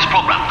interrupt this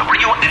program to bring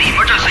you an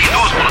emergency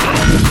news bulletin.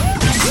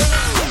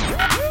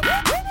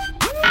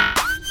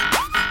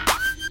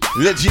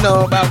 Let you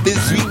know about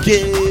this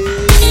weekend.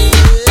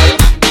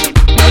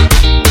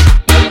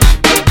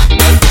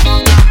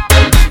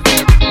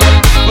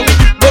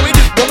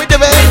 What we do,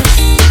 baby?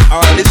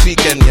 Alright, this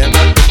weekend, yeah.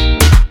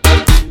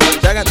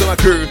 Shout out to my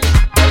crew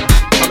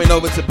coming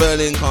over to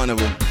Berlin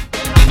Carnival.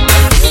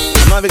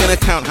 I'm not even going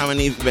to count how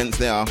many events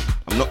there are.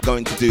 I'm not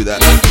going to do that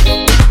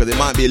because it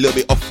might be a little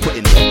bit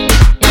off-putting.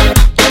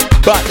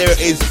 But there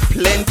is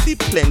plenty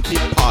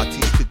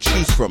parties to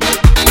choose from.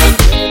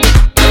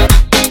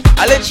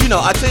 I'll let you know.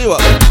 I'll tell you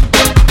what.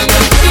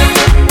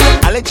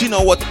 I'll let you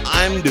know what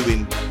I'm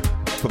doing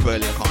for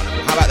Berlin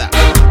Carnival. How about that?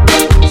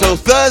 So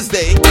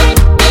Thursday,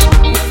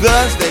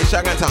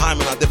 shout out to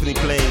Hyman. I'm definitely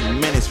playing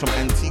Menace from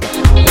Antigua.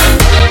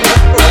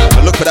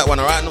 I'll look for that one,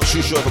 alright? Not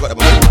too sure if I got that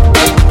one.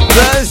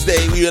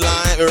 Thursday, we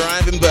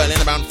arrive in Berlin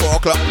around 4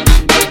 o'clock.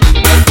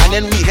 And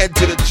then we head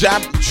to the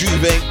Jab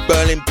Juve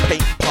Berlin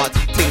Paint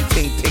Party. Ting,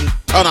 ting, ting.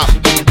 Turn up.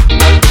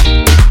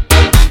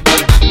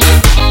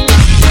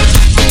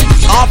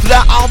 After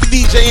that, I'll be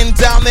DJing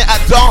down there at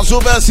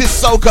Dancehall vs.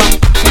 Soca.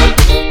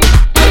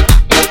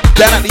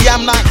 Down at the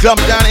Yam nightclub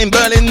down in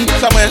Berlin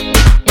somewhere.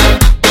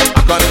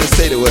 I can't even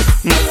say the word.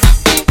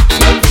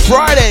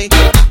 Friday,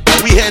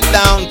 we head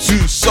down to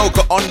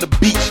Soca on the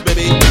beach,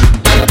 baby.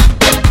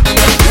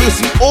 We'll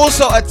see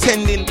also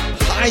attending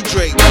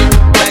Hydrate.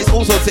 That is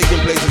also taking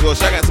place as well.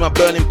 Shout out to my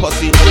Berlin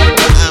posse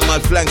and my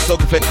Flank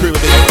Soca Fed crew,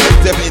 baby.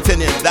 Definitely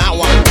attending that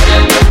one.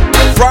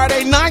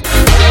 Friday night,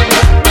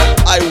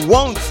 I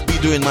won't be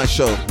doing my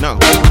show. No.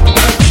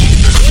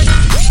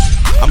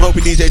 I'm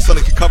hoping DJ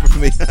Sonic can cover for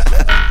me.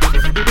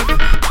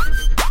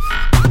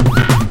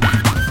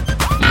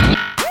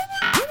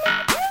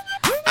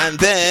 And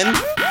then,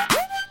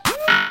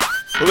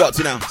 what we up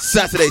to now?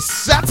 Saturday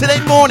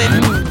morning.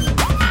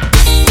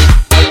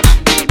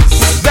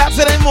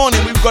 Saturday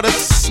morning, we've got a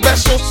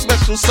special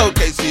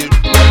showcase for you.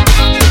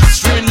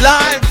 Streaming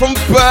live from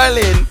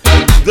Berlin.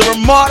 The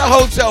Ramada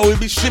Hotel will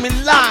be streaming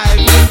live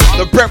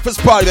the breakfast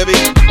party, baby.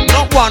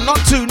 Not one, not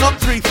two, not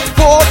three,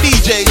 4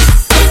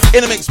 DJs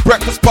in a mix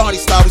breakfast party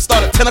style. We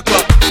start at 10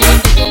 o'clock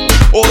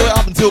all the way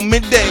up until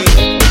midday.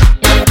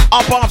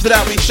 Up after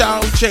that, we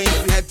shall change.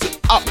 We head to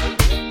up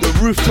the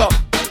rooftop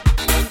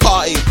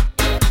party.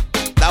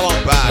 That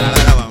one bad, I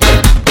like that one.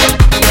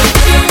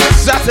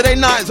 Saturday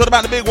nights, what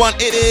about the big one?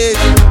 It is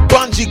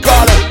Bungie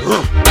Garland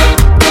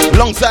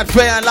alongside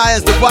Faye and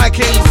Liars, the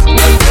Vikings.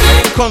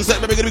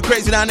 Concept, we're gonna be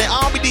crazy down there.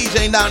 I'll be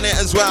DJing down there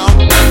as well,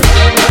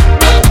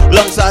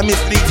 alongside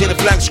Mr. DJ and the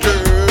Flag Screw.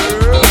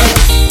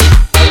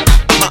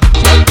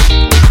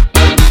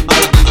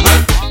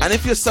 And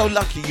if you're so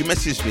lucky, you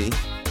message me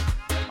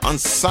on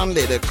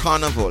Sunday, the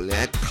Carnival,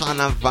 yeah,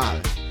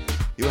 Carnival.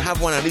 You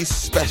have one of these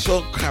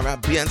special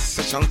Caribbean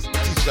sessions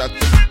t-shirts.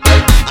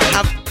 I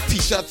have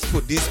t-shirts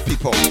for these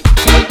people.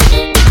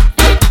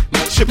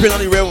 We're chipping on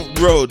the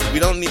road. We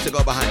don't need to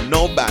go behind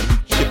no band.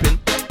 We're chipping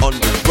on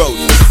the road.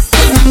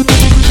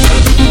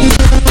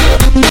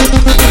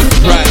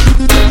 Right.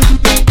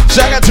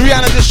 Shout out to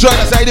Rihanna Destroy.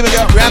 That's how you even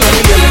get Rihanna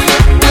Williams.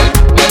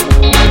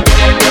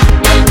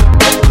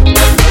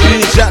 We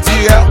need to chat to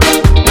you, girl.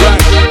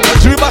 Right.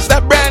 So we bust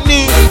that brand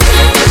new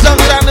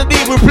Sunshine the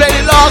Deep. We played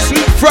it last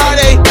week,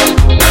 Friday.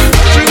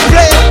 So we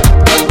played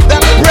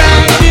that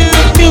brand new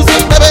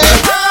music, baby.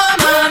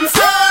 I'm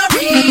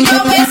sorry,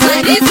 your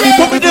waistline is dead.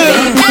 What we do?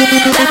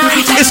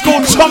 It's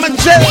called Tom and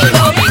Jerry.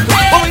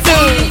 What we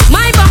do?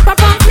 My bumper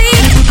on fleek.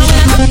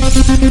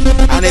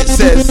 And it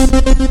says,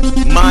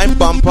 my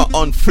bumper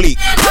on fleek.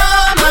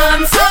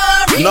 I'm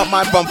sorry. Not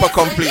my bumper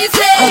complete.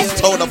 I was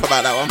told up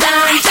about that one.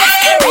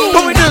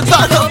 What we do?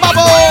 Start the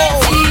bubble.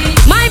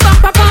 My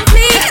bumper on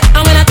fleek.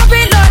 I'm gonna top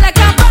it low like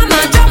a bomb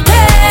and drop it.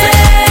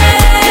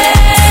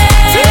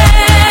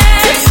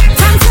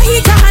 Tom say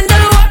he can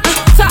handle work,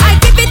 so I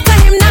give it to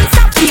him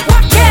non-stop. Keep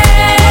walking.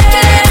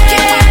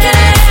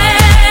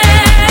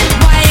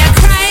 Why you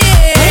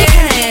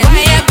crying?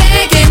 Why you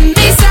begging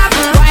me stop?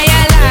 Why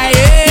you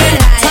lying?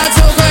 Thought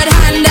you could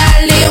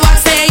handle it. What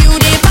say you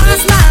the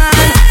boss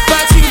man?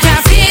 But you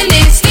can't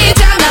finish it.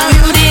 Now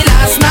you the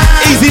last man.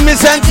 Easy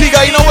Miss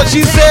Antigua, you know what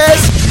she says?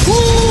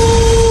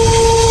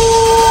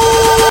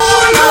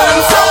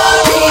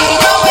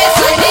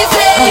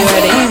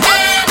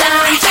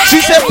 She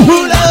said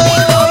pull up.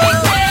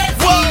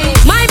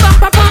 My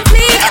bumper pump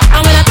fleek.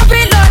 I'm gonna top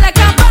it low like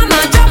a bomb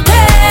and drop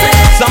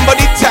it.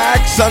 Somebody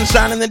tag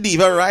Sunshine and the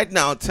Diva right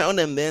now. Tell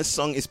them their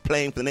song is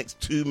playing for the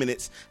next 2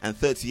 minutes and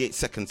 38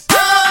 seconds.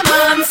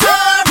 I'm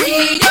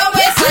sorry,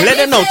 Let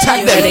them know.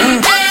 Tag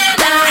them.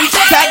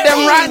 Tag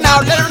them right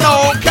now. Let them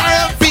know.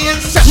 Caribbean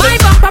session. My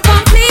bumper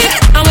pump fleek.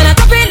 I'm gonna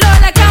top it low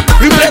like a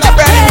bomb. We play that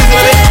brand new music,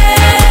 baby.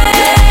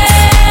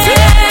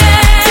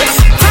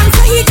 Tom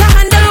say he can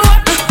handle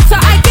work, so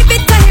I give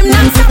it to him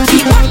non-stop.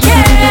 Keep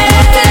walking.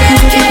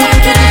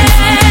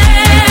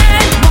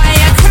 Why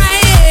you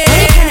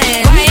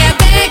crying? Why you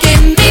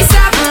begging me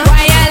stop?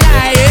 Why you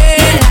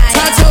lying?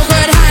 Thought you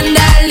could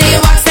handle it.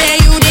 What say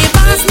you the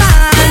boss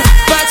man?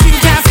 But you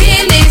can't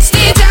finish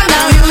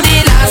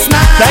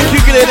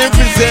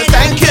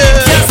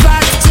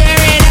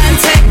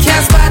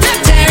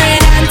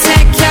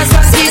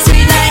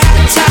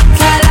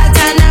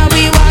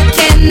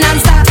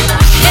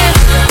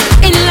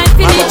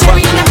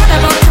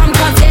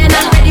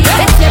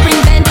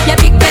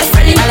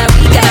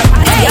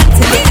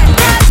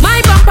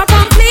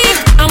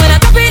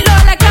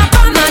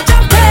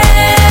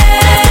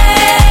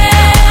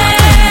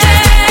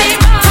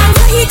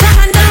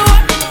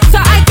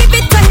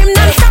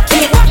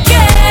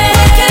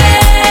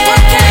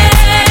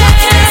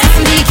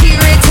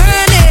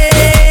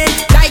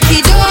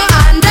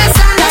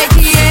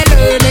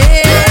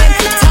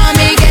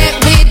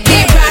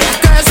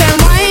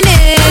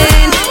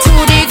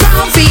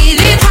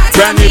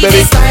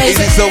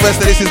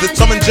Sylvester. This is the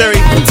Tom and Jerry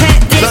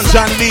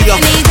Sunshine Leader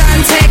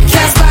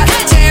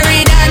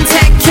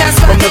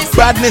from the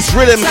Badness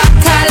Rhythm.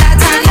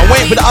 I'm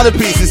waiting for the other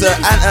pieces.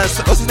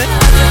 What's his name?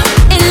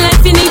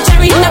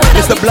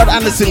 It's the Blood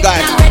Anderson guy.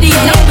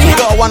 He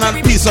got a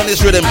one-hand piece on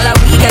this rhythm. I'm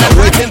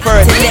waiting for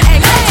it.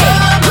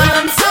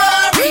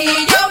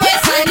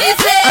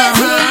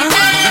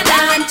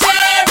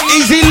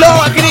 Easy low,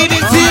 I can eat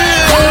it too.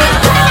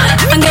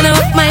 I'm gonna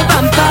work my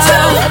bumper.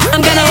 I'm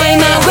gonna weigh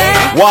my way.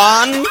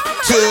 1,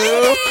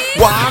 2,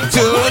 1, 2,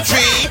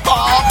 3, 4.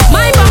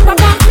 My bumper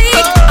pump me.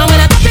 I'm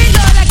gonna big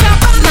go like a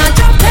bomb and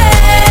drop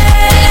it.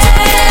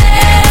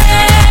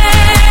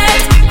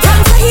 Tom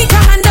say he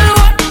can handle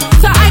what,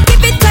 so I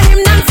give it to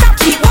him non-stop.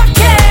 Keep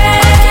walking.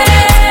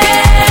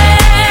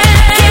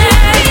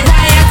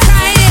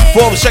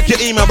 Forbes, check your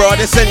email, bro. I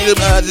just sent you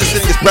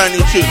this brand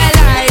new tune.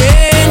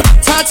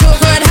 Touch so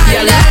good,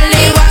 high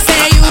lolly. What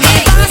say you the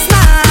boss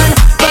man?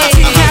 But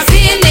you can't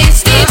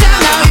finish the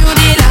job. Now you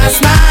the last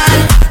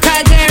man.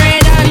 Cause Jerry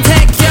don't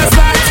take your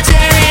spot.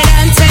 Jerry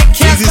don't take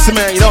your Easy spot.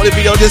 man, you know what the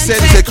video just said?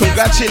 It said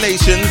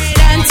congratulations.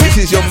 This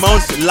is your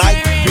most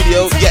liked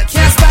video yet.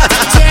 Jerry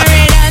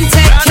don't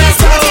take your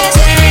spot.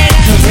 Jerry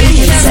don't take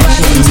your spot.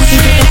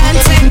 Jerry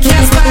don't take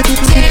your spot.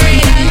 Jerry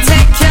don't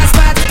take your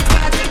spot.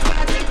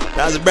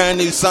 That's a brand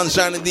new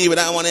Sunshine and Diva.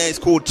 That one there is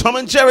called Tom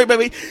and Jerry,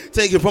 baby.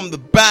 Take it from the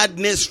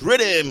Badness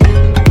Rhythm.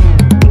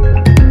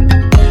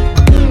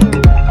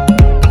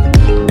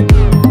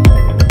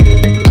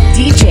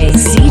 DJ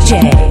CJ.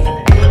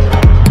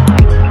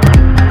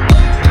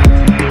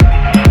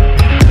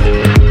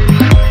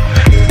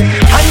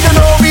 And you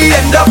know we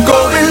end up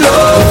going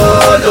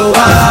low,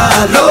 lower,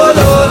 low,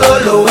 low, low,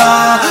 lower,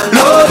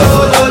 low,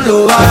 low,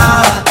 low,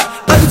 lower,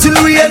 until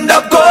we end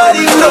up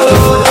going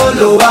low,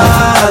 lower,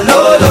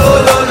 low,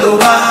 low, low,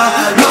 lower,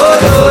 low,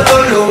 low,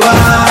 low, lower,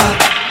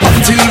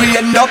 until we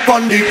end up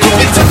on the ground.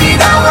 Give it to me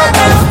now and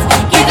now,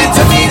 give it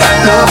to me that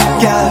love,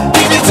 yeah.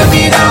 Give it to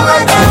me now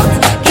and now,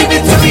 give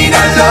it to me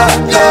that love,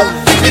 love.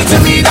 Give it to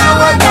me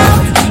now and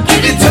now,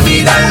 give it to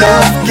me that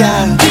love,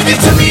 yeah. Give it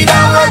to me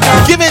now and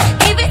now, give it.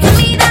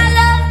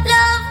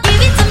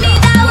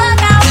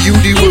 You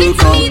the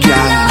workout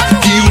girl,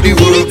 you the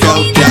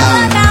workout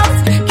girl.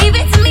 Give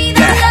it to me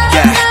that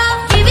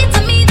love. Give it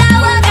to me that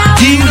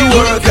workout. You the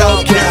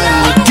workout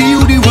girl,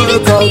 you the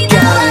workout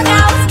girl.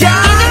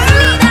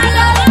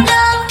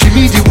 Give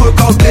me the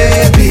workout,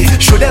 baby.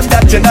 Show them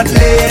that you're not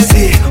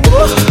lazy.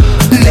 Oh,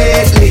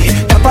 lately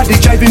that body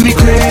driving me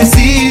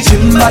crazy.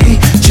 Gym body,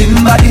 gym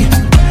body.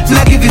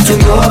 Now give it to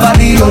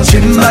nobody. Oh,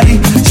 gym body,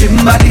 gym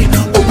body.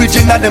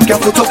 Original them can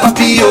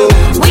photocopy. Oh,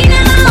 we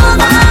never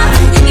over.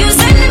 You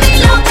send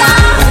me loca.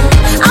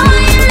 I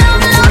want you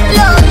love, love,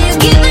 love. You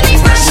giving me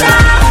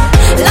pressure.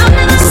 Love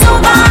never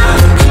sober.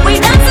 We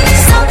dancing in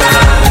soca.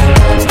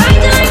 Right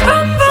like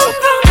rum, rum,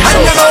 rum. And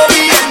you know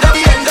we end up.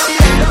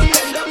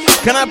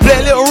 Can I play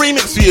a little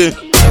remix for you?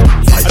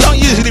 I don't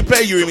usually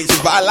play you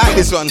remixes, but I like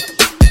this one.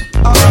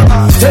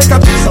 Take a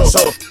piece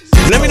so.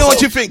 Let me know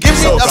what you think. Give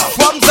me a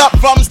thumbs up,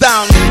 thumbs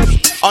down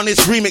on this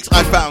remix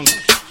I found.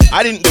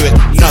 I didn't do it,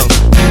 no.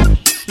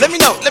 Let me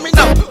know, let me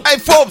know.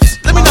 Hey Forbes,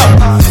 let me know.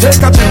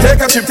 Take a trip,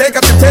 take a trip, take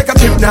a trip, take a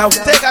trip now.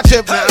 Take a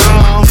trip now.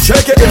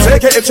 Shake it,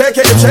 shake it,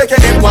 shake it, shake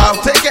it, wow.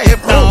 Take a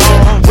hip now.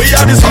 We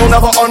are the sound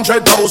of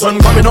 100,000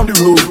 coming on the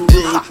roof.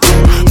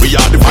 We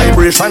are the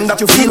vibration that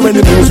you feel when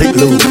the music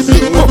moves. We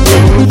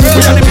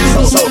are the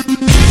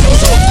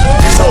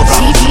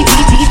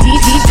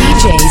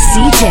DJ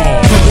CJ.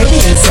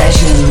 Caribbean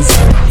Sessions.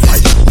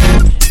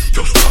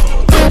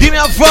 Give me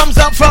a thumbs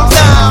up, thumbs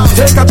down.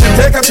 Take a trip,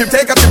 take a trip,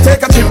 take a trip,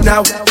 take a trip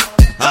now.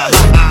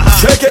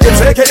 Shake it,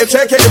 shake it,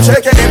 shake it,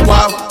 shake it,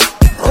 wow.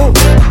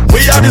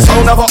 We are the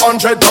sound of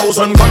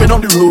 100,000 coming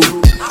on the roof.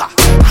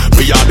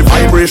 We are the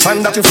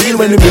vibration that you feel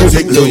when the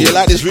music moves. You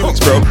like this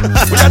remix, bro?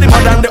 We are the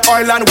mud and the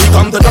oil and we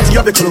come to dirty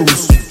of the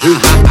clothes.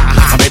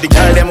 I made the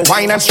girl them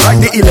wine and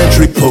strike the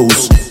electric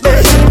pose.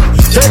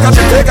 Take a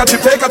trip, take a trip,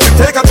 take a trip,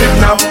 take a trip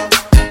now.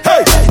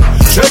 Hey,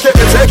 shake it,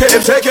 shake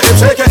it, shake it,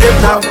 shake it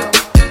now.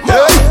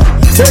 Hey,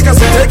 take a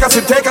sip, take a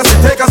sip, take a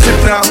sip, take a sip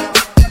now.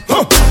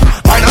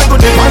 Wine and go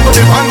dip, and go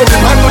dip, and go dip,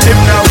 and go dip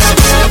now.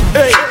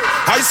 Hey,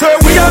 I say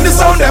we are the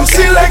sound them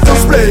still like to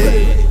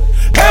play.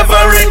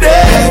 Every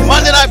day,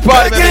 Monday night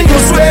party, making you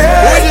swear.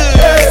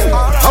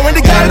 And when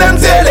the girl them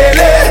say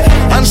lele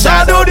and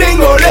shadow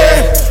dingole,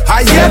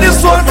 I hear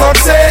this one from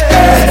say,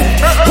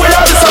 we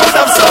are the sound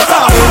of soca.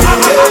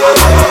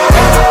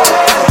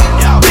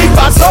 Big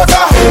bad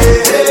soca.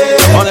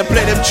 I wanna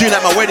play them tune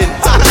at my wedding.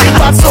 Big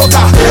bad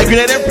soca. Like you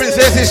know them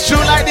princesses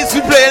tune like this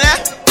we playing, eh?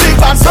 Big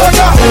bad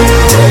soca.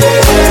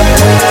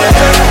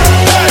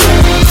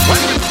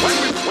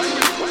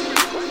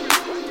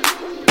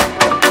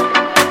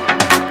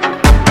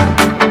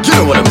 You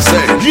know what I'm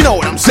saying? You know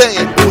what I'm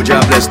saying? Oh,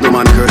 God bless no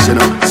man curse, you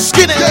know.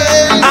 Skinny.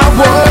 I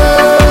want.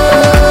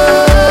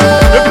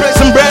 We play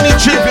some brand new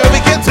trip here. We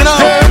get to know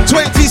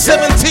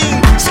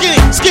 2017. Skinny,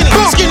 skinny,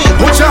 skinny.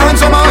 Put your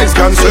hands on my eyes,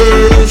 can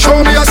say.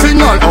 Show me a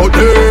signal out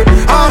there.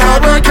 All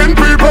hard-working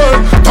people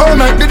don't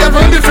make the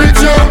devil defeat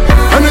you.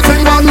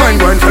 Anything bad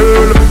mind went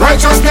hell.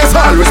 Righteousness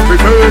all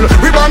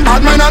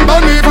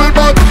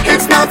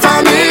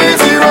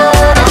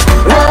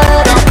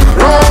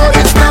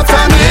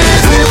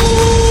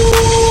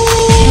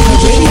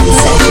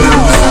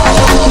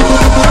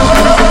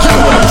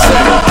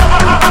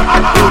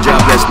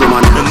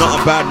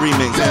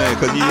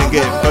because you didn't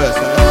get it first.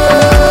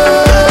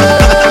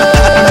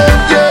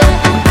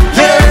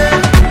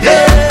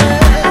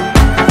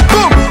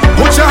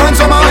 Put your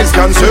hands on my eyes,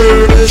 can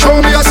see. Show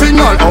me a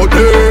signal out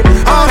there.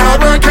 All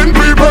hard-working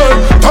people,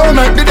 don't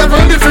make the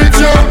devil defeat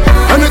you.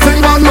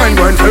 Anything bad mind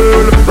won't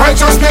fail.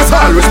 Righteousness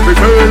always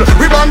prevail.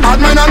 We burn bad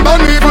men and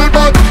burn evil,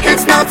 but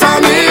it's not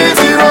an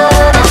easy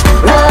road.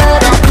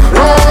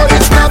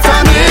 It's not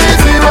an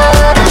easy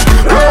road.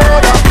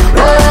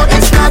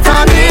 It's not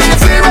an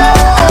easy road.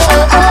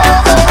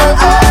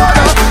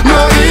 No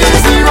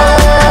easy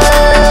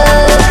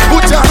road.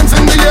 Put your hands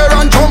in the air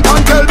and jump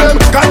and tell them,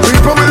 God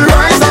people will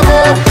rise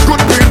above.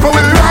 Good people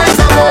will rise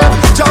above.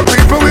 Job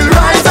people will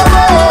rise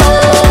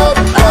above.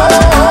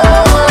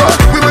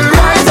 We will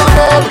rise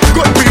above.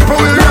 Good people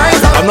will rise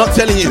above. I'm not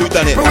telling you who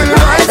done it. We will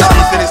rise above.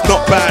 He said it's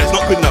not bad, it's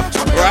not good enough.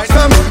 Right?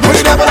 Where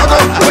you never go?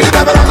 Where you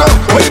never go?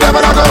 Where you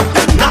never go?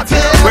 Not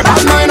here. We're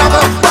bad mind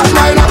other. Bad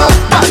mind other.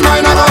 Bad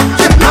mind other.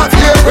 Not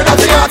here. We're not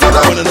here.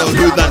 I wanna know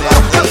who done it.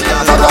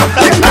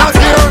 Not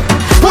here.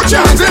 Put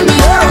your hands in the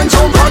air and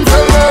jump and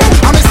tell them.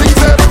 I'm a sing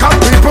say, God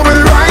people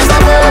will rise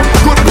above.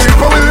 Good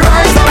people will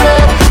rise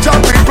above.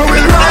 Job people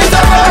will rise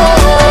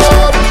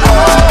above.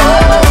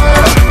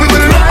 We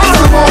will rise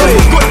above.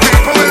 Good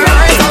people will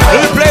rise above. Let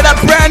me play that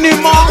brand new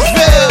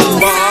Marksville.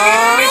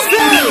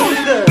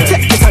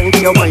 Take your time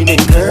when you're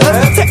whining, girl.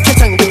 Take your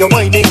time when you're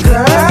whining,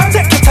 girl.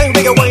 Take your time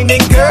when you're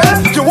whining, girl.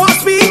 You want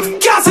speed?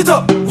 Gas it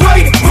up.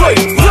 Right.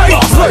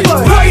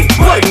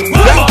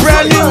 That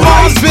brand new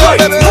Marksville,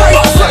 baby.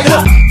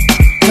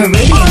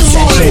 Caribbean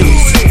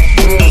Sessions.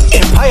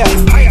 Empire.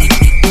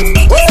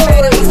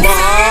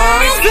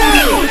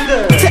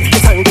 Take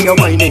your time when you're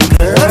whining,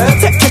 girl.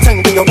 Take your time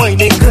when you're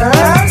whining, girl.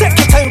 Take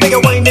your time when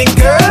you're whining,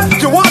 girl.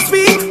 You want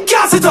speed?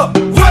 Gas it up.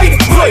 Right.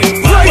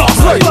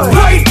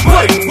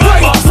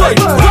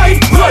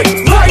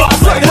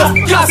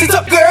 Gas it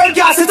up, girl.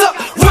 Gas it up.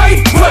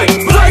 Right.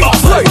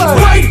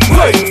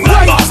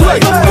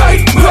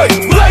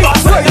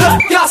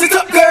 Gas it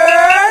up,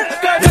 girl.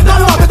 Get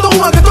down, walk, get on,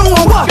 what? Get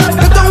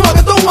down, walk,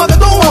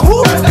 who?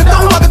 Get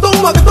down, walk,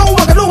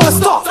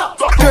 stop.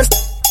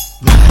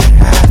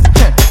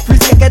 Free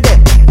take a day.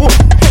 I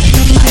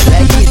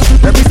like it.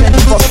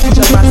 Representing for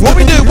future man. What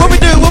we do?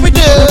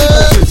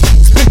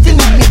 Split in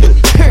the middle.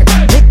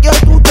 Make your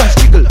two touch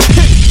jiggle.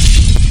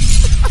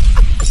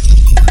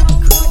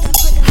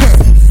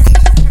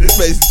 This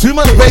bass, too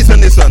much bass on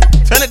this one.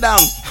 Turn it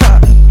down.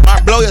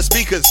 Might blow your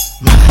speakers.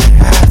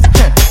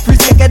 Free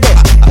take a day.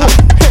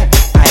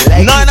 I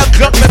like 9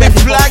 o'clock, baby,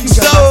 flag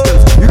zone.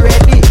 You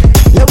ready?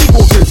 Here we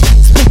go, girls.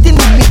 Split in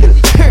the middle.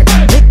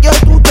 Make your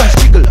two touch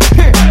jiggle.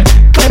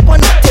 Climb on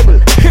the table.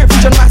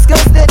 Fusion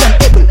maskers dead and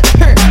able.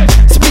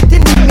 Split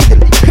in the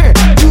middle.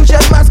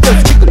 Fusion maskers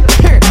jiggle.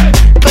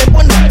 Climb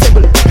on the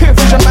table.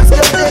 Fusion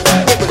maskers dead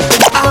and able.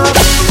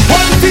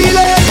 One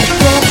feeling,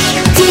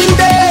 2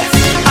 days,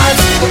 as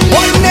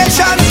one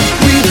nation.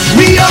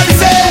 We are the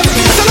same.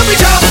 So let me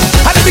jump,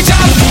 and let me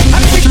jump,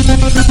 and let me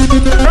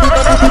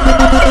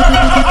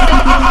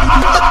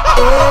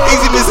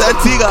Easy, Miss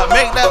Antigua,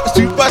 make that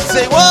super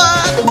say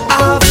what?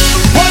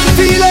 one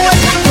feeling,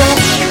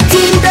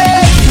 2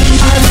 days,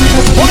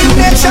 one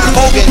nation.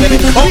 Okay, baby,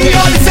 We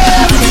are the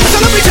same. So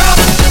let me jump,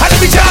 and let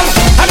me jump,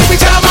 and let me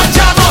jump and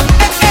jump on.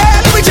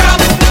 Let me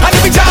jump, and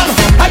let me jump,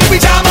 and let me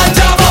jump and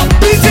jump on.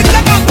 Beat it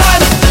like a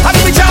pan, and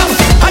let me jump,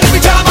 and let me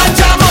jump and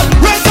jump on.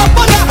 Raise up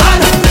on your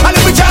hand, and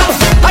let me jump,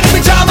 and let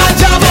me jump and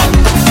jump on.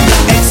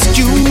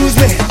 Excuse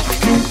me.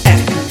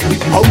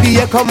 How do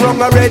you come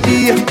wrong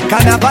already?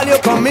 Carnival, you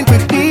coming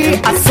quickly.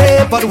 I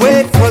say, but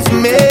wait was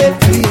made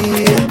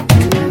free.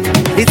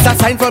 It's a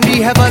sign from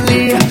the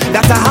heavenly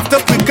that I have to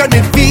quicken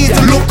my feet.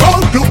 Look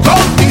out, the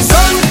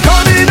sun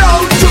coming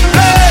out to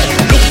play.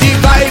 Look, the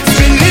vibes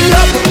filling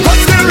up,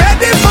 'cause we're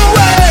ready for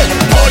it.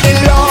 Pour the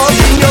love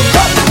in your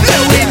cup,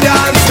 let we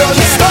dance, don't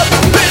stop.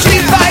 Let the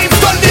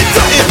vibes on the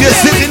top. If you're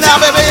sitting now,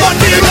 baby, jump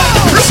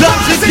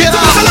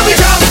together. So let me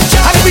jump,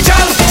 and let me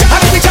jump, and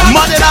let me jump.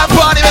 Monday night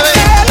party, baby.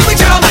 Let me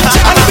jump,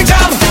 and let me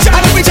jump,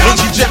 and let me jump.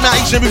 Interject now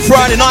each and every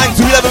Friday, 9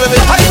 to 11, baby.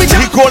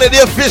 We call it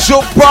the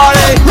official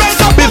party.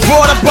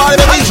 Before the party,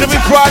 baby, each and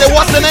every Friday.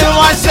 What's the name of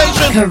my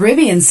station?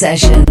 Caribbean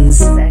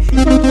Sessions.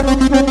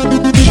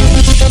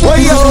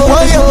 Woyo.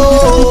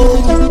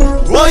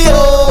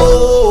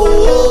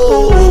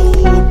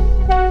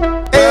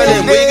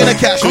 Berlin, where you gonna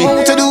catch me? Come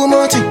out to do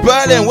much.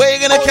 Berlin, where you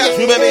gonna catch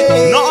me, baby?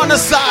 Not on the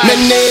side. My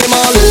name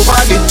all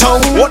over the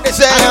town. What they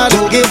say? I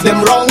don't give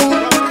them wrong,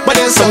 but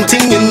there's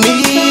something you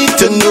need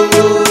to know.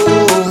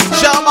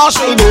 Shout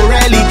Marshall. I don't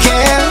really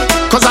care,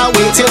 'cause I'm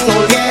waiting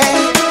all year.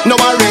 Now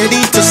I'm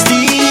ready to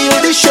steal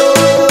the show.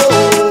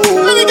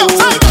 Let me go.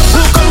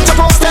 Who come to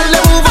post, tell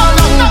them move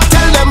along.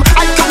 Tell them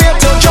I come here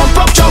to jump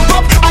up.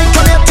 I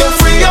come here to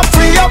free up.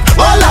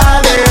 All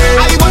of them.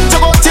 I want to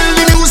go till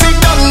the music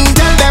done.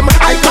 Tell them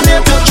I come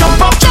here to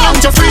jump up.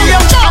 To free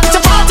up. To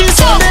party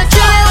so they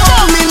can't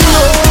tell me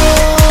no.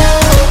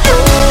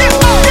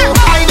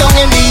 I don't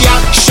in the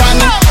action.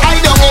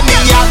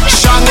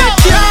 They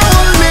can't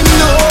hold me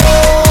no.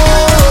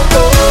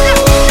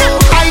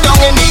 I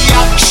don't in the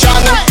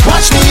action.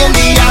 Watch me in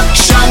the action.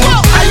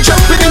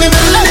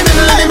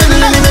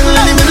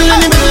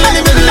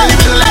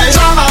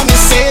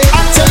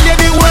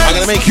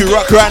 you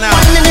rock right now.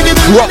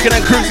 Rocking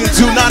and cruising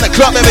to 9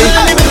 o'clock, baby. They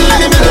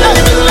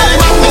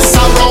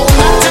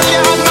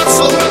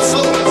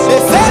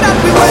say that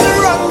we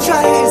will run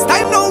dry. It's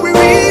time now we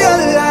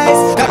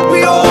realize that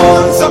we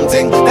own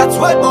something that's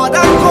worth more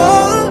than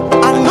gold.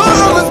 I know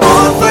I was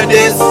born for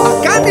this.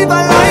 I can't even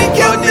like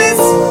you this.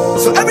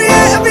 So every year,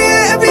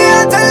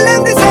 I tell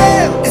them the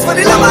same. It's for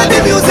the love of the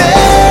music.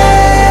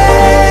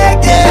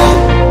 Yeah,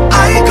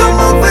 I come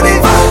up for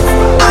this.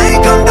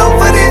 I come down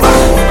for this.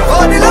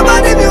 For the love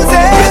of the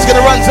music. It's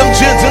gonna run some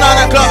tunes to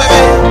 9 o'clock, baby.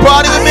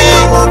 Party with me.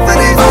 I come up for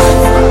this.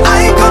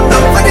 I come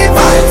down for the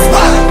vibes.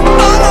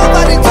 All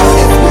over the town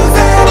is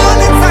music.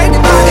 All inside the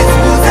band is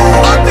music.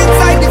 Up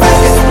inside the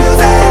band is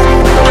music.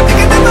 They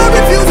can never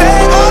refuse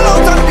it. All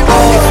out on the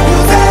road is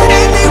music.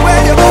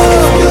 Anywhere you go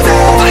is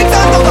music. Vibes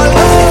all over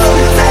love is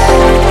music.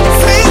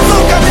 Sweet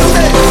soca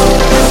music.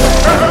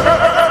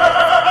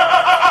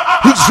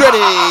 Who's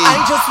ready? I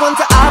just want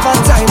to have a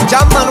time,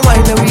 jam and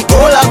wine, and we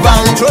all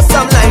around, throw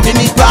some life in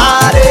the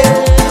party.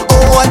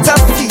 Oh, what a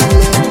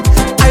feeling!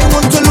 I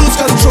want to lose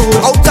control,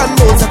 out and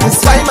more,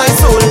 satisfy my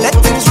soul, let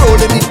things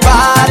roll in the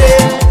party.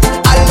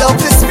 I love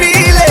this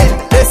feeling.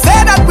 They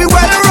say that we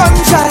well run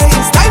dry.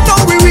 It's time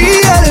now we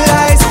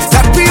realize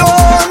that we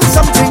own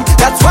something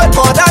that's worth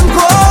more than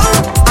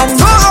gold. I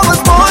know I was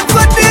born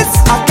for this.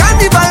 I can't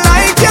even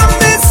like you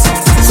miss.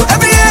 So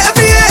every year,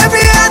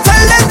 I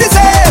tell them the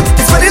same.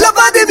 It's for the love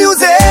of the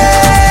music.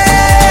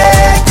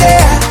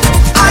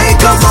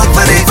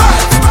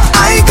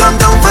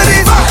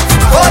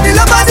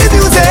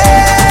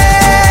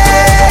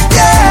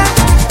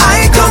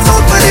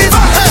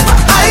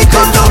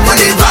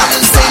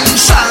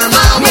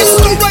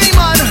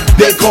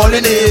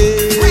 Calling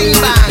him.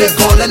 They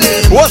calling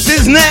him. What's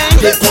his name?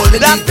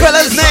 That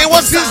fella's name.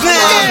 What's his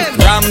name?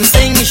 Ram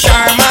Singh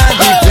Sharma,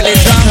 the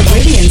village drum.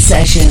 Brilliant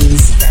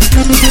sessions.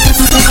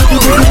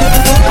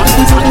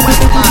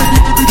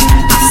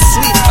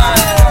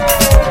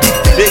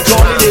 They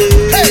calling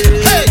him.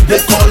 They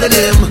calling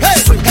him.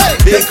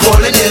 They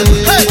calling him.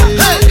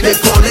 They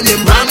calling him.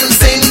 Ram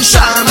Singh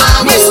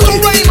Sharma. Mr.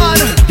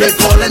 Raymond. They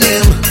calling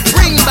him.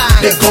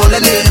 They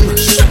calling him.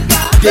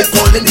 They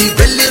calling the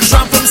village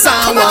drum from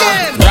Sawa.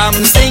 Ram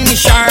Singh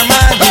Sharma,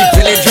 the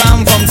village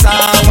drum from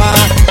Sawa.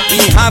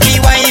 He have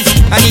a wife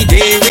and he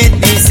day with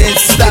the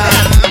sister.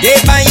 They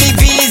buy a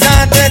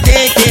visa to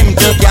take him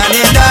to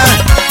Canada.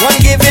 One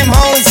give him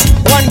house,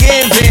 one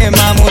give him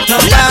a motor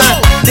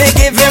car. They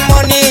give him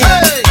money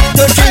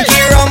to drink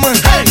the rum.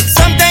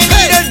 Sometimes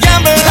he does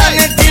gamble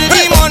until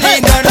the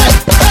money done.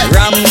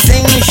 Ram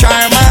Singh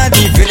Sharma,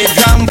 the village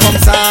drum from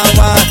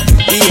Sawa.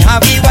 He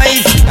have a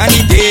wife and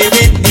he day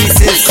with the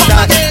sister.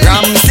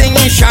 Ram Singh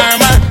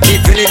Sharma, the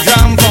village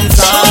drum from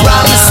Sawa.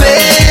 Ram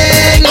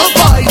Singh, oh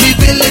boy, the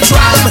village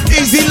drum.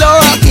 Easy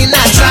Laura, in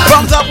a drum.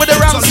 Comes up with the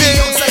Ram Singh.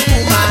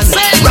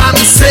 Ram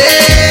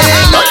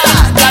Singh,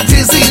 that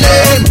is the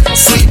name.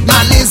 Sweet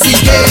man is the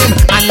game,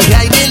 and he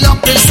hiding up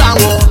in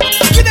Sawa.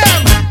 Get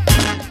them.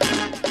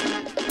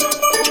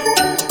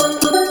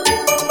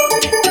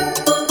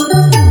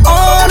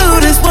 All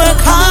who this work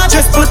hard,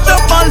 just put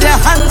up all their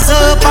hands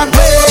up and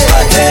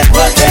work it,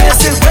 work it. I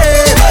say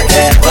work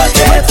it, work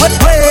it, work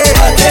it.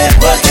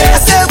 I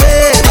say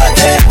work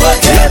it,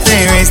 work it. Let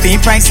them raise the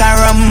price of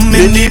rum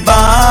in the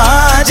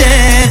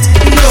budget.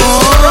 No.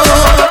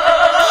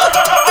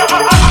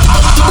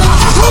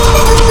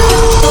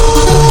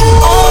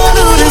 All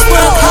who this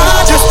work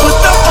hard, just put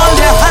up all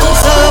their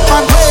hands up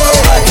and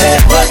work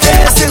it, work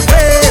it. I say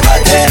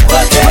work it,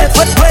 work it,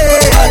 work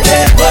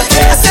it, work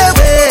it. I say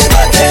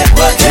work it,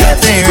 work it. Let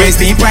them raise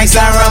the price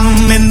of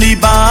rum in the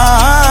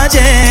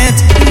budget.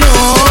 No,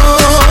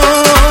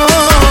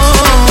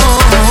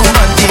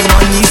 but the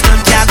money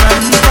still can't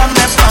run from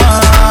the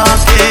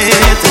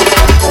pocket.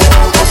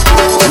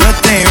 Let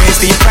them raise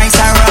the price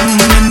of rum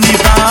in the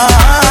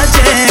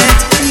budget.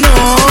 No,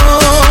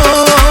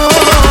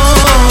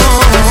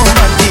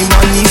 but the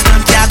money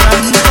still can't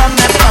run from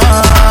the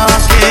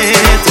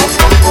pocket.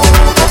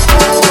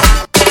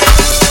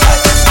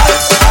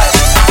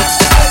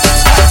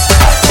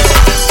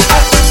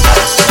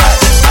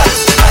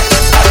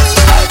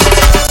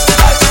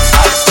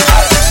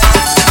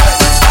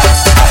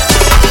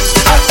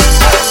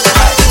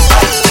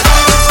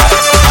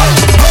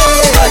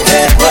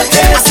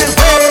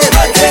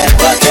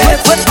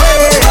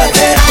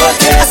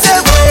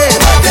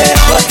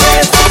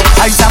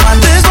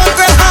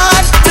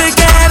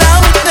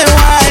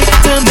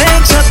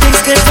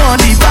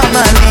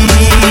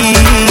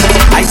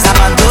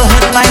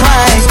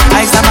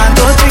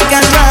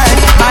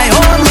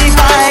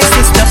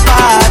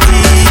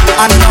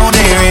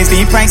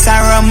 Price of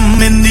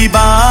rum in the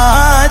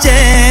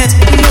budget.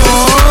 No,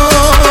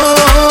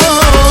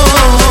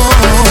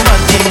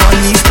 but the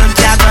money still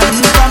can't run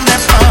from the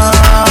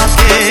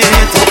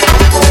pocket.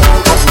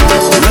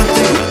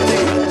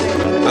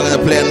 I'm gonna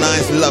play a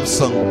nice love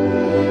song.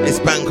 It's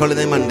Bank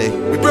Holiday Monday.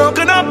 We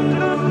broken up.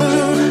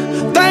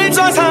 Times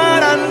was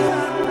hard and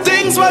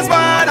things was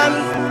bad and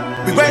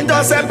we went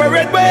our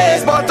separate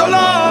ways. But oh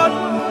Lord,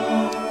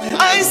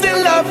 I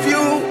still love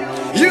you.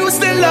 You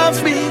still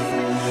love me.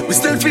 we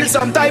still feel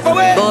some type of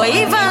way.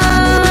 Boy, even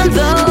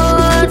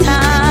though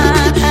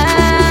time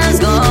has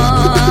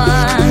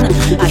gone,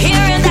 I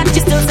hear that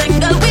you're still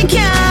single, we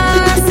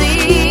can't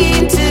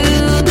seem to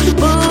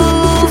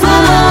move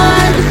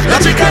on.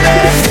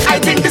 Logically, I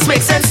think this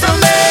makes sense to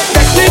me.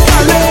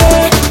 Technically,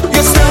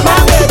 you're still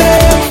my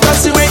baby,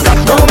 'cause you ain't got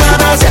no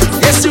manners yet.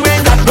 Yes, you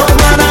ain't got no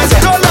manners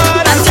yet. No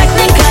Lord. And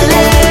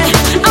technically,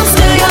 I'm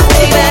still your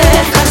baby,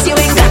 'cause you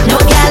ain't got no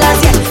galas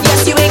yet.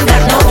 Yes, you ain't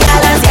got no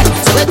galas yet.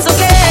 So it's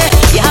okay,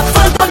 you have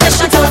full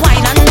permission to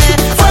whine on me,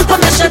 full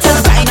permission to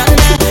grind on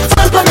me,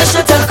 full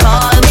permission to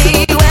call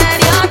me when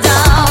you're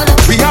down.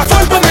 We have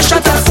full permission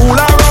to fool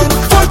around,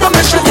 full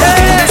permission to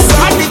yes.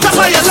 I need to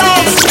play your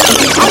love.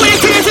 I will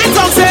keep it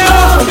on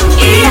sale.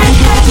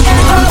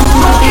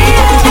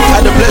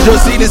 Had the pleasure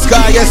of seeing this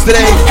guy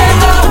yesterday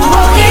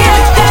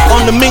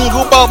on the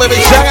Mingle Bowl, baby.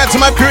 Shout out to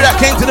my crew that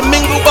came to the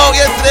Mingle Bowl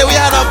yesterday. We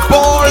had a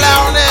ball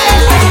out there.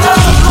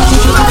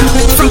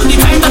 From the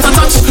time that I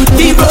touch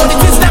the road,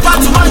 it is never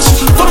too much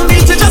for me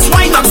to just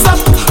wind up stop,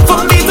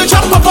 for me to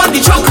jump up on the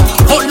truck.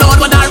 Oh Lord,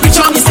 when I reach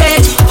on the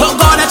stage, oh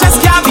God, I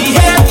just can't be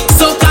here.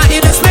 So God,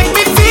 it just make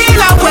me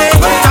feel away.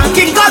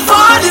 Thanking God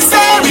for this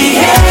very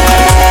here.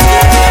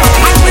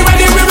 And we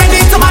ready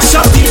to mash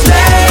up the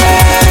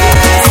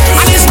place.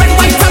 And it's red,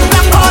 white, and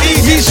black on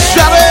Easy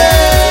Shabby.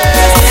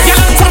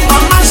 Yeah, from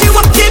mama, she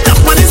walking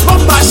up on his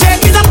bumper,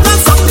 shaking up the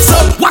sun. So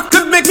what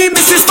could make me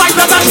miss this fight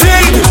that I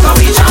take?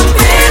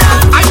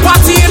 I'm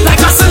partying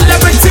like a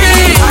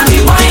celebrity.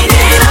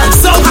 I'm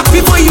so happy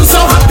for you, so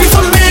happy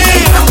for me.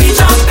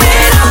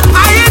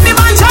 I ain't the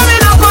man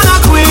jamming up on a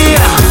queen,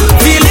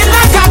 feeling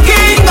like a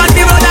king on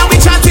the road and we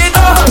chatting.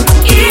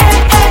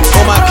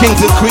 All my kings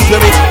and queens,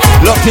 baby.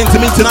 Locked into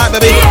me tonight,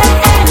 baby.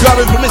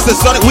 Grabbing from Mr.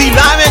 Sonic. We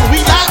liming,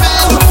 we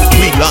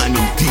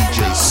DJ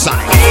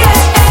Sonic.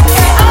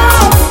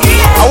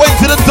 I went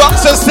to the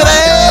doctors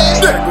today.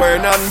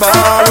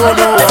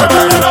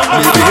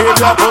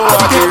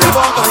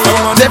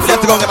 Definitely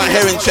have to go and get my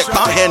hearing checked.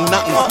 Can't hear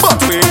nothing.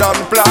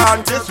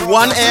 Just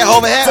one ear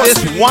over here. This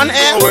one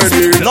ear.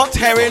 Not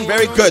hearing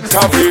very good.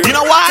 You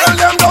know why? Tell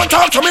them don't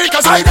talk to me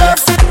cause I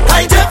deaf.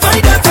 I deaf.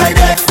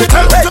 They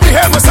tell me to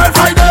behave myself.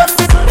 I deaf.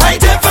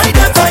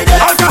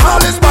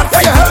 Alcohol is bad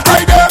for your health.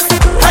 I deaf.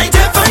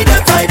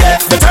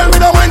 They tell me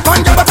don't wine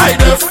punk, but I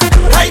deaf.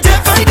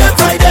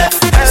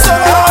 So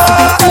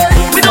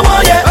we don't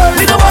want ya,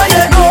 we don't want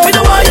ya, no, we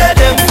don't want ya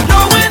them.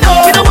 No, we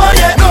don't want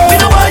ya, no, we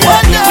don't want ya,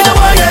 we don't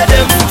want ya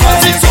them.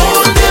 It's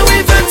all day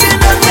we venting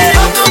and we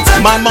have no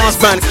time. My mass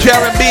band,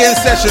 Caribbean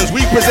Sessions.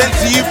 We present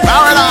to you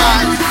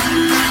Paradise.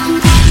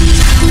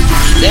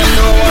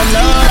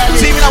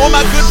 See me now with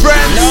my good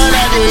friends.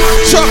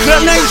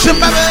 Chocolate Nation,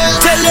 baby.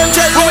 Tell them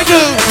what we do.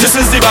 This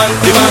is the band.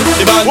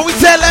 What we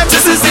tell them.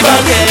 This is the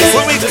band, yeah.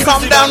 When we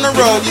come down the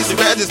road, you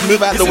better just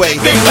move out the way.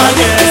 Big band,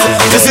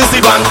 yeah. This is the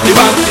band. This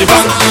is the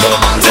band,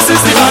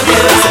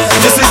 yeah.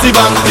 This is the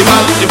band.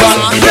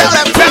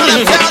 Tell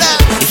them.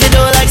 If you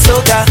don't like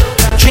soca,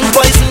 drink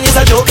poison is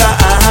a joker.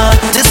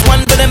 This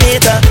one for the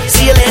meter.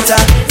 See you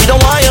later. We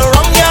don't want you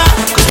wrong, yeah.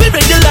 Cause we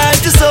bring the life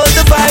to soul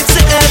the vibes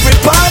to every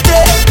party.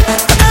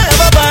 And I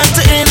have a band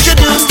to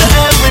introduce to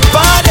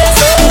everybody.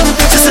 So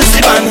this is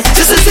the band.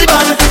 This is the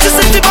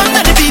band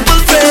that the people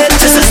pray.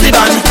 This is the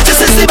band.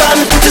 This is the band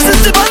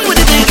with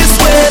the biggest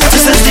weight.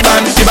 This is the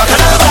band, the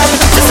Bacchanal band.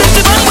 This is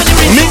the band with the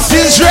ring. Mix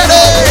is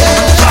ready.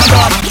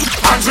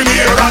 When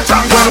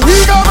we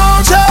go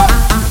on top,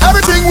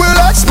 everything will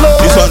explode.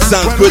 This one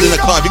sounds good in the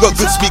car. If you got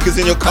good speakers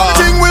in your car,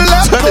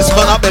 turn this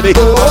one up, baby.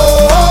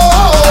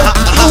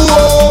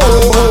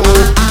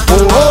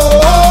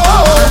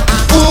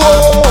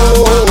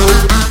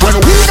 When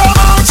we go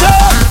on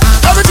top,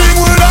 everything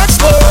will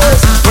explode.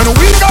 When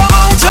we go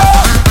on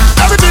top,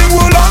 everything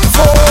will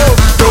unfold.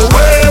 The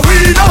way we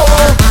know,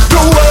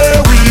 the way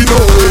we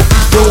know,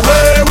 the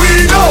way we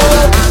know,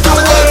 the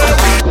way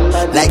we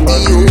like the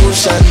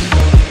ocean.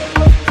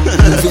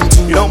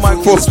 You know,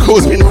 Mike Forbes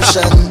calls me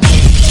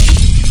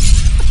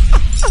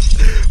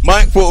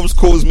Mike Forbes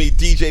calls me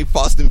DJ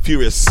Fast and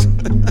Furious.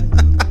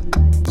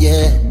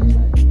 Yeah.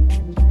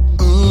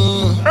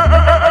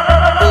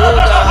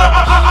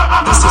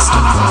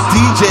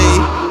 DJ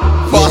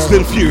Fast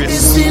and Furious.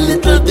 It's the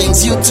little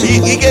things you do.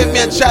 He gave me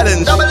a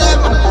challenge.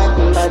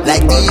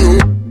 Like the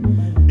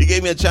He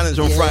gave me a challenge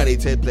on Friday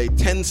to play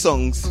 10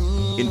 songs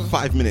in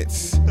 5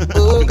 minutes. I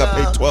think I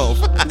played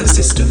 12. The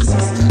system.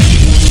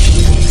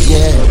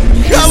 Yeah.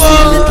 Come on.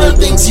 The little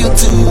things you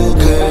do,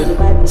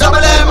 girl. Some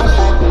of them.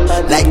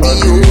 Like the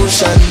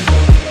ocean.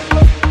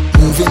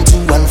 Moving to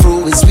and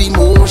fro is we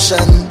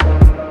motion.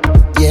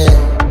 Yeah.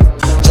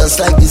 Just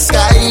like the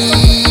sky.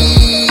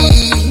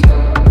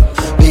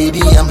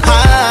 Baby, I'm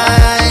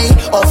high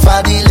off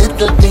of the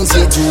little things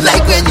you do.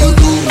 Like when you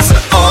lose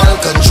all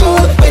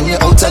control, when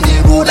you're out on the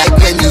road. Like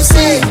when you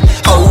say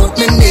out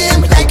my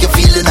name, like you're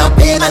feeling a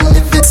pain. And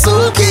if it's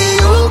okay,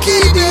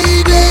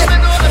 baby,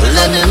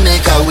 let me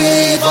make a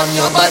wave on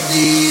your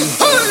body.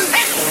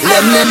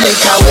 Let me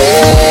make a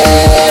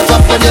wave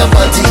up on your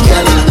body,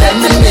 girl. Let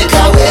me make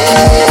a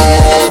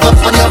wave up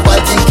on your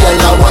body,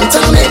 girl. I want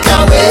to make a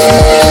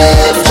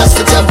wave just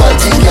with your body.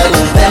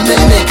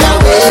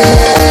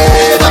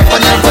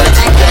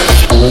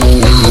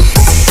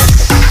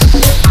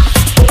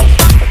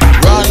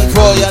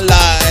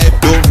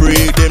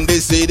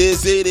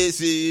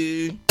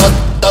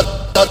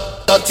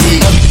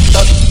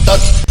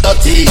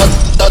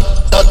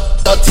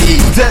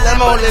 dirty. Tell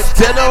them all this,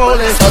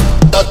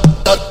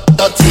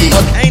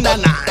 Ain't that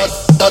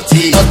nice?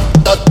 Dirty.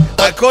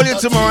 I'll call you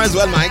tomorrow as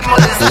well, Mike.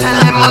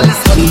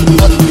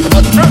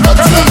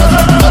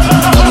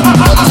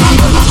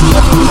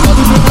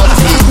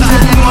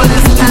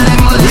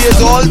 We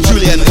is all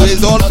Julian, we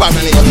is all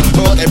family. We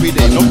talk every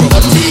day, no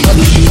problem.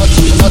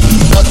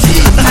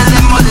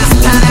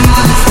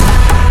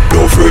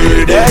 Don't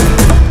free them,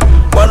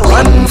 but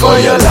run for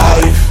your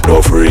life.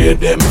 Don't free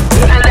them.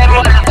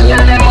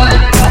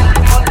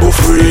 Don't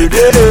free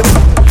them,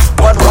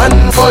 but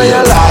run for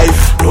your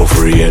life. Don't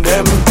free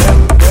them.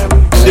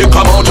 They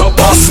come out of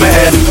boss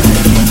man.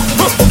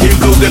 They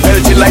blow the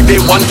belty like they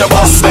want a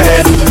boss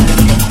man.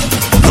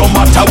 No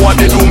matter what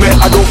they do, me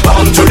I don't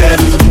bound to them.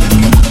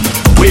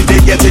 Way they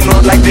getting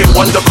on like they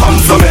want to come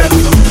for me.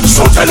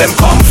 So tell them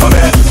come for me.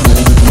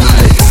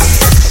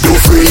 You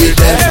free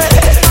them,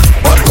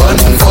 but run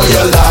for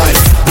your life.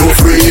 You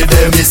free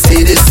them,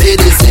 say. You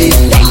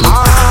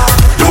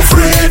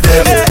free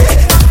them,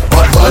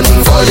 but run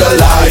for your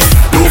life.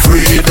 You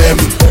free them.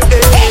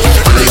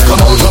 They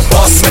come out of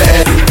boss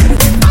man.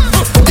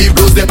 Deep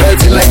goes the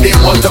belting like they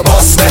want a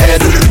boss man.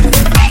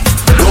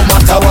 No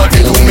matter what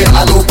they do, me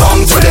I don't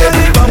bound to them.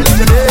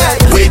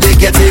 Way they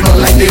get in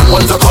on like they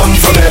want to come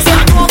from me.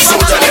 So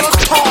tell them.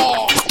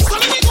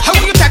 How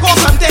will you take off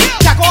something?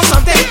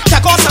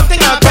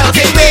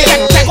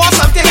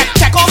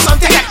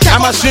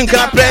 I'm a shrink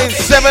and I'm playing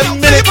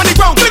 7 minutes. Fling it on the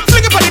ground, girl. Look,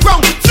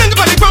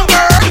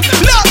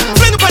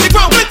 fling it on the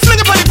ground.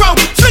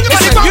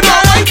 Listen, you know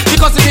why?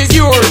 Because it is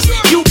yours.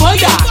 You buy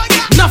that.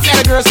 Enough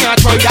other girls can't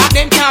try that.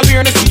 Them can't wear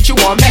in the street. You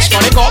want mesh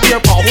on it, got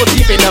your paw hold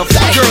deep enough.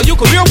 Girl, you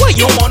could wear what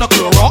you want to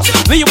Clorox.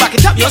 When you back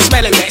it up, you're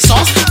smelling like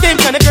sauce. Them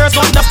kind of girls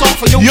got enough talk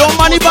for you. Your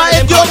money buy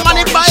it.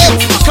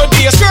 Could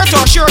be a skirt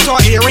or shirt or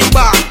earring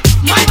bar.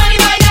 My money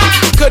buy that.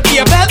 Could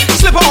be a belt,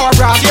 slipper or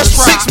bra. Your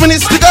strap. 6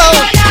 minutes to go.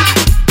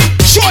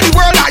 Show the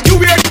world that you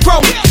wear the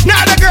crown.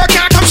 Now the girl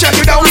can't come shut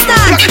you down. Look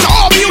at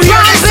all of you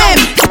hear this sound.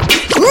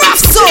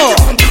 Rough so.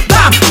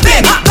 Bam,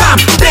 bam, bam,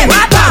 bam,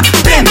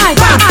 bam, bam,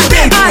 bam,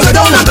 bam. Go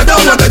down, bam. Go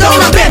down,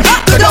 bam.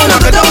 Bam,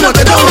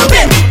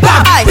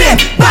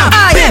 bam, bam, bam,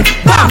 bam,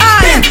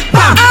 bam.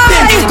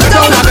 Go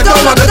down,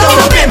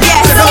 bam.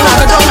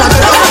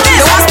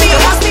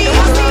 Speed.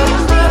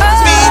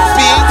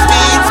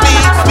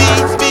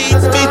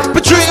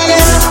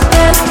 Patrice.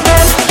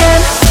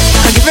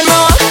 I'm giving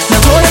more, not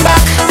holding back.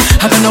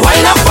 I'm gonna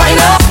wind up.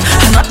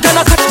 I'm not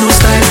gonna cut no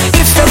style.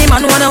 If any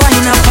man wanna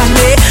wind up on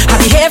me, I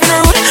behave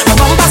rude, my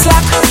bumper slack.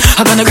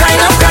 I'm gonna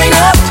grind up.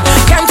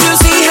 Can't you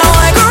see how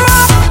I grew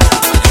up?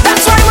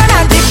 That's why when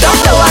I dip down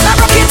low and I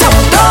rock it up,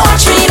 don't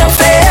watch me in the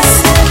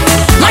face.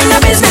 Mind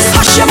the business,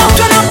 hush your mouth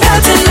when I'm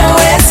belting the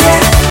waist,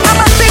 yeah. I'm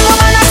a big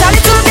woman, not a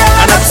little girl,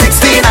 and I'm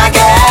 16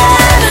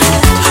 again.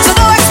 So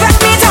don't expect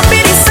me to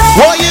be the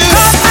same. What you?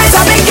 Cause I's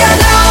a big girl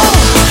now.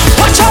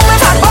 Watch out my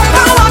fat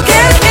bumper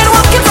walking, been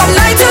walking from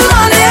night till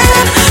morning.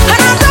 And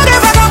I'm not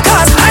ever gonna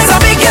cause I's a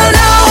big girl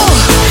now.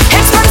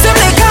 Expensive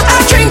liquor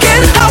I'm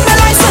drinking, have my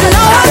license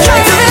now I'm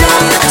driving.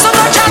 So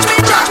don't judge me.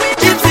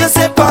 If you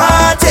say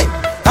party,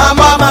 I'm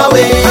on my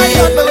way.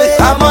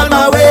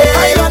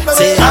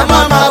 Say I'm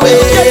on my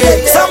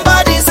way.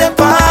 Somebody say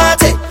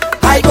party,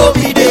 I go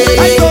be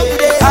there.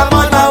 I'm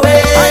on my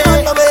way.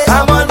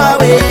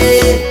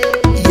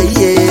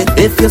 Yeah.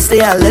 If you stay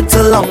a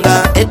little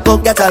longer, it will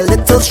get a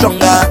little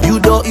stronger. You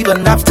don't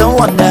even have to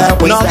wonder.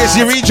 Nuggets,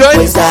 you rejoin?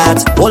 Where's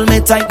that? Hold me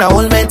tight now,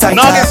 Nuggets,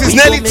 it's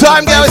nearly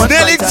time, girl. It's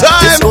nearly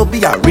time. This will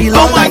be a real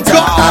Oh my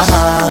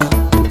God.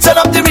 Turn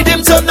up the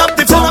rhythm, turn up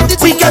the phone.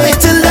 We can it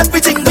till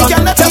everything done.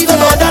 Tell the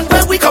Lord that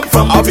where we come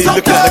from. I'll be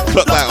looking at the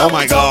clock like, oh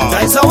my God.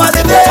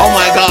 Oh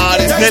my God,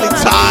 it's nearly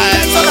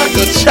time. I'm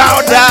going to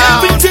chow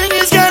down. Everything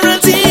is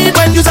guaranteed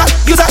when you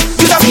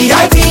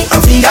VIP.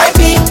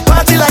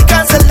 Party like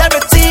a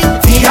celebrity.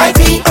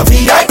 VIP.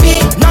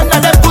 None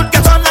of them could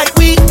get on like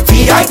we.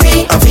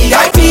 VIP.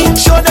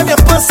 Show them your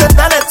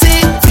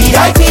personality.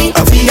 VIP.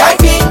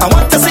 I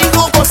want to see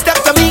who gon' step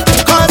to me.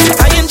 Cause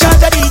I in charge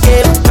of the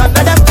game. None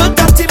of them could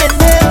got him in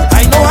there.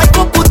 I know I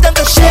could put them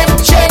to shame.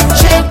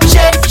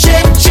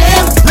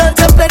 Learn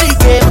to play the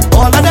game.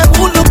 All of them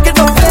who looking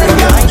for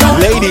fame.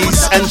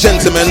 Ladies and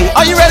gentlemen,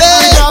 are you ready?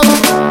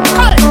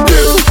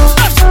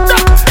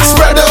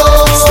 Spread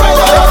out.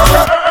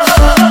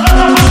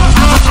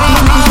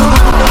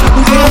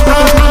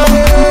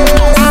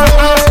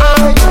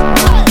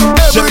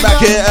 Check back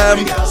here,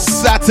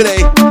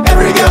 Saturday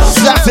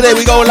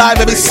we go live,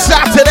 baby.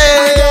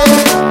 Saturday.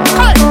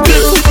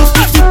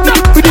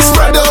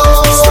 Spread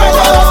out.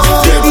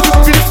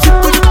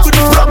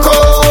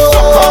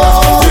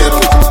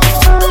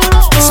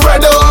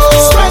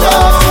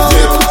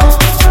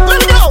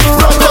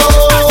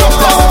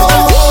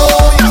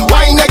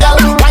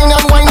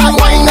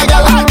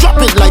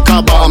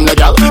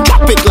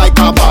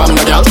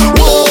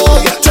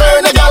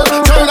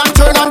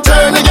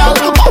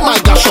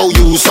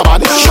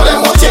 Show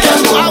them what you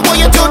can do. I want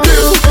you to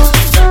do.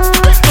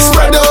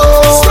 Spread out.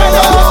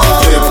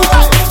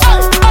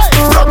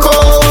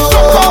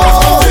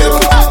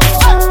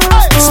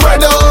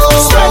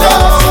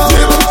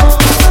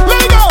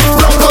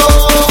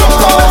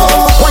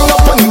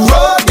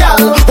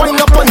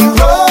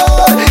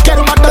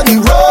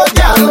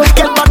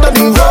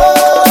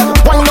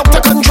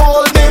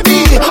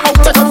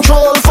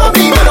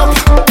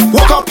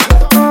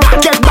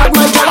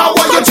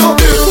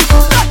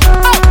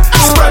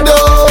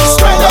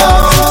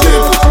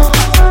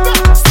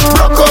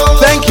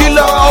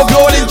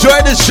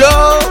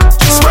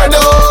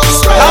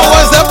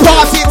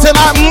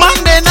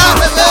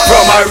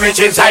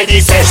 rich inside the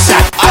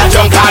session. I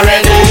drunk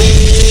already.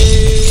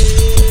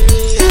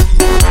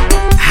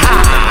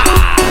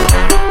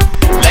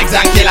 Legs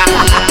and killer.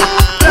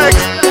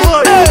 Legs.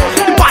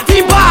 The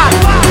party bad.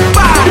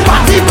 The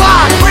party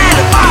bad.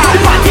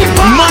 The party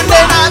bad.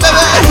 Monday night,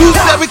 baby. Who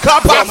said we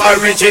can't pass? I'm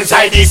rich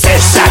inside the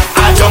session.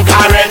 I drunk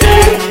already.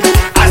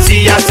 I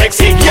see a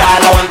sexy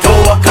girl. I want to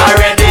walk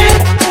already.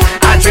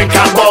 I drink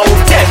about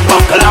 10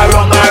 buckle of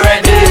rum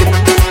already.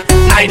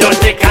 I don't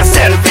take a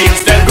selfie,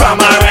 Instagram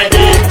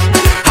already.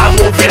 I'm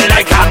moving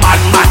like a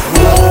madman.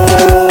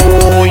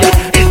 Oh,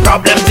 yeah. It's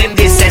problems in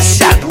this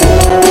session.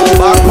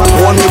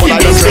 Oh,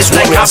 this is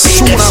like a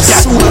soon as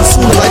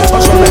I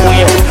touch on them.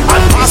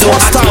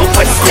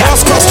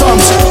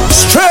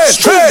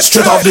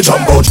 Straight off the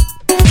jumbo.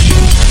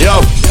 Yo,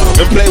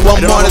 we play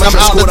one more and I'm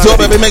out the door,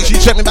 baby. Make sure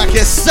you check me back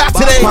here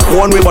Saturday. Back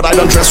one way, but I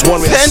don't dress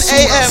one way. 10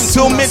 a.m.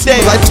 till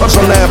midday. I touch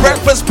on them.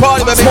 Breakfast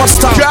party, baby.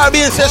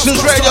 Caribbean Sessions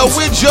Radio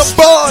with your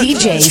boy.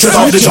 DJ. Straight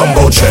off the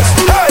jumbo jet.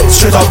 Hey,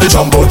 straight off the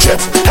jumbo jet.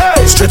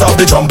 Hey, straight off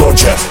the jumbo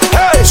jet.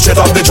 Hey, straight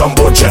off the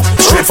jumbo jet.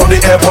 Straight from the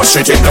airport,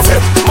 straight in the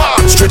fib.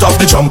 Straight off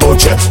the jumbo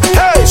jet.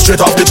 Hey, straight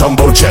off the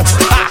jumbo jet.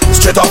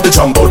 Straight off the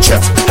jumbo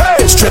jet.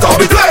 Hey, straight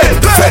off the plane.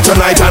 Fed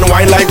tonight and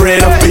wine like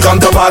rain. We come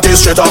to party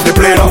straight off the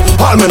plane.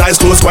 All my nice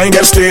clothes, wine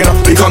get stained.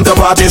 We come to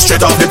party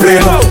straight off the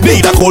plane.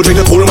 Need a cold drink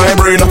to cool my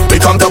brain. We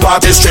come to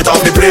party straight off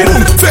the plane.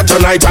 Fed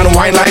tonight and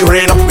wine like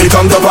rain. We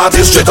come to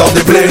party straight off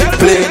the plane.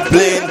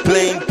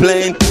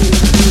 Plane.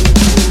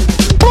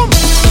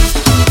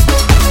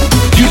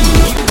 You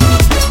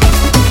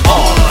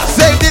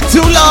saved it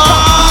too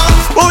long.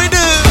 What we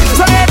do?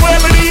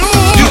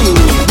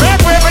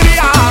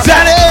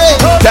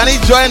 Danny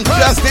joined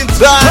just in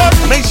time.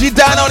 Make sure you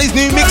down on his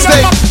new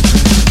mixtape.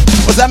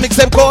 What's that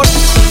mixtape called?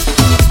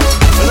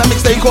 What's that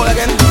mixtape called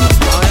again?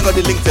 I ain't got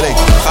the link today.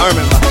 I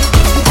remember.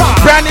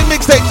 Brand new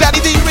mixtape,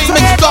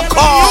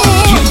 DaddyDRemix.com.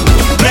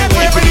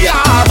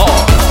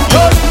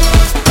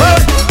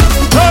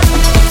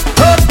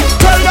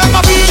 Tell them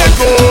I'm feeling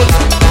good,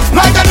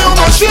 like a new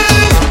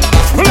machine,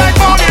 like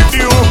morning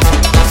dew,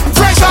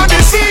 fresh on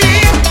the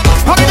scene.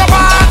 Having a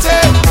party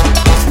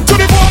to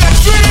the full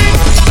extreme.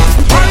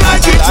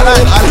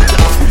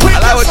 I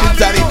like what your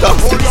daddy does.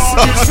 He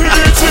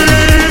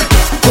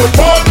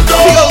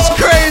goes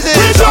crazy.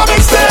 We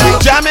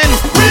jamming.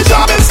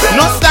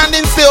 Not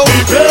standing still.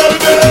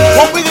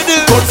 What we gonna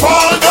do? 9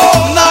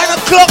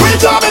 o'clock.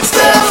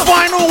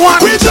 Final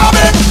one. We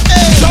jamming.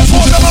 Just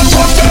hold them and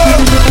walk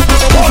them.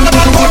 Hold them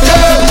and walk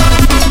them.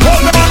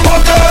 Hold them and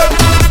walk them.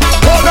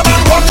 Hold them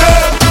and walk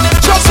them.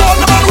 Just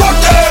hold them and walk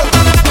them.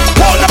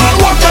 Hold them and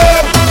walk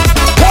them.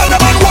 Hold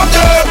them and walk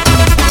them.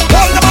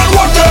 Hold them and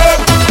walk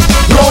them.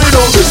 No, we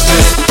no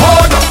business.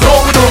 Oh, no,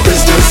 we no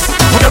business.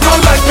 We get on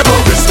like you no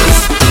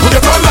business. We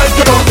get on like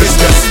you no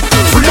business.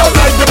 Free up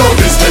like you no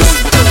business.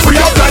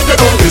 Free up like you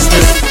no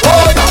business.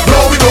 Oh,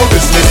 no, we no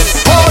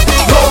business. Oh,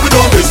 no, we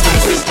no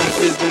business.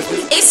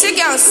 It's your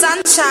girl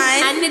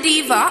Sunshine and the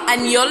Diva,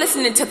 and you're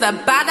listening to the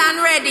Bad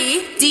and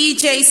Ready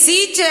DJ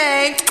CJ.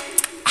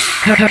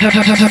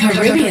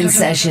 Caribbean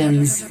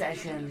Sessions.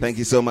 Thank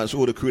you so much,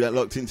 all the crew that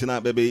locked in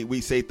tonight, baby.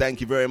 We say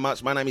thank you very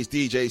much. My name is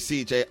DJ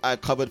CJ. I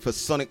covered for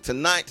Sonic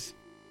tonight.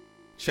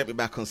 Check me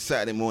back on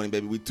Saturday morning,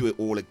 baby. We do it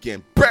all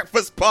again.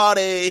 Breakfast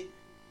party.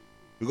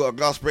 We got a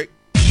glass break.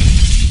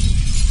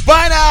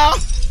 Bye now.